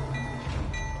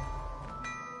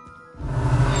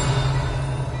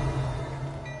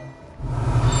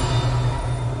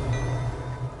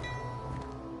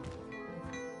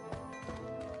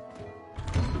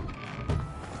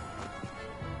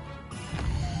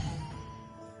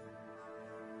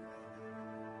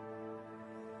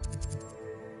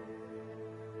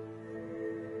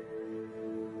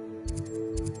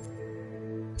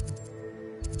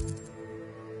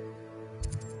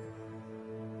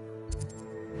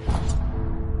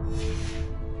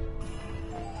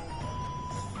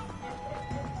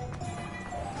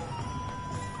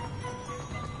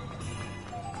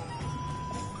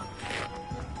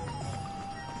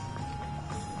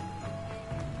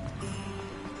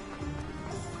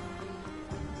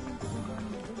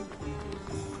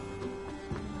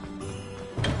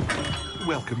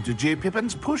 welcome to J.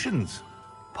 Pippin's Potions.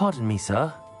 Pardon me,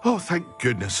 sir. Oh, thank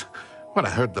goodness. When I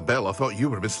heard the bell, I thought you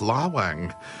were Miss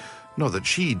Lawang. Not that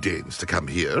she deigns to come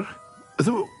here.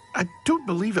 Though, I don't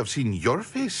believe I've seen your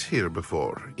face here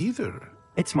before, either.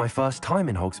 It's my first time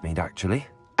in Hogsmeade, actually.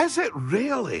 Is it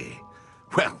really?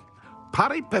 Well,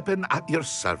 Parry Pippin at your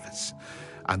service.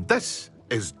 And this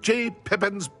is J.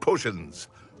 Pippin's Potions.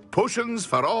 Potions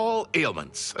for all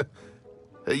ailments.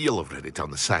 You'll have read it on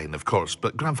the sign, of course,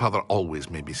 but Grandfather always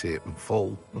made me say it in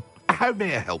full. How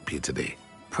may I help you today?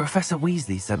 Professor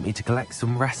Weasley sent me to collect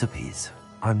some recipes.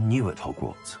 I'm new at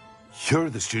Hogwarts. You're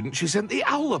the student she sent the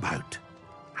owl about.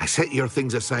 I set your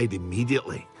things aside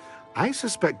immediately. I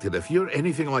suspected if you're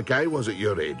anything like I was at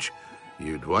your age,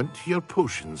 you'd want your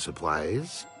potion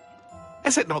supplies.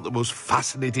 Is it not the most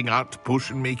fascinating art,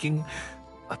 potion making?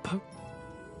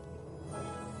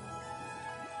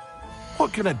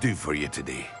 What can I do for you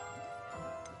today?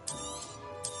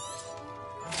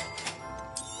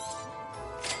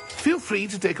 Feel free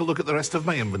to take a look at the rest of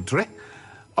my inventory,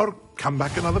 or come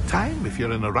back another time if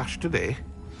you're in a rush today.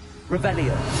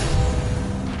 Revelio.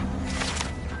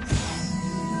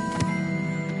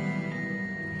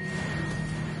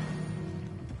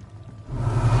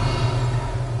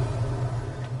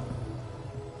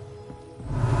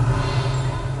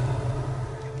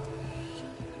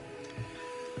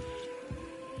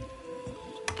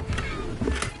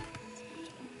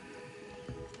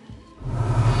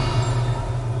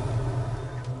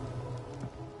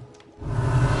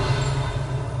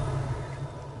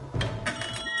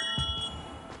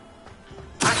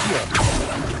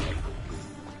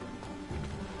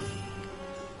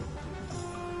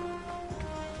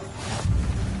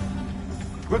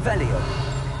 Revelio.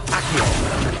 Accio.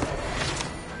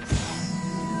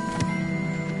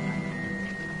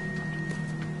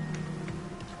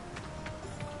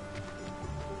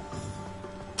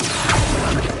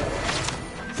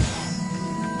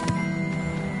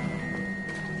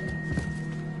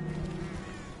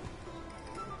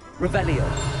 Revelio.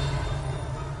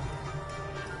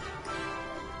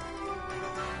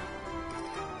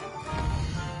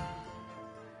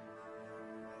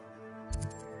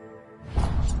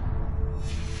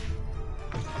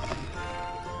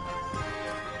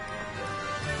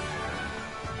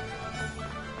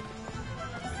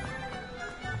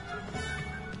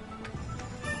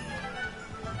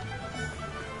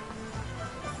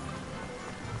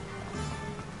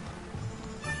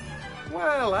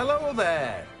 Well, hello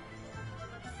there.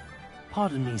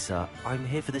 Pardon me, sir. I'm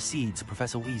here for the seeds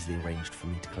Professor Weasley arranged for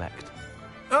me to collect.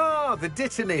 Oh, the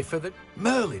dittany for the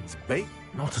Merlin's bait.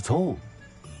 Not at all.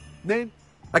 Then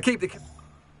I keep the...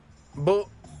 But...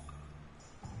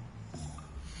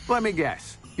 Let me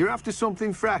guess. You're after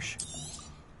something fresh.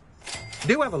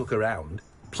 Do have a look around.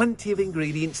 Plenty of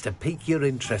ingredients to pique your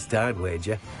interest, I'd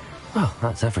wager. Well,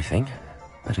 that's everything.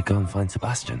 Better go and find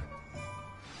Sebastian.